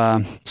now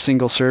of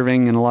single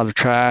serving and a lot of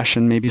trash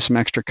and maybe some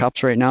extra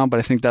cups right now, but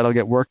I think that'll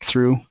get worked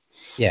through.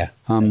 Yeah.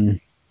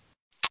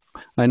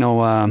 I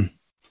know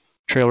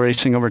trail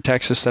racing over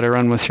Texas that I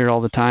run with here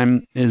all the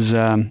time is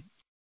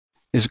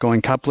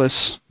going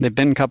cupless. They've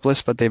been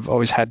cupless, but they've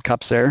always had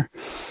cups there.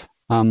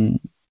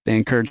 They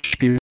encourage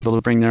people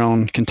to bring their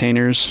own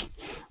containers.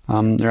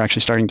 They're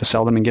actually starting to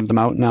sell them and give them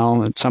out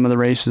now at some of the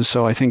races.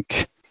 So I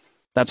think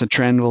that's a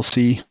trend we'll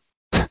see.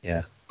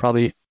 Yeah.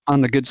 Probably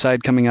on the good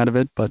side coming out of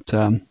it. But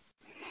for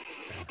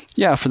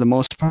the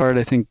most part,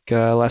 I think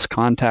less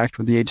contact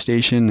with the aid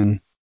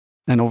station.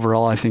 And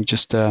overall, I think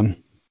just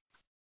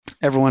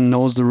everyone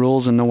knows the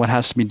rules and know what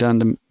has to be done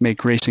to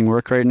make racing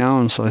work right now.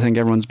 And so I think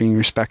everyone's being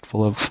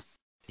respectful of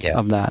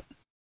that.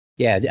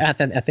 Yeah, I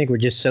think we're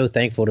just so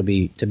thankful to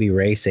be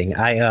racing.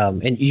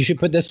 And you should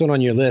put this one on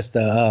your list.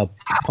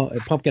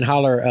 Pumpkin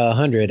Holler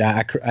 100.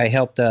 I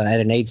helped at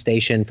an aid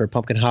station for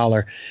Pumpkin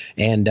Holler,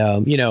 and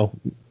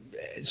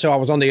so I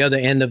was on the other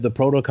end of the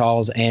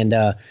protocols, and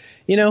I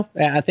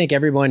think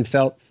everyone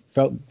felt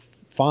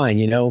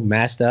fine.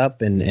 Masked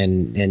up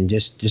and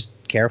just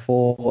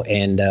careful,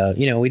 and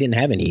we didn't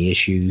have any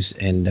issues,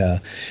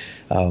 and.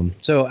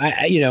 So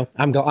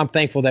I'm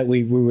thankful that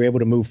we were able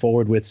to move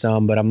forward with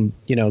some, but I'm,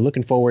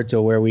 looking forward to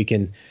where we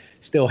can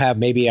still have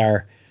maybe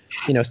our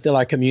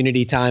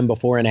community time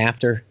before and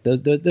after.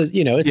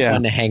 It's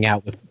fun to hang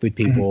out with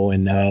people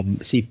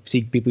and see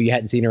people you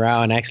hadn't seen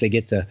around and actually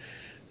get to,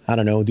 I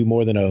don't know, do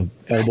more than a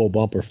elbow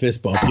bump or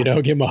fist bump,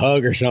 give them a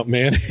hug or something,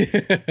 man.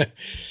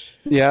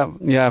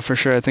 Yeah, for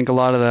sure. I think a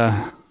lot of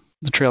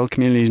the trail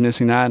community is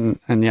missing that,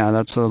 and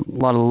that's a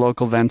lot of the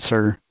local events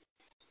are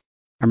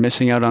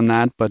missing out on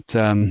that, but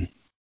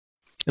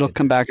it'll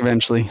come back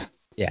eventually.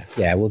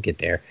 Yeah, we'll get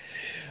there.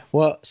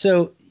 Well,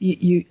 so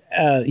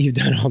you've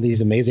done all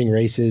these amazing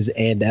races,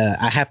 and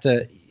I have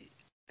to.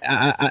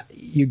 I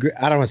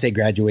don't want to say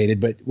graduated,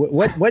 but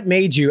what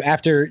made you,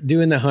 after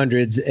doing the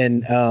hundreds,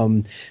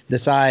 and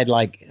decide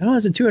like, oh,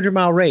 it's a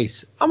 200-mile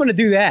race, I'm going to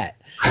do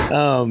that.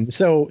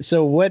 So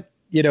what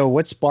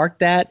sparked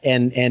that,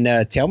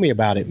 and tell me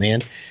about it,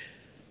 man.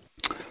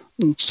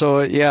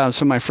 So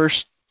my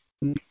first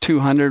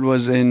 200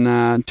 was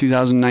in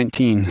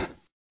 2019,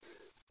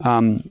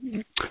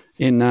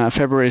 in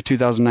February of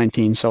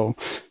 2019. So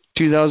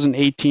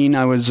 2018,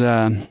 I was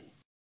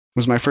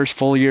my first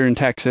full year in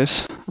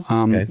Texas,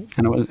 and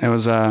it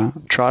was a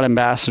Trot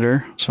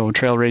Ambassador, so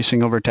trail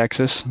racing over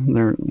Texas.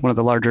 They're one of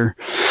the larger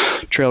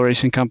trail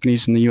racing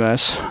companies in the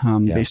U.S.,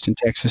 based in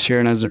Texas here,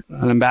 and I was an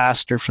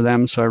ambassador for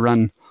them, so I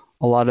run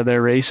a lot of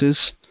their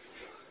races.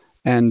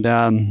 And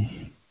I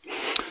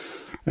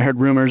heard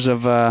rumors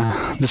of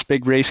this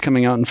big race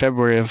coming out in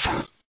February of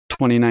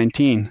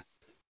 2019,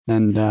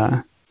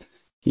 and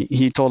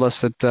he told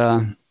us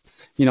that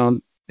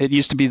it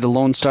used to be the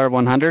Lone Star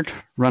 100,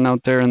 run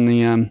out there in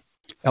the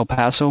El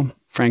Paso,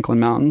 Franklin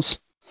Mountains,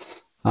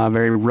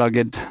 very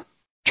rugged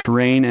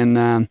terrain,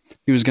 and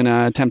he was going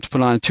to attempt to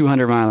put on a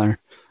 200-miler,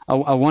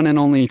 a one and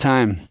only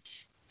time.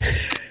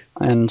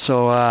 And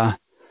so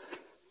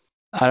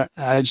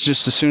I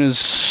just, as soon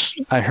as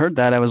I heard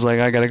that, I was like,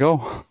 I got to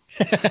go.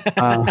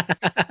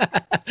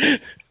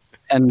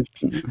 And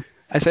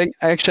I think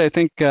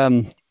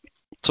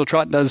so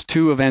Trot does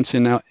 2 events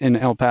in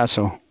El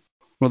Paso.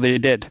 Well, they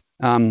did.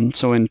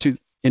 So in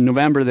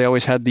November, they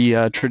always had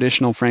the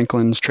traditional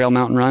Franklin's Trail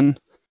Mountain Run,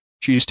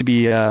 which used to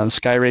be a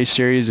Sky Race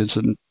series. It's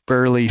a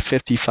burly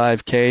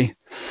 55K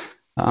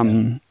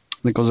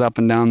that goes up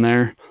and down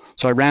there.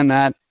 So I ran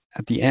that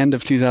at the end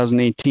of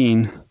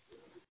 2018.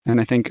 And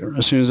I think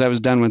as soon as I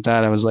was done with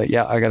that, I was like,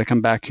 yeah, I got to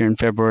come back here in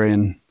February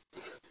and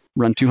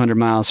run 200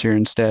 miles here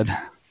instead.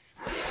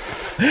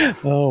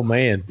 Oh,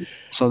 man.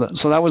 So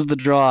that was the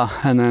draw.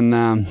 And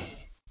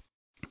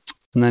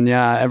then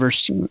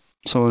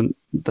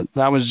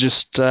that was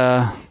just,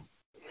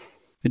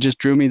 it just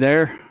drew me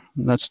there.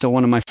 That's still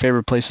one of my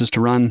favorite places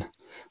to run.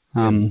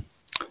 I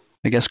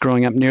guess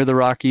growing up near the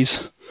Rockies,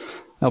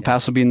 El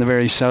Paso being the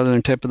very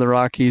southern tip of the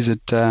Rockies,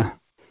 it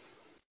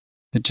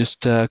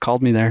just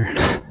called me there.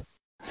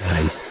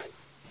 Nice.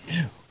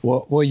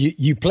 Well,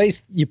 you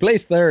placed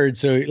third,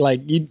 so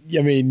like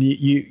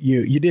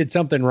you did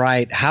something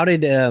right. How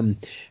did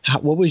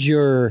what was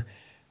your,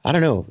 I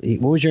don't know,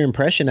 what was your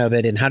impression of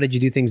it, and how did you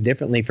do things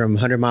differently from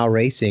 100-mile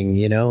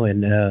racing,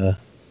 and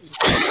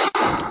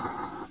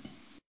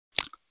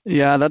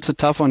Yeah, that's a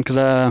tough one, because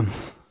I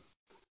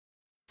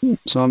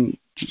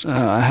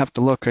have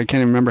to look. I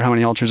can't even remember how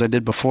many ultras I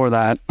did before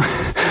that.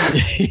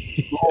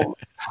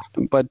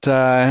 But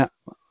I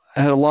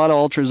had a lot of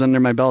ultras under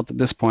my belt at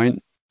this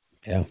point.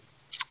 Yeah.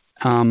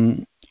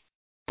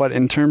 But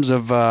in terms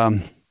of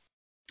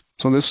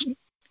so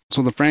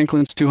the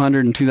Franklin's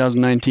 200 in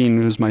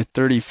 2019 was my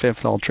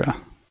 35th ultra.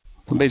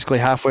 So basically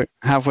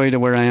halfway to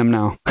where I am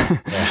now.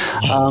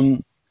 Yeah.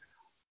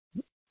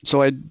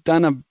 So I'd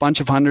done a bunch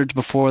of hundreds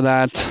before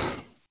that.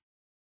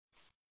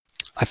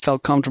 I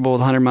felt comfortable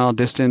with 100-mile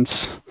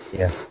distance.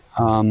 Yeah.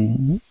 I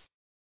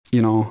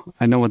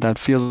know what that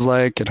feels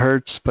like. It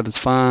hurts, but it's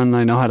fun.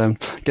 I know how to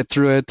get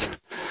through it.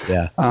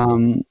 Yeah.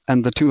 And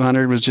the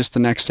 200 was just the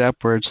next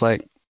step, where it's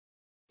like,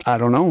 I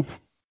don't know.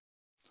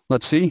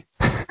 Let's see.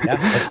 Yeah,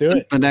 let's do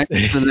it.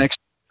 the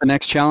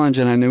next challenge,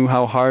 and I knew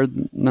how hard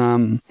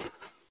the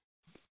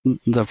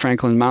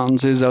Franklin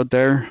Mountains is out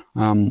there.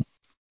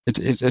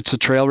 It's a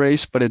trail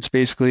race, but it's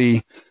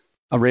basically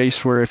a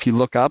race where if you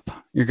look up,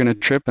 you're going to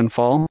trip and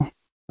fall.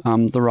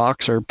 The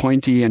rocks are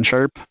pointy and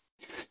sharp,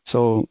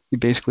 so you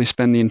basically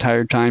spend the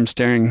entire time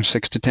staring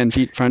 6 to 10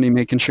 feet in front of you,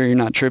 making sure you're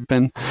not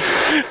tripping.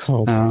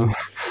 But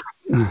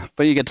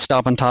you get to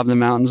stop on top of the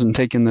mountains and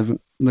take in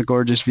the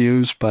gorgeous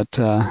views. But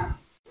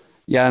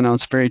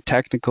it's a very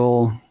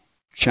technical,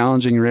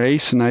 challenging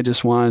race, and I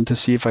just wanted to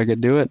see if I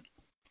could do it.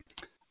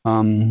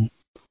 So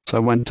I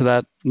went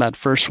to that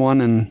first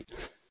one and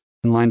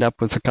lined up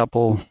with a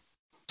couple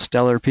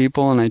stellar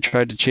people, and I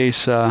tried to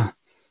chase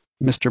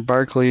Mr.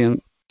 Barkley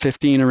and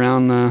 15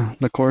 around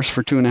the course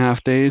for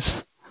 2.5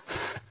 days.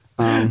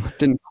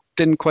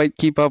 Didn't quite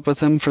keep up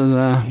with him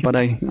but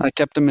I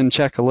kept him in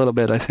check a little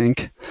bit, I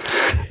think.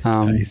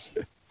 Nice.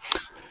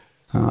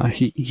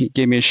 He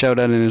gave me a shout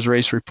out in his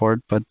race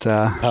report, but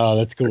oh,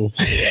 that's cool.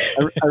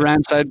 I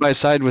ran side by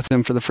side with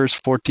him for the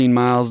first 14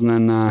 miles,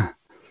 and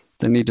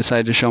then he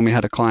decided to show me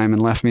how to climb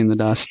and left me in the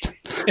dust.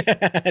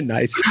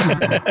 Nice.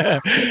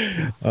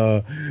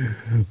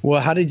 Well,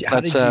 how did you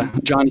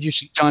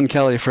John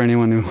Kelly, for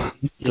anyone who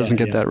doesn't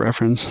get that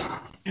reference.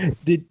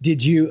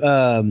 Did you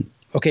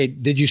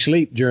did you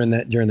sleep during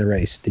the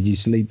race? Did you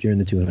sleep during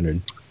the 200?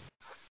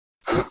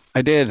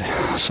 I did.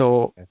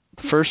 So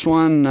the first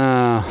one,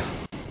 I'd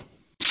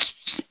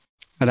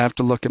have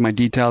to look at my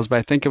details, but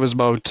I think it was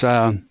about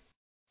it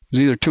was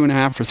either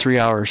 2.5 or 3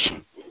 hours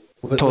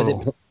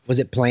total. Was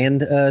it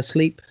planned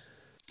sleep?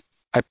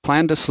 I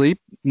planned to sleep,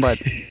 but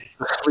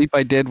the sleep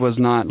I did was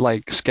not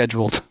like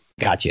scheduled.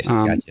 Gotcha.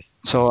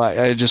 So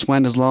I just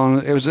went as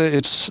long.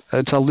 It's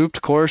a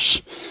looped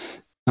course.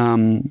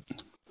 You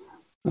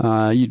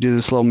do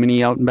this little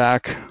mini out and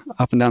back,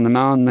 up and down the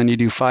mountain, then you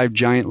do 5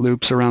 giant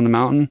loops around the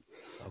mountain.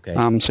 Okay.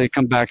 So you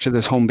come back to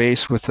this home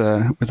base with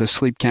a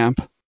sleep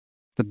camp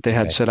that they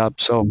had set up.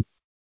 So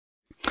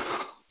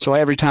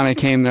every time I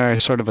came there, I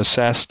sort of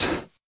assessed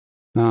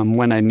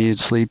when I needed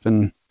sleep,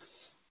 and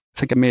I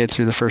think I made it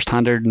through the first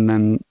 100, and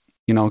then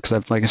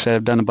because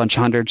I've done a bunch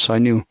of hundreds, so I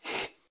knew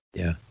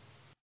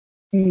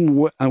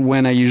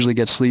when I usually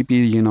get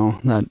sleepy,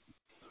 that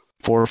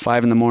 4 or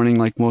 5 in the morning,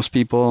 like most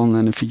people, and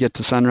then if you get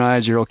to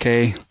sunrise, you're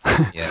okay.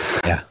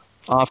 Yeah.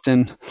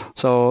 Often.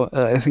 So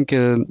I think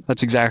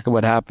that's exactly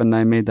what happened.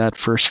 I made that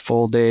first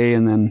full day,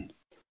 and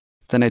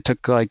then I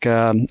took like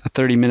a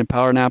 30-minute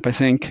power nap, I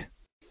think,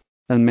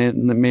 and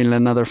made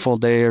another full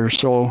day or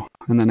so,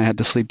 and then I had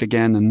to sleep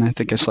again, and I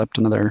think I slept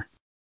another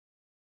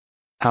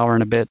hour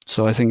and a bit.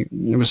 So I think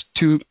it was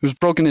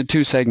broken into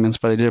 2 segments,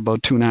 but I did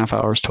about 2.5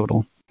 hours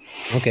total.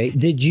 Okay.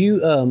 Did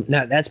you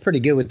now that's pretty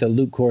good with the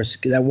loop course.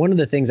 One of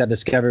the things I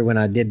discovered when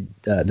I did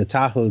the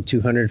Tahoe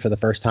 200 for the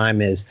first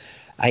time is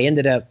I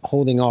ended up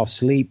holding off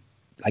sleep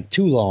like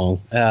too long,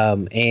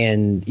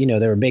 and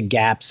there were big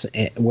gaps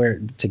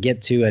where to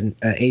get to an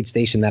aid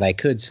station that I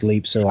could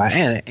sleep. So I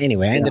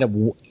ended up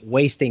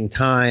wasting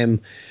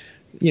time,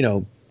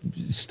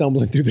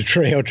 stumbling through the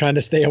trail trying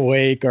to stay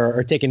awake,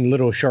 or taking a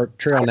little short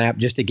trail nap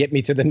just to get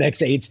me to the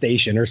next aid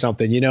station or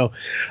something.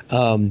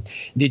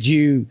 Did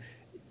you,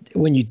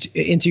 when you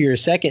into your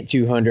second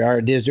 200,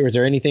 or was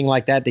there anything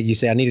like that you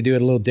say I need to do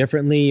it a little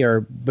differently,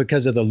 or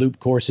because of the loop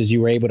courses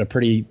you were able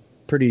to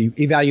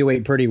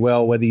evaluate pretty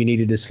well whether you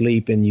needed to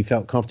sleep and you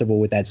felt comfortable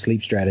with that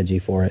sleep strategy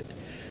for it?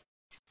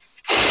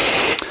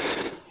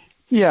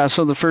 Yeah,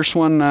 so the first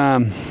one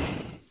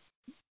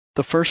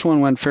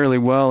went fairly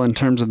well in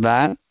terms of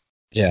that.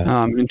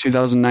 Yeah. In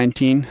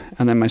 2019,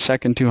 and then my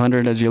second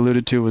 200, as you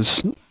alluded to,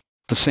 was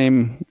the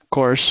same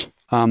course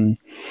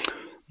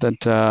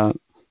that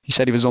he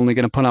said he was only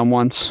going to put on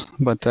once,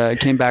 but it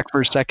came back for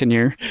his second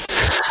year.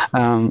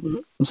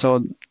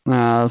 So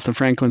the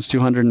Franklin's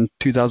 200 in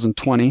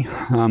 2020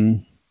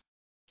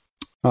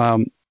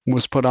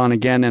 was put on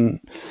again,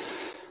 and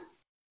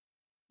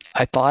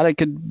I thought I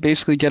could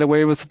basically get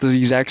away with the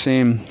exact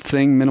same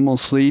thing, minimal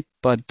sleep,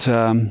 but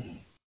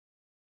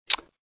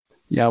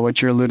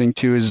what you're alluding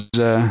to is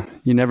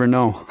you never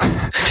know.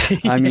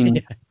 I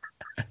mean,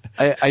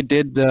 I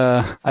did.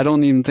 I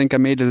don't even think I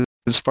made it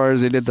as far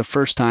as I did the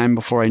first time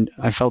before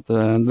I felt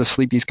the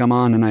sleepies come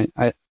on, and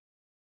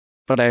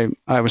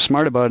I was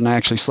smart about it, and I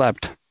actually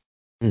slept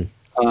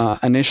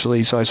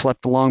initially. So I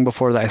slept long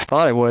before I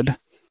thought I would,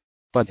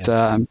 but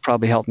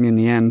probably helped me in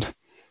the end.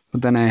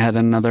 But then I had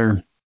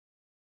another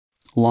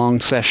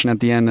long session at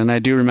the end, and I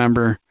do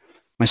remember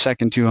my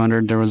second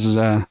 200. There was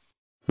a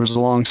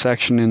long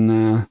section in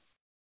the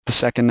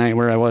second night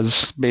where I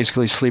was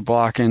basically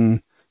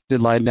sleepwalking.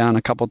 Did lie down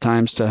a couple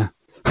times to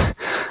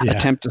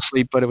attempt to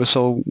sleep, but it was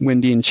so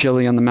windy and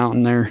chilly on the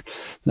mountain there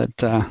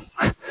that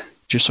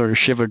just sort of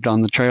shivered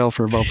on the trail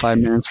for about 5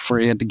 minutes before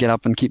you had to get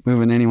up and keep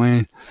moving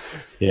anyway.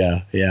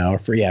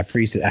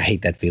 Freeze. I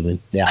hate that feeling.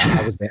 Yeah,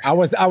 I was there. I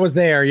was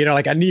there.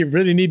 Like I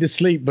really need to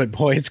sleep, but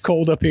boy, it's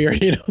cold up here.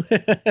 Too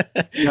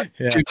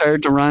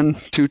tired to run,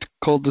 too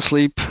cold to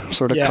sleep.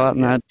 Sort of caught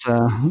in that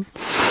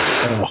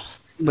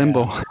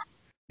limbo.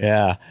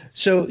 Yeah.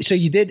 So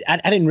you did. I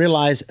didn't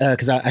realize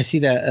because I see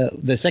that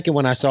the second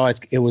one I saw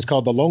it was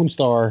called the Lone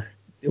Star.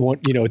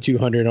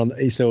 200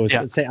 on. So I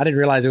didn't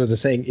realize it was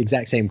the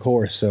exact same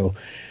course. So.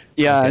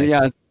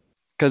 Yeah.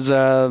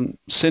 Because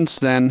since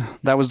then,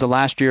 that was the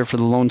last year for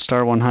the Lone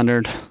Star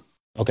 100.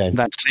 Okay.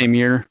 That same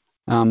year,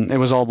 it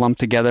was all lumped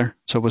together,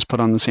 so it was put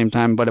on the same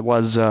time. But it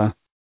was the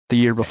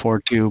year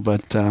before too.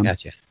 But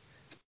gotcha.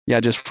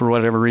 Yeah, just for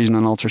whatever reason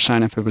on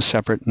ultrasound, it was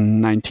separate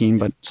in 19,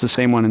 but it's the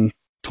same one in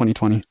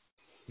 2020.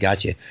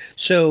 Gotcha.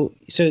 So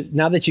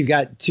now that you've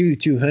got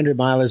 200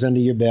 milers under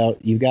your belt,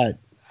 you've got.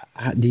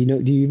 Do you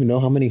even know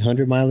how many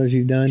 100 milers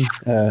you've done?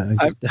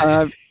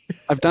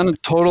 I've done a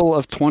total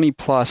of 20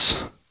 plus.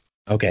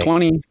 Okay.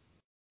 20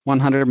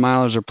 100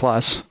 milers or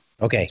plus.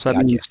 Okay. So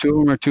that means 2 of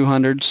them are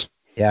 200s.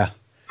 Yeah.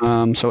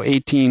 So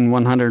 18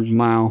 100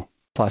 mile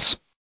plus.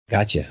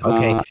 Gotcha.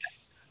 Okay.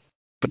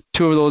 But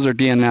 2 of those are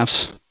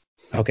DNFs.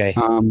 Okay.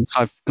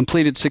 I've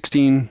completed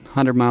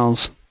 1,600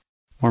 miles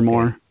or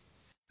more,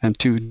 and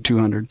 2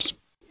 200s.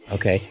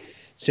 Okay.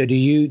 So do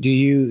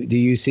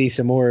you see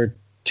some more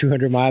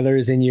 200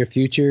 milers in your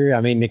future?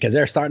 I mean, because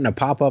they're starting to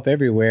pop up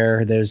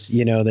everywhere. There's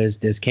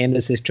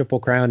Candace's Triple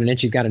Crown, and then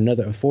she's got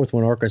a fourth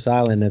one, Orcas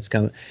Island,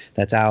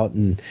 that's out,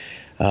 and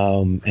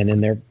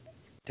then they're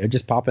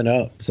just popping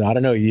up. So I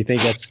don't know. You think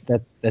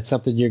that's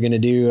something you're going to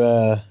do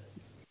a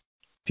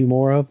few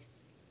more of?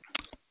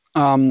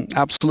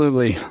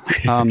 Absolutely.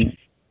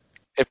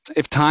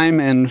 If time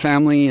and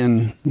family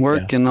and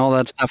work and all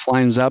that stuff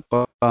lines up,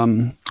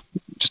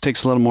 just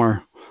takes a little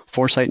more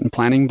foresight and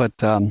planning, but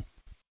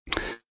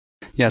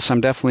yes,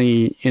 I'm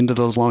definitely into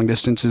those long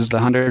distances. The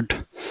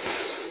 100,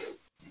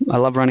 I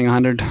love running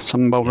 100.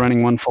 Something about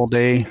running one full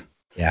day.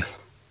 Yeah.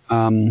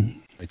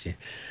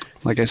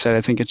 Like I said,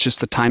 I think it's just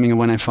the timing of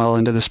when I fell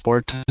into the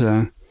sport.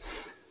 And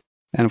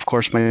of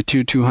course, my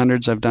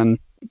 200s I've done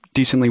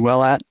decently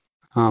well at,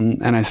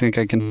 and I think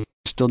I can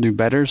still do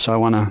better. So I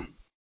want to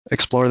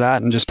explore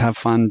that and just have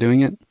fun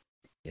doing it.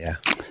 Yeah.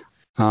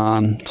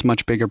 It's a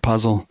much bigger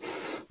puzzle.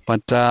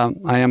 But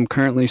I am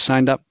currently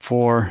signed up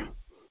for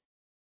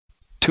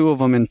 2 of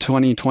them in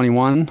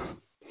 2021.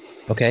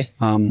 Okay.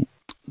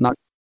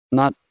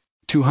 Not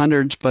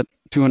 200s, but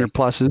 200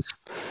 pluses.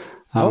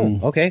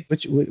 Okay.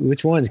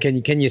 Which ones?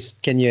 Can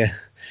you?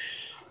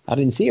 I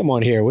didn't see them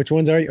on here. Which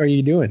ones are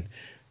you doing?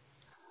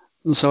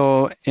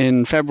 So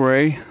in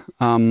February,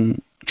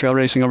 Trail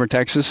Racing Over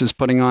Texas is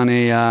putting on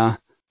a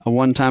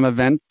one-time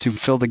event to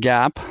fill the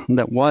gap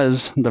that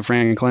was the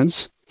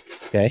Franklins.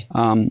 Okay.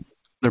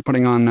 They're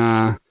putting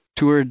on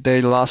Tour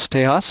de los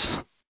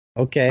Tejas.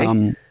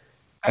 Okay.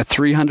 A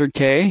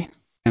 300K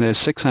and a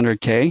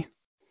 600K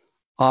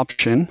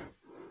option.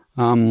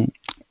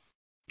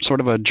 Sort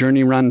of a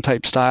journey run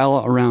type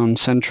style around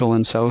Central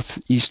and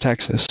Southeast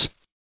Texas.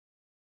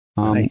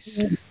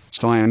 Nice.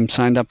 So I am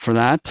signed up for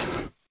that.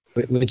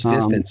 Which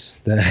distance?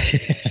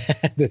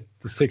 The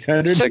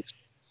 600?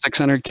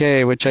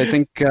 600K, which I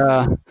think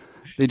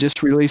they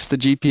just released the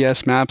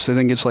GPS maps. I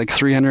think it's like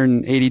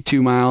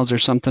 382 miles or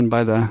something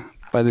by the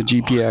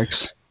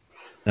GPX.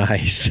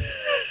 Nice.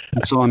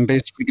 So I'm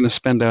basically going to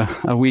spend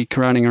a week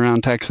running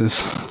around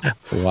Texas.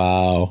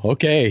 Wow.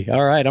 Okay.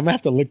 All right. I'm gonna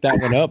have to look that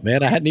one up,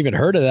 man. I hadn't even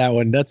heard of that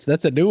one.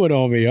 That's a new one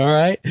on me. All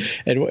right.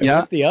 And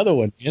what's the other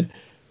one, man?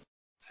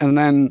 And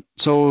then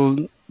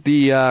so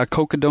the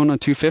Cocodona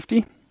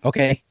 250.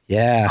 Okay.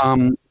 Yeah.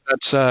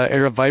 That's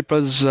Era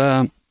Vipra's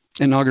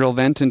inaugural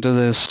event into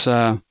this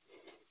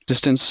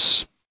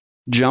distance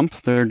jump.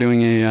 They're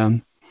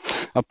doing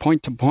a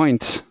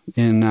point-to-point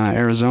in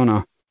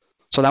Arizona.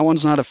 So that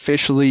one's not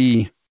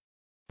officially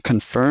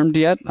confirmed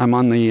yet. I'm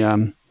on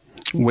the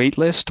wait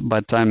list,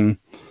 but I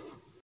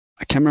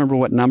can't remember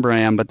what number I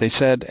am, but they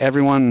said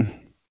everyone,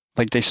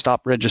 like they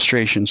stopped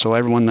registration. So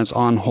everyone that's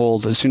on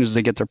hold, as soon as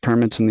they get their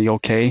permits and the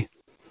okay,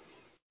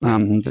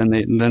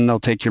 then they'll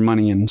take your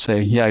money and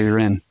say, yeah, you're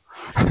in.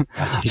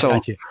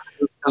 Gotcha.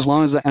 As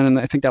long as, and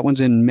I think that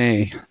one's in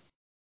May.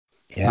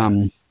 Yeah.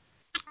 And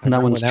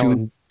that one's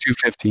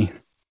 250.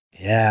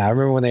 Yeah, I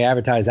remember when they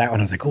advertised that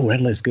one. I was like, "Oh,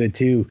 that looks good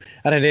too."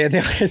 I don't know,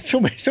 they had so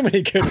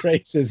many good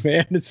races,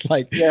 man. It's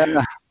like,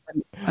 yeah.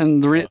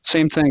 And the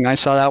same thing. I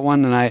saw that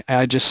one, and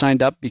I just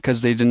signed up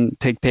because they didn't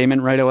take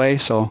payment right away.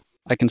 So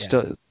I can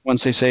still,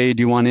 once they say,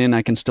 "Do you want in?"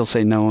 I can still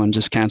say no and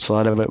just cancel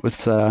out of it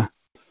with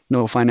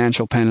no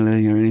financial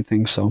penalty or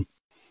anything. So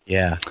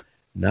yeah,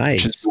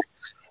 nice.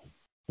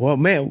 Well,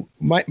 man,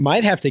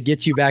 might have to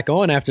get you back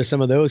on after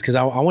some of those, because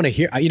I want to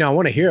hear. I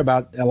want to hear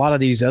about a lot of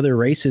these other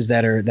races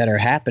that are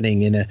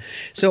happening. And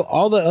so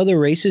all the other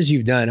races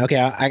you've done. Okay,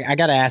 I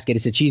got to ask it.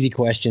 It's a cheesy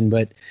question,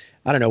 but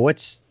I don't know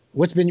which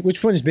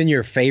one's been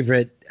your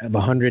favorite of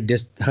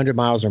 100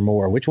 miles or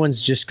more. Which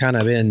one's just kind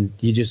of been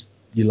you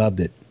loved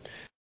it?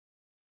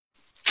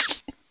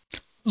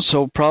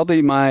 So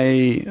probably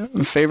my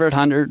favorite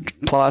 100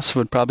 plus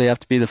would probably have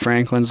to be the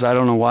Franklins. I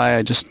don't know why.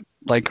 I just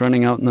like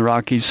running out in the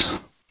Rockies.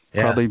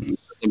 Yeah. Probably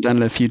I've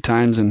done it a few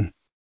times, and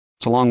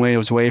it's a long way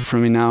away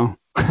from me now.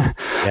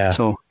 Yeah.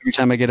 So every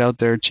time I get out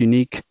there, it's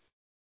unique.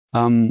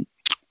 One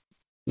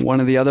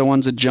of the other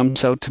ones that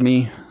jumps out to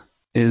me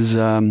is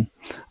I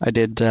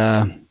did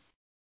Old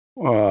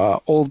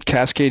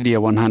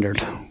Cascadia 100,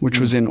 which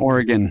was in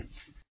Oregon.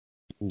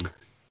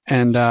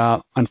 And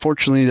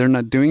unfortunately, they're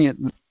not doing it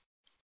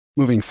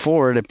moving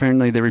forward.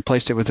 Apparently, they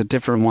replaced it with a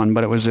different one,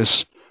 but it was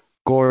this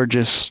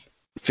gorgeous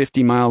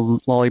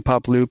 50-mile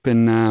lollipop loop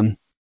in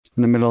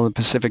the middle of the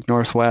Pacific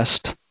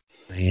Northwest.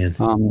 Man.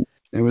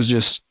 It was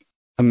just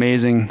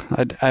amazing.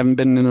 I haven't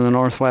been into the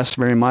Northwest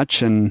very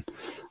much, and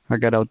I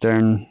got out there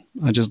and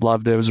I just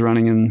loved it. It was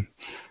running in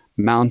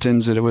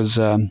mountains. It was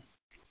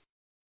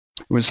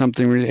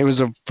something. It was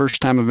a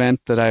first-time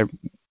event that I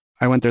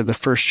went there the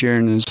first year,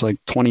 and it was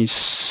like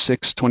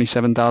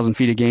 27,000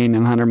 feet of gain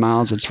in 100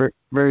 miles. It's very,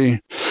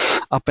 very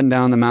up and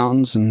down the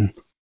mountains and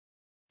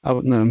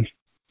out in the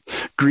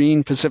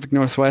green Pacific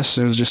Northwest.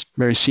 It was just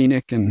very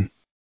scenic, and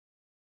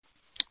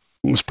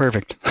it was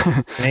perfect.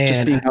 Man,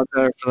 just being out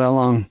there for that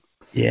long.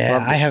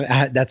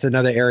 Yeah, that's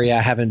another area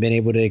I haven't been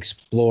able to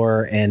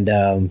explore, and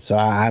so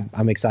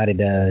I'm excited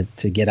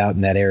to get out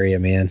in that area,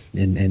 man.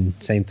 And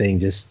same thing,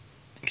 just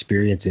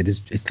experience it.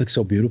 It looks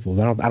so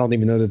beautiful. I don't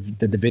even know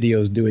that the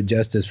videos do it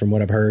justice from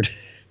what I've heard.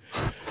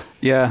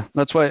 Yeah,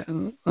 that's why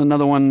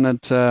another one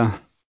that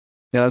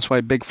that's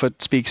why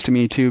Bigfoot speaks to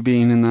me too.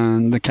 Being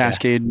in the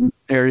Cascade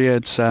area,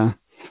 it's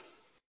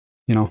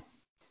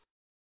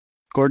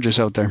gorgeous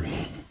out there.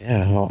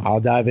 Yeah,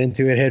 I'll dive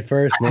into it head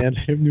first, man.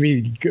 It'd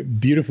be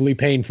beautifully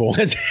painful.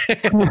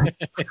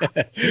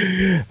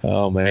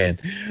 Oh man.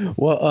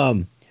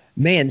 Well,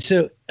 man.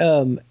 So,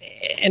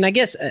 and I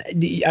guess,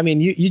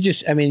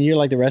 you're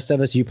like the rest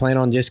of us. You plan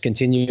on just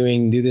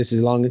continuing to do this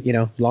as long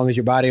as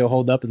your body will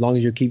hold up, as long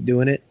as you keep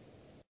doing it,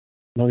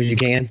 as long as you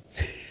can.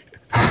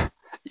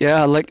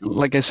 Yeah,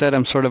 like I said,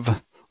 I'm sort of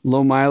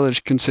low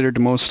mileage considered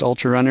to most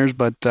ultra runners,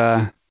 but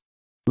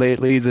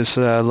lately this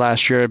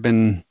last year I've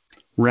been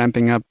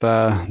ramping up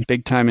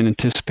big time in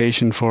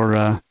anticipation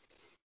for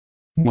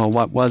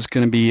what was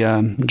going to be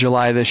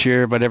July this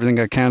year, but everything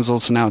got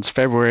canceled, so now it's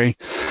February.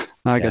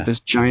 I got this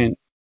giant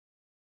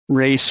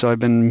race, so I've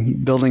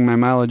been building my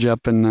mileage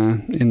up in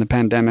the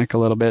pandemic a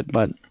little bit,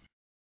 but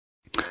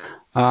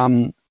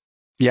I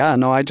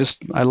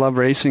love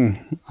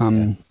racing,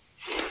 and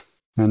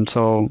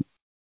so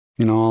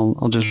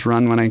I'll just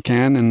run when I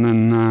can, and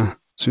then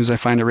as soon as I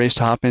find a race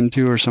to hop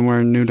into or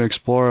somewhere new to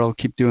explore, I'll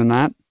keep doing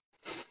that.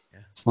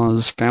 As long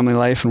as family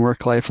life and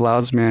work life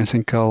allows me, I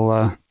think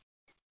I'll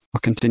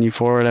continue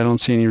forward. I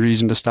don't see any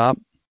reason to stop.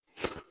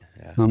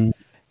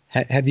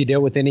 Have you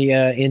dealt with any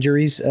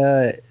injuries,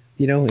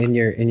 in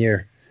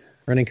your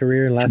running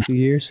career in the last few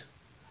years?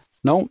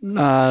 No,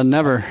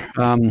 never.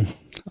 I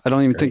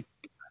don't even think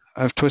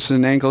I've twisted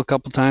an ankle a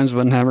couple times,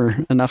 but never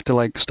enough to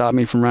like stop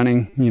me from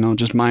running.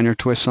 Just minor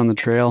twists on the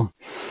trail.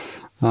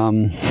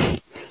 No,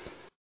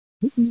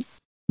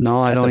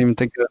 I don't even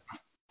think.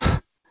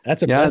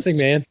 That's a blessing,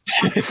 man.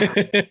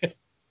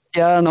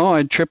 Yeah, no,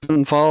 I trip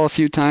and fall a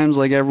few times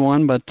like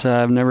everyone, but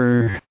I've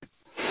never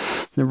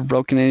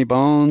broken any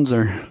bones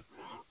or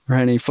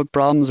had any foot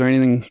problems or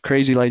anything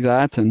crazy like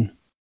that. And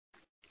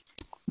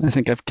I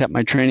think I've kept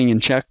my training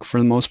in check for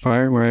the most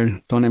part, where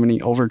I don't have any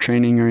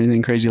overtraining or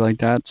anything crazy like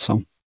that.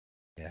 So,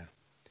 yeah.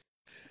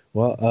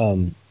 Well,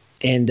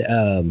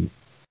 the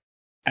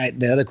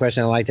other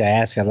question I like to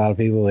ask a lot of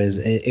people is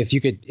if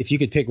you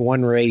could pick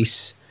one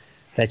race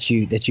that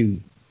you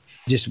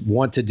just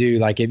want to do,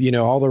 like if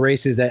all the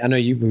races that I know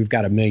we've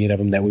got a million of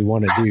them that we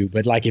want to do,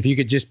 but like if you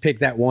could just pick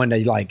that one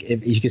that like,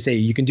 if you could say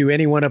you can do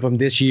any one of them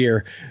this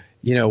year,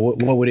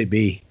 what would it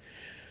be?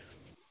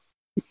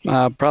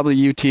 Probably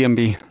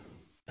UTMB.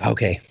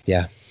 Okay,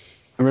 yeah.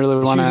 I really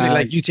want to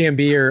like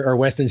UTMB or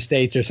Western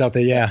States or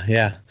something.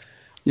 Yeah.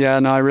 Yeah,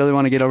 no, I really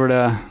want to get over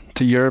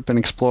to Europe and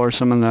explore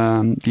some of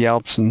the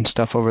Alps and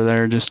stuff over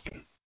there. Just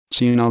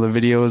seeing all the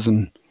videos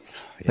and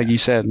like you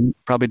said,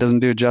 probably doesn't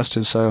do it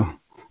justice. So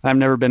I've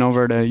never been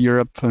over to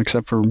Europe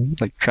except for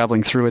like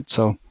traveling through it.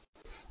 So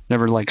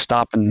never like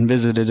stopped and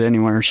visited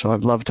anywhere. So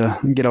I'd love to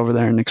get over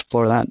there and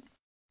explore that.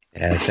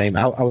 Yeah, same.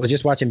 I was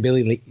just watching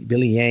Billy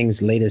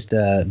Yang's latest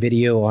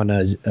video on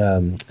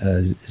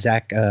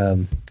Zach.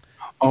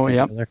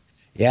 Yeah.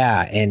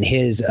 Yeah, and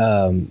his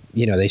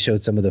they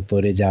showed some of the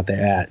footage out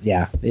there.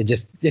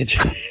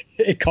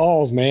 It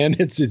calls, man.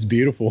 It's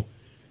beautiful.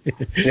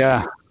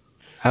 Yeah,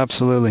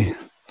 absolutely.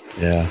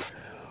 Yeah.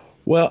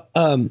 Well,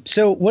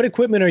 so what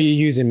equipment are you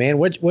using, man?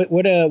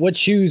 What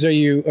shoes are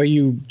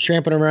you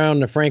tramping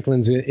around the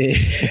Franklins?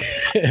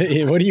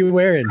 What are you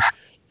wearing?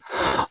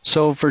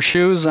 So for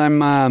shoes,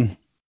 I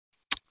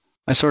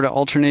sort of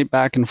alternate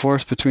back and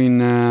forth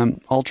between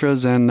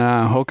Ultras and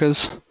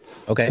Hokas.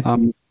 Okay.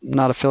 I'm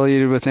not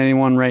affiliated with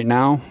anyone right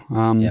now.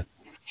 I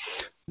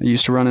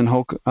used to run in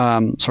Ultras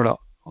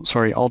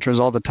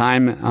all the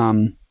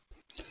time.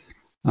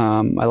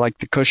 I like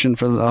the cushion of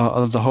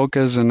the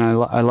Hokas, and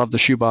I love the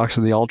shoebox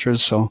of the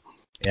Ultras. So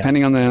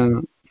depending on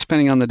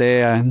the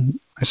day, I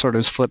sort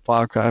of flip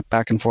flop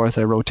back and forth.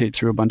 I rotate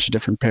through a bunch of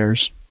different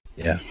pairs.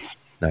 Yeah,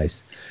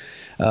 nice.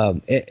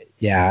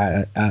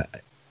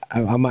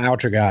 I'm an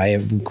Ultra guy,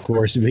 of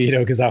course,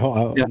 because I'm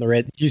on the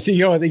red. You see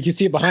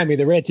it behind me,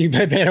 the red team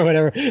band or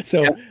whatever.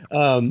 So,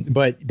 I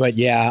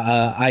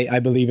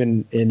believe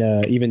in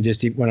even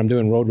just when I'm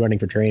doing road running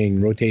for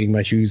training, rotating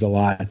my shoes a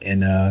lot,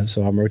 and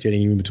so I'm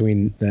rotating even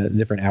between the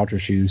different Ultra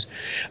shoes.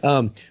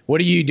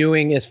 What are you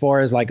doing as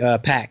far as like a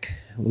pack?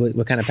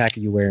 What kind of pack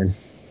are you wearing?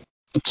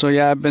 So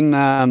I've been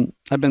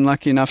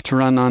lucky enough to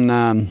run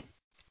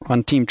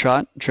on Team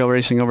Trot, trail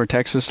racing over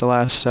Texas the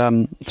last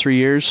 3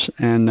 years,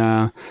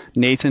 and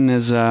Nathan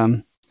has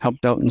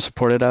helped out and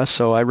supported us.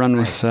 So I run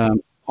with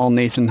all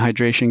Nathan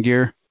hydration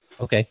gear.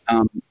 Okay.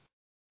 I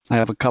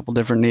have a couple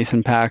different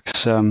Nathan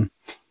packs, a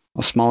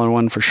smaller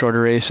one for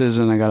shorter races,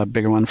 and I got a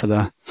bigger one for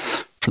the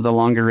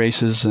longer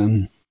races,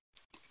 and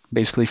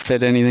basically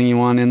fit anything you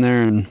want in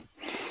there, and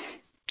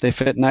they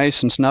fit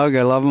nice and snug.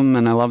 I love them,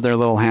 and I love their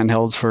little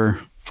handhelds for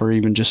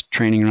even just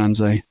training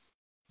runs.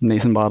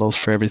 Nathan bottles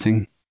for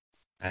everything.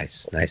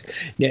 Nice.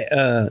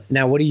 Yeah.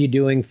 Now, what are you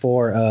doing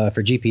for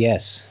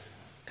GPS?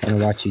 Kind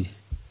of watch you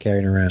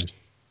carrying around.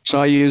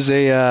 So I use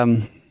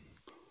when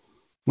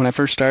I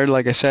first started,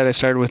 like I said, I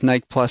started with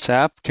Nike Plus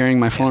app, carrying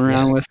my phone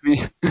around with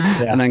me,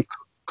 and then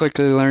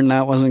quickly learned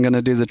that wasn't going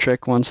to do the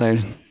trick once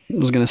I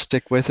was going to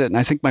stick with it. And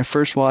I think my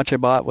first watch I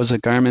bought was a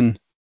Garmin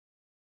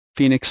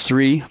Phoenix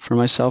 3 for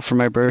myself for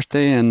my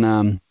birthday, and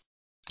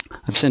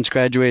I've since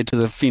graduated to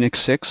the Phoenix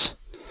 6.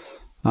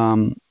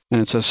 And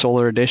it's a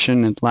solar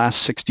edition. It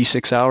lasts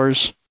 66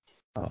 hours.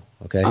 Oh,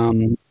 okay.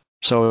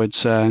 So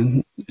it's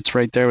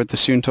right there with the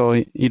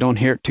Suunto. You don't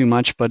hear it too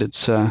much, but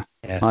it's I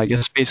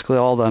guess basically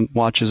all the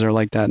watches are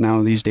like that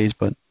now these days.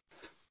 But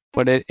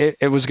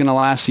it was going to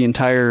last the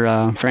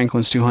entire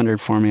Franklin's 200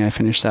 for me. I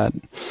finished that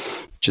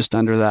just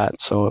under that.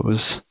 So it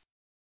was.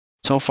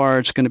 So far,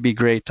 it's going to be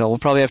great. I'll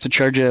probably have to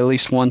charge it at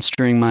least once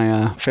during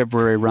my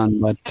February run,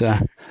 but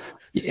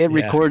It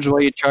records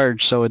while you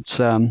charge, so it's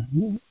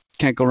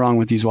can't go wrong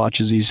with these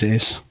watches these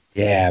days.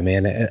 Yeah,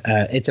 man,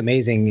 it's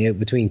amazing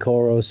between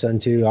Coro, Sun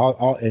 2,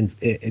 all and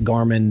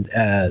Garmin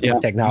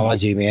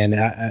technology, man.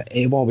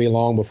 It won't be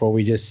long before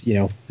we just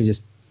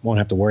won't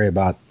have to worry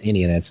about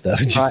any of that stuff.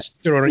 Just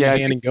throw it in your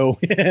hand and go.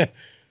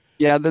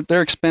 Yeah,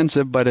 they're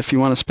expensive, but if you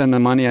want to spend the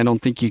money, I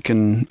don't think you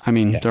can. I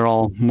mean, they're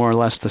all more or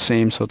less the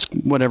same, so it's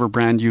whatever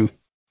brand you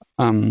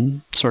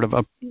sort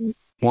of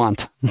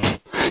want.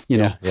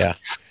 Yeah.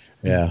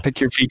 Pick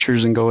your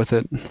features and go with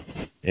it.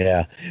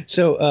 Yeah.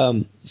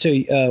 So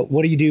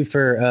what do you do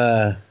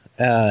for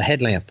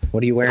headlamp?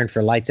 What are you wearing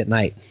for lights at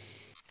night?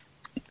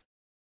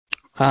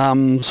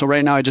 So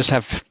right now I just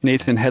have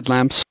Nathan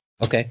headlamps.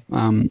 Okay.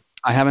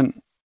 I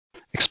haven't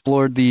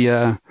explored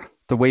the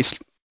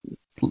waist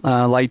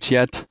lights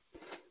yet.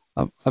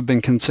 I've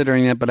been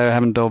considering it, but I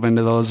haven't dove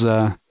into those.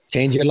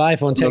 Change your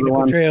life on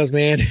technical trails,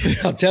 man.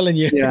 I'm telling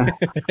you. Yeah.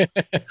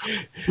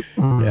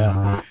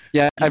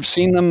 Yeah, I've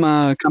seen them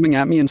coming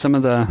at me in some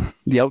of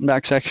the out and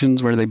back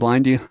sections where they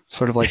blind you,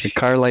 sort of like a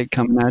car light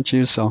coming at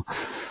you. So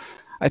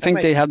I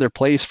think they have their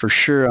place for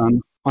sure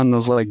on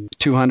those like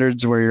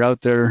 200s where you're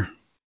out there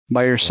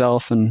by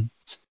yourself. And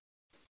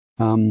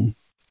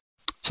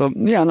so,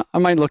 yeah, I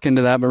might look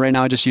into that. But right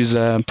now I just use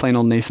plain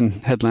old Nathan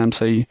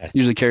headlamps. I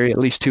usually carry at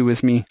least 2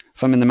 with me.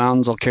 If I'm in the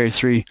mountains, I'll carry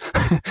 3.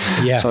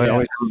 So I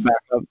always have a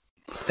backup.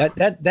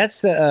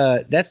 That's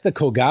the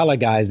Kogala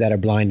guys that are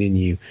blinding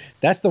you.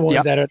 That's the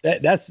ones that are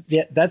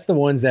that's the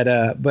ones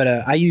that but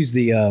I use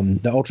the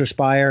Ultra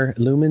Spire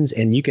lumens,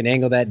 and you can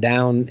angle that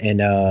down, and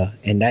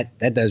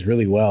that does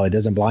really well. It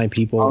doesn't blind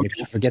people. Okay. If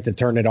you forget to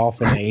turn it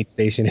off in the aid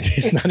station,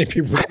 it's not in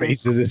people's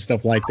faces and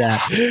stuff like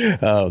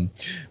that.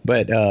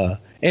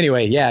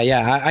 Anyway,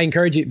 I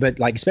encourage you, but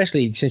like,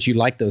 especially since you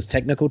like those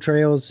technical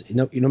trails,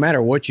 no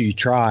matter what you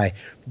try,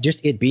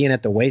 just it being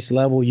at the waist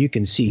level, you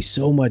can see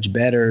so much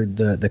better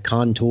the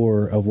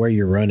contour of where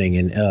you're running.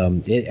 And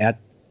a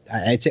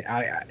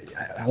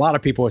lot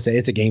of people would say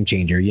it's a game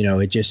changer.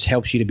 It just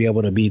helps you to be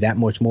able to be that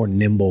much more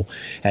nimble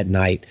at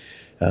night.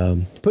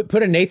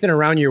 Put a Nathan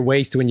around your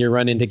waist when you're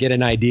running to get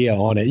an idea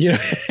on it.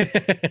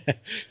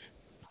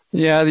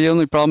 Yeah, the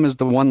only problem is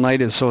the one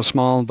light is so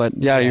small, but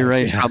you're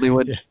right.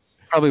 Yeah.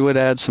 Probably would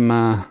add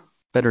some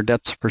better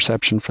depth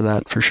perception for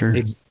that, for sure.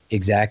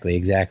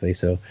 Exactly.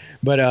 So,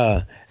 but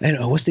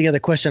and what's the other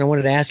question I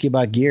wanted to ask you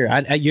about gear?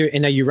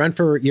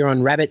 You're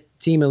on Rabbit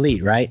Team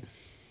Elite, right?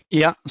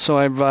 Yeah. So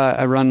I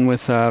run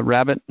with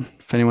Rabbit.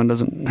 If anyone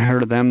doesn't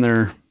heard of them,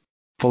 they're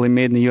fully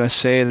made in the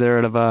USA. They're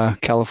out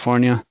of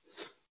California.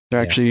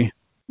 They're actually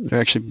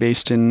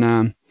based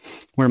in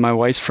where my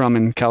wife's from,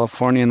 in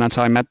California, and that's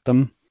how I met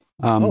them.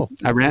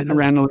 I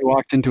randomly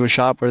walked into a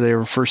shop where they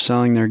were first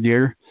selling their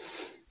gear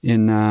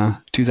in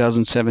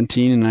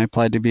 2017, and I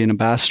applied to be an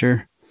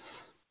ambassador.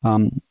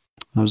 I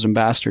was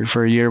ambassador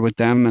for a year with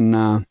them,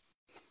 and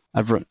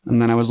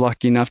then I was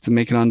lucky enough to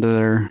make it onto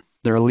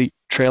their elite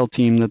trail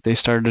team that they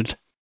started.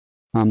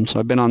 So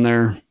I've been on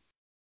there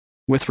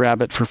with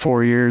Rabbit for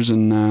 4 years,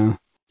 and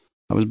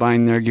I was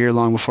buying their gear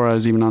long before I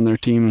was even on their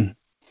team.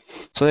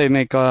 So they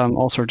make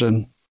all sorts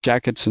of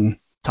jackets and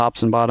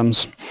tops and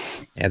bottoms.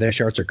 Yeah, their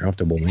shorts are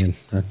comfortable, man.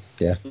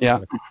 Yeah.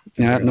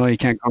 No, you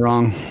can't go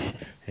wrong.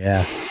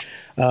 Yeah.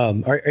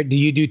 Do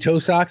you do toe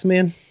socks,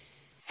 man?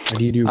 Or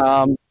do you do?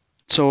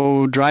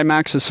 So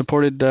Drymax has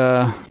supported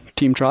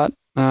Team Trot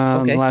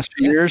in the last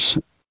few years.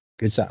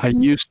 Good socks. I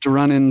used to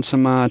run in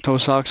some toe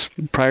socks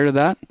prior to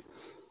that.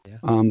 Yeah.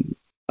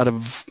 Out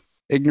of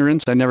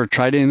ignorance, I never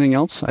tried anything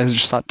else. I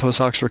just thought toe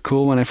socks were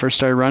cool when I first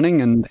started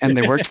running, and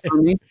they worked for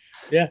me.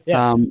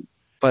 Yeah.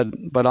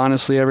 But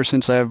honestly, ever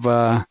since I've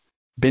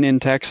been in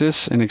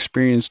Texas and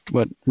experienced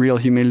what real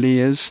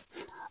humidity is,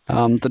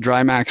 the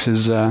Drymax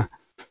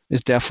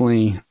is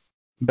definitely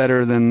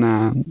better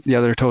than the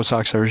other toe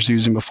socks I was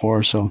using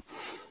before. So,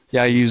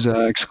 I use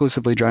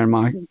exclusively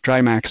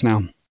Drymax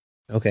now.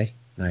 Okay,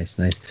 nice.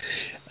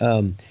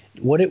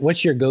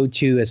 What's your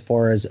go-to as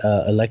far as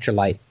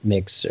electrolyte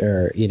mix,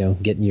 or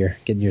getting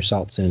your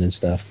salts in and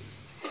stuff?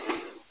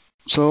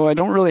 So I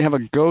don't really have a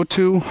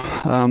go-to.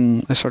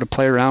 I sort of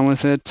play around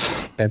with it.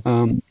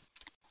 Okay.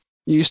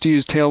 Used to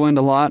use Tailwind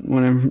a lot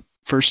when I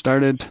first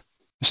started.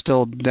 I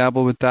still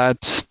dabble with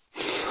that.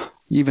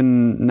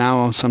 Even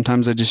now,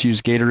 sometimes I just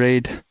use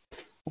Gatorade,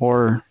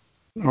 or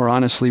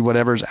honestly,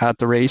 whatever's at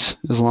the race.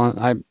 As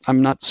long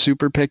I'm not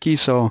super picky,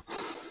 so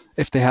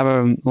if they have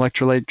an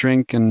electrolyte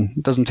drink and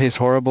it doesn't taste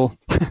horrible,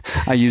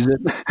 I use it.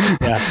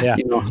 Yeah.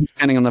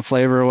 Depending on the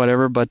flavor or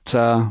whatever. But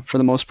for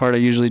the most part, I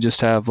usually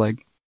just have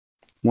like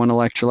one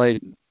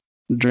electrolyte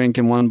drink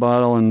in one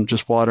bottle and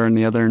just water in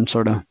the other, and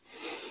sort of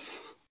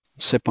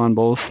sip on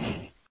both.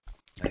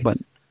 Nice.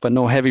 But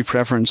no heavy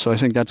preference. So I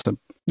think that's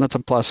a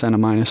plus and a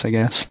minus, I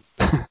guess.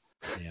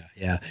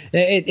 Yeah.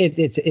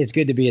 It's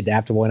good to be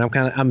adaptable, and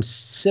I'm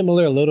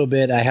similar a little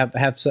bit.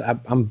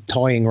 I'm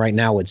toying right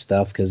now with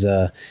stuff because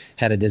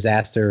had a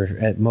disaster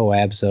at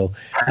Moab, so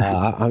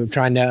I'm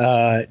trying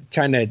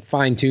to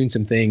fine tune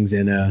some things,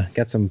 and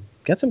got some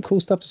cool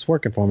stuff that's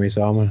working for me.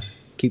 So I'm gonna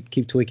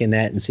keep tweaking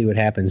that and see what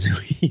happens.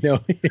 Do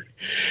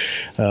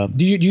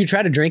you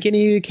try to drink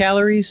any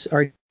calories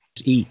or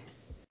just eat?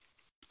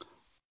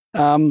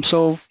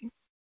 So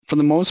for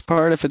the most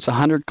part, if it's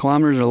 100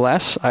 kilometers or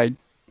less, I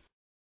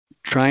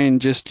try and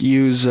just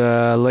use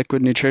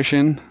liquid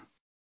nutrition,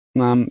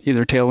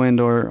 either Tailwind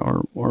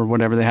or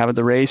whatever they have at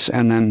the race,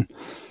 and then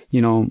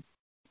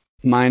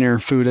minor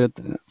food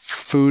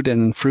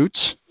and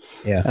fruits.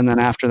 Yeah. And then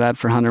after that,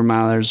 for 100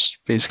 milers,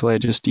 basically I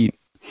just eat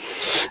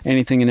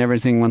anything and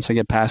everything once I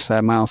get past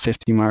that mile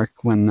 50 mark,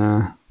 when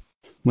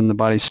the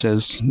body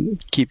says,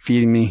 keep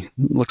feeding me.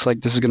 Looks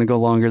like this is going to go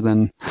longer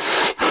than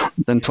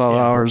 12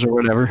 hours or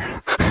whatever.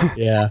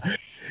 Yeah.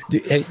 Do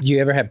you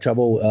ever have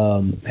trouble?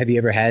 Have you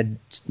ever had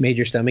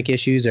major stomach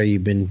issues, or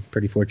you've been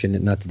pretty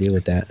fortunate not to deal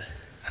with that?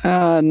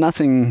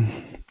 Nothing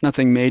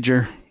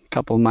major. A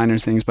couple of minor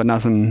things, but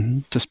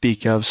nothing to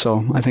speak of.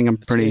 So I think I'm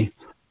pretty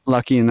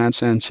lucky in that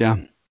sense. Yeah.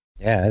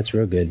 Yeah, that's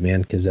real good,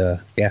 man. Because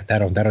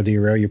that'll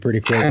derail you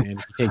pretty quick, man.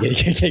 You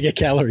can't get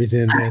calories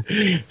in, man.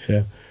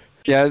 Yeah.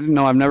 Yeah.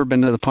 No, I've never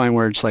been to the point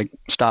where it's like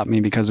stopped me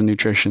because of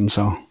nutrition.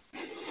 So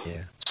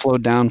yeah,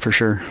 slowed down for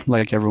sure,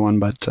 like everyone,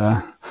 but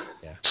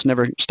it's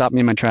never stopped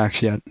me in my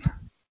tracks yet.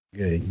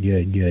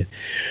 Good.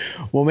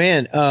 Well,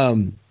 man,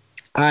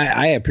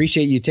 I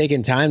appreciate you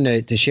taking time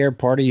to share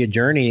part of your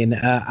journey, and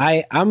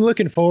I'm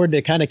looking forward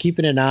to kind of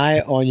keeping an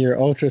eye on your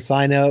ultra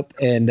sign up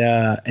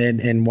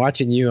and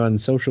watching you on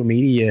social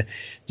media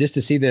just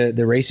to see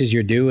the races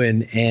you're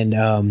doing.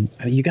 And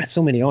you got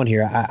so many on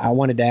here I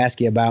wanted to ask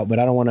you about, but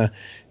I don't want to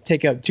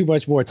take up too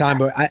much more time.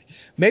 But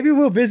maybe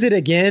we'll visit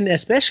again,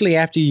 especially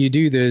after you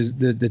do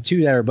the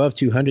two that are above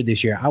 200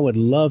 this year. I would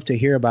love to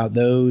hear about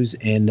those,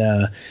 and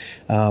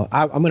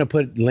I'm going to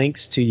put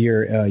links to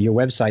your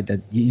website.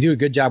 That you do a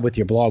good job with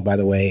your blog, by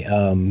the way.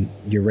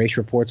 Your race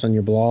reports on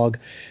your blog.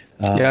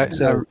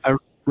 So I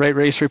write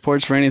race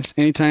reports for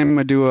anytime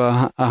I do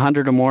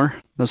 100 or more.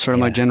 That's sort of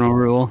my general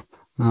rule.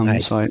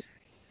 Nice. So I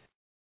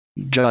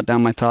jot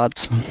down my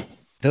thoughts.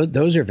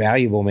 Those are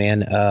valuable,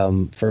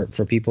 man.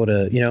 For people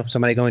to,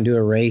 somebody going to do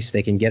a race,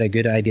 they can get a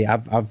good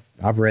idea.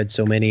 I've read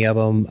so many of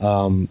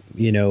them,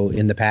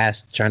 in the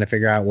past, trying to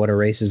figure out what a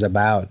race is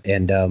about.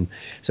 And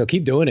so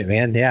keep doing it,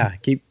 man. Yeah,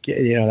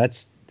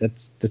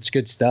 that's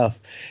good stuff.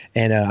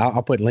 And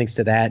I'll put links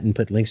to that and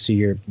put links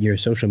to your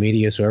social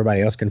media so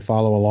everybody else can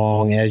follow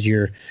along as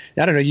I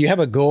don't know, you have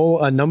a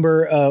goal, a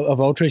number of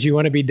ultras you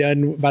want to be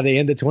done by the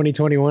end of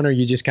 2021, or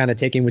you just kind of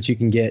taking what you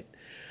can get?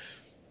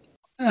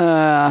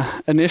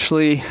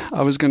 Initially,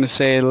 I was going to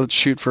say let's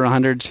shoot for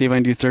 100, see if I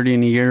can do 30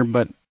 in a year,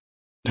 but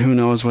who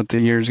knows what the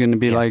year is going to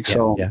be like.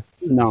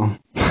 No.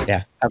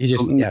 Yeah.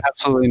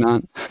 Absolutely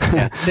not.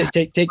 Yeah.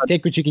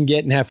 Take what you can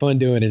get and have fun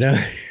doing it,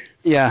 huh?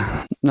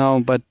 Yeah. No,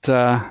 but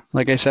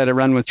like I said, I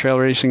run with Trail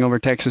Racing Over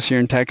Texas here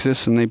in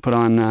Texas, and they put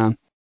on I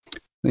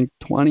think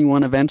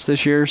 21 events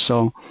this year.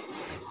 So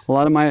a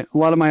lot of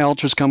my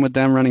ultras come with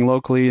them running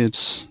locally.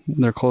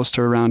 They're close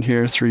to around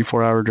here,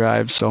 3-4 hour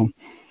drive. So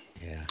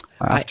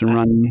I often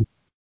run.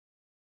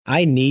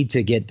 I need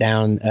to get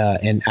down,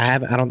 and I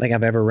don't think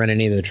I've ever run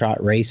any of the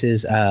trot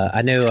races.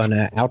 I know on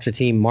an ultra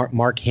team,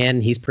 Mark Henn,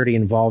 he's pretty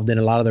involved in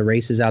a lot of the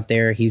races out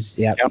there.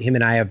 Him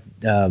and I have,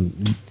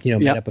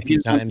 met up a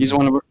few times. He's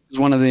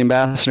one of the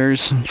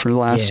ambassadors for the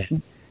last,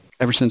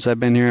 ever since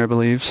I've been here, I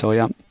believe. So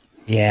yeah.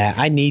 Yeah,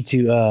 I need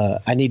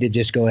to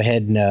just go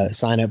ahead and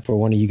sign up for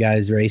one of you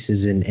guys'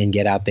 races and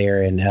get out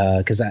there, and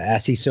because I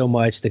see so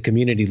much. The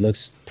community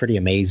looks pretty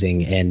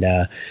amazing,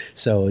 and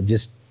so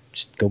just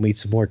go meet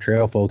some more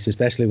trail folks,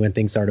 especially when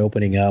things start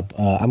opening up.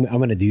 I'm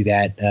going to do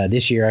that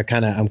this year.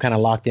 I'm kind of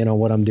locked in on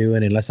what I'm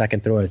doing, unless I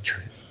can throw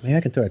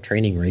a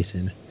training race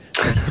in.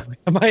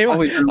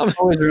 Always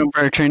room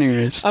for a training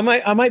race. I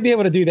might be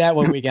able to do that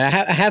one weekend.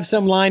 I have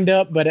some lined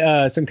up,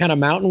 but some kind of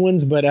mountain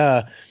ones. But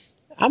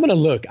I'm gonna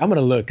look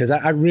because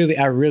I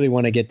really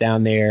want to get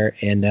down there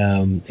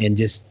and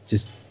just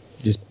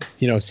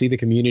see the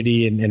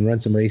community and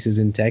run some races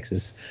in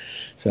Texas.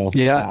 So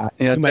you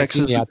might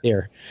see me out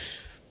there.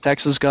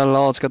 Texas got it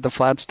all. It's got the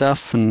flat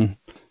stuff, and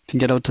you can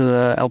get out to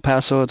the El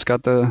Paso. It's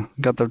got the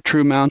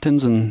true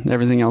mountains and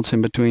everything else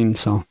in between.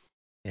 So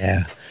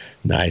yeah,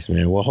 nice,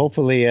 man. Well,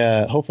 hopefully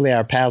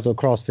our paths will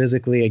cross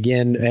physically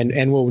again,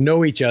 and we'll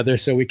know each other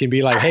so we can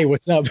be like, hey,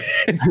 what's up?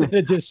 Instead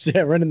of just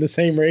running the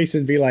same race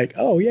and be like,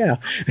 oh yeah.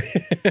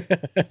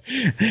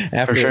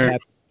 For sure.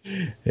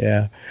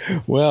 Yeah.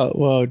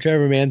 Well,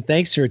 Trevor, man,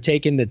 thanks for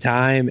taking the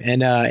time.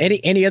 And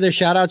any other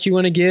shout outs you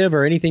want to give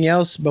or anything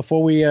else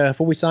before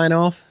we sign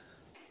off?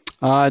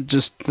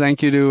 Just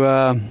thank you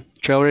to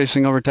Trail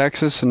Racing Over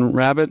Texas and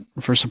Rabbit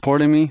for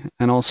supporting me,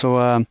 and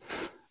also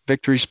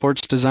Victory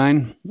Sports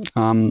Design.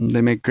 They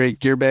make great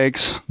gear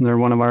bags. They're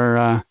one of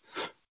our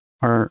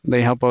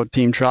they help out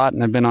Team Trot,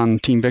 and I've been on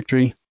Team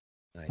Victory.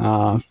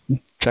 Nice.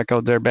 Check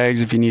out their bags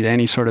if you need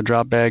any sort of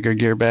drop bag or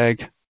gear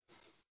bag.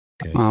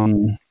 Okay.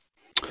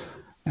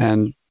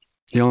 And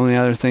the only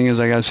other thing is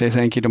I got to say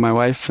thank you to my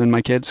wife and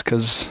my kids,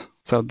 because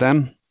without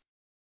them,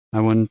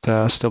 I wouldn't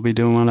still be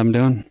doing what I'm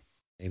doing.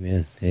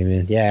 Amen.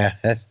 Yeah,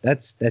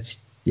 that's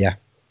yeah.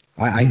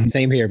 I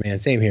same here, man.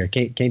 Same here.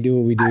 Can't do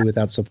what we do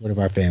without support of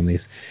our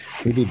families.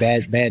 We'd be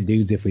bad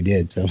dudes if we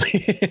did. So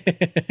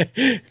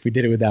if we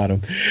did it without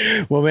them.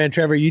 Well, man,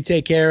 Trevor, you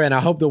take care, and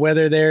I hope the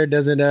weather there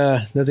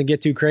doesn't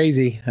get too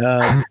crazy.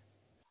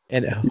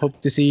 And hope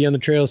to see you on the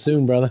trail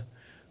soon, brother.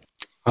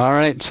 All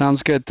right,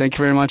 sounds good. Thank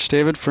you very much,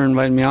 David, for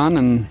inviting me on,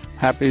 and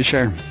happy to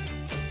share.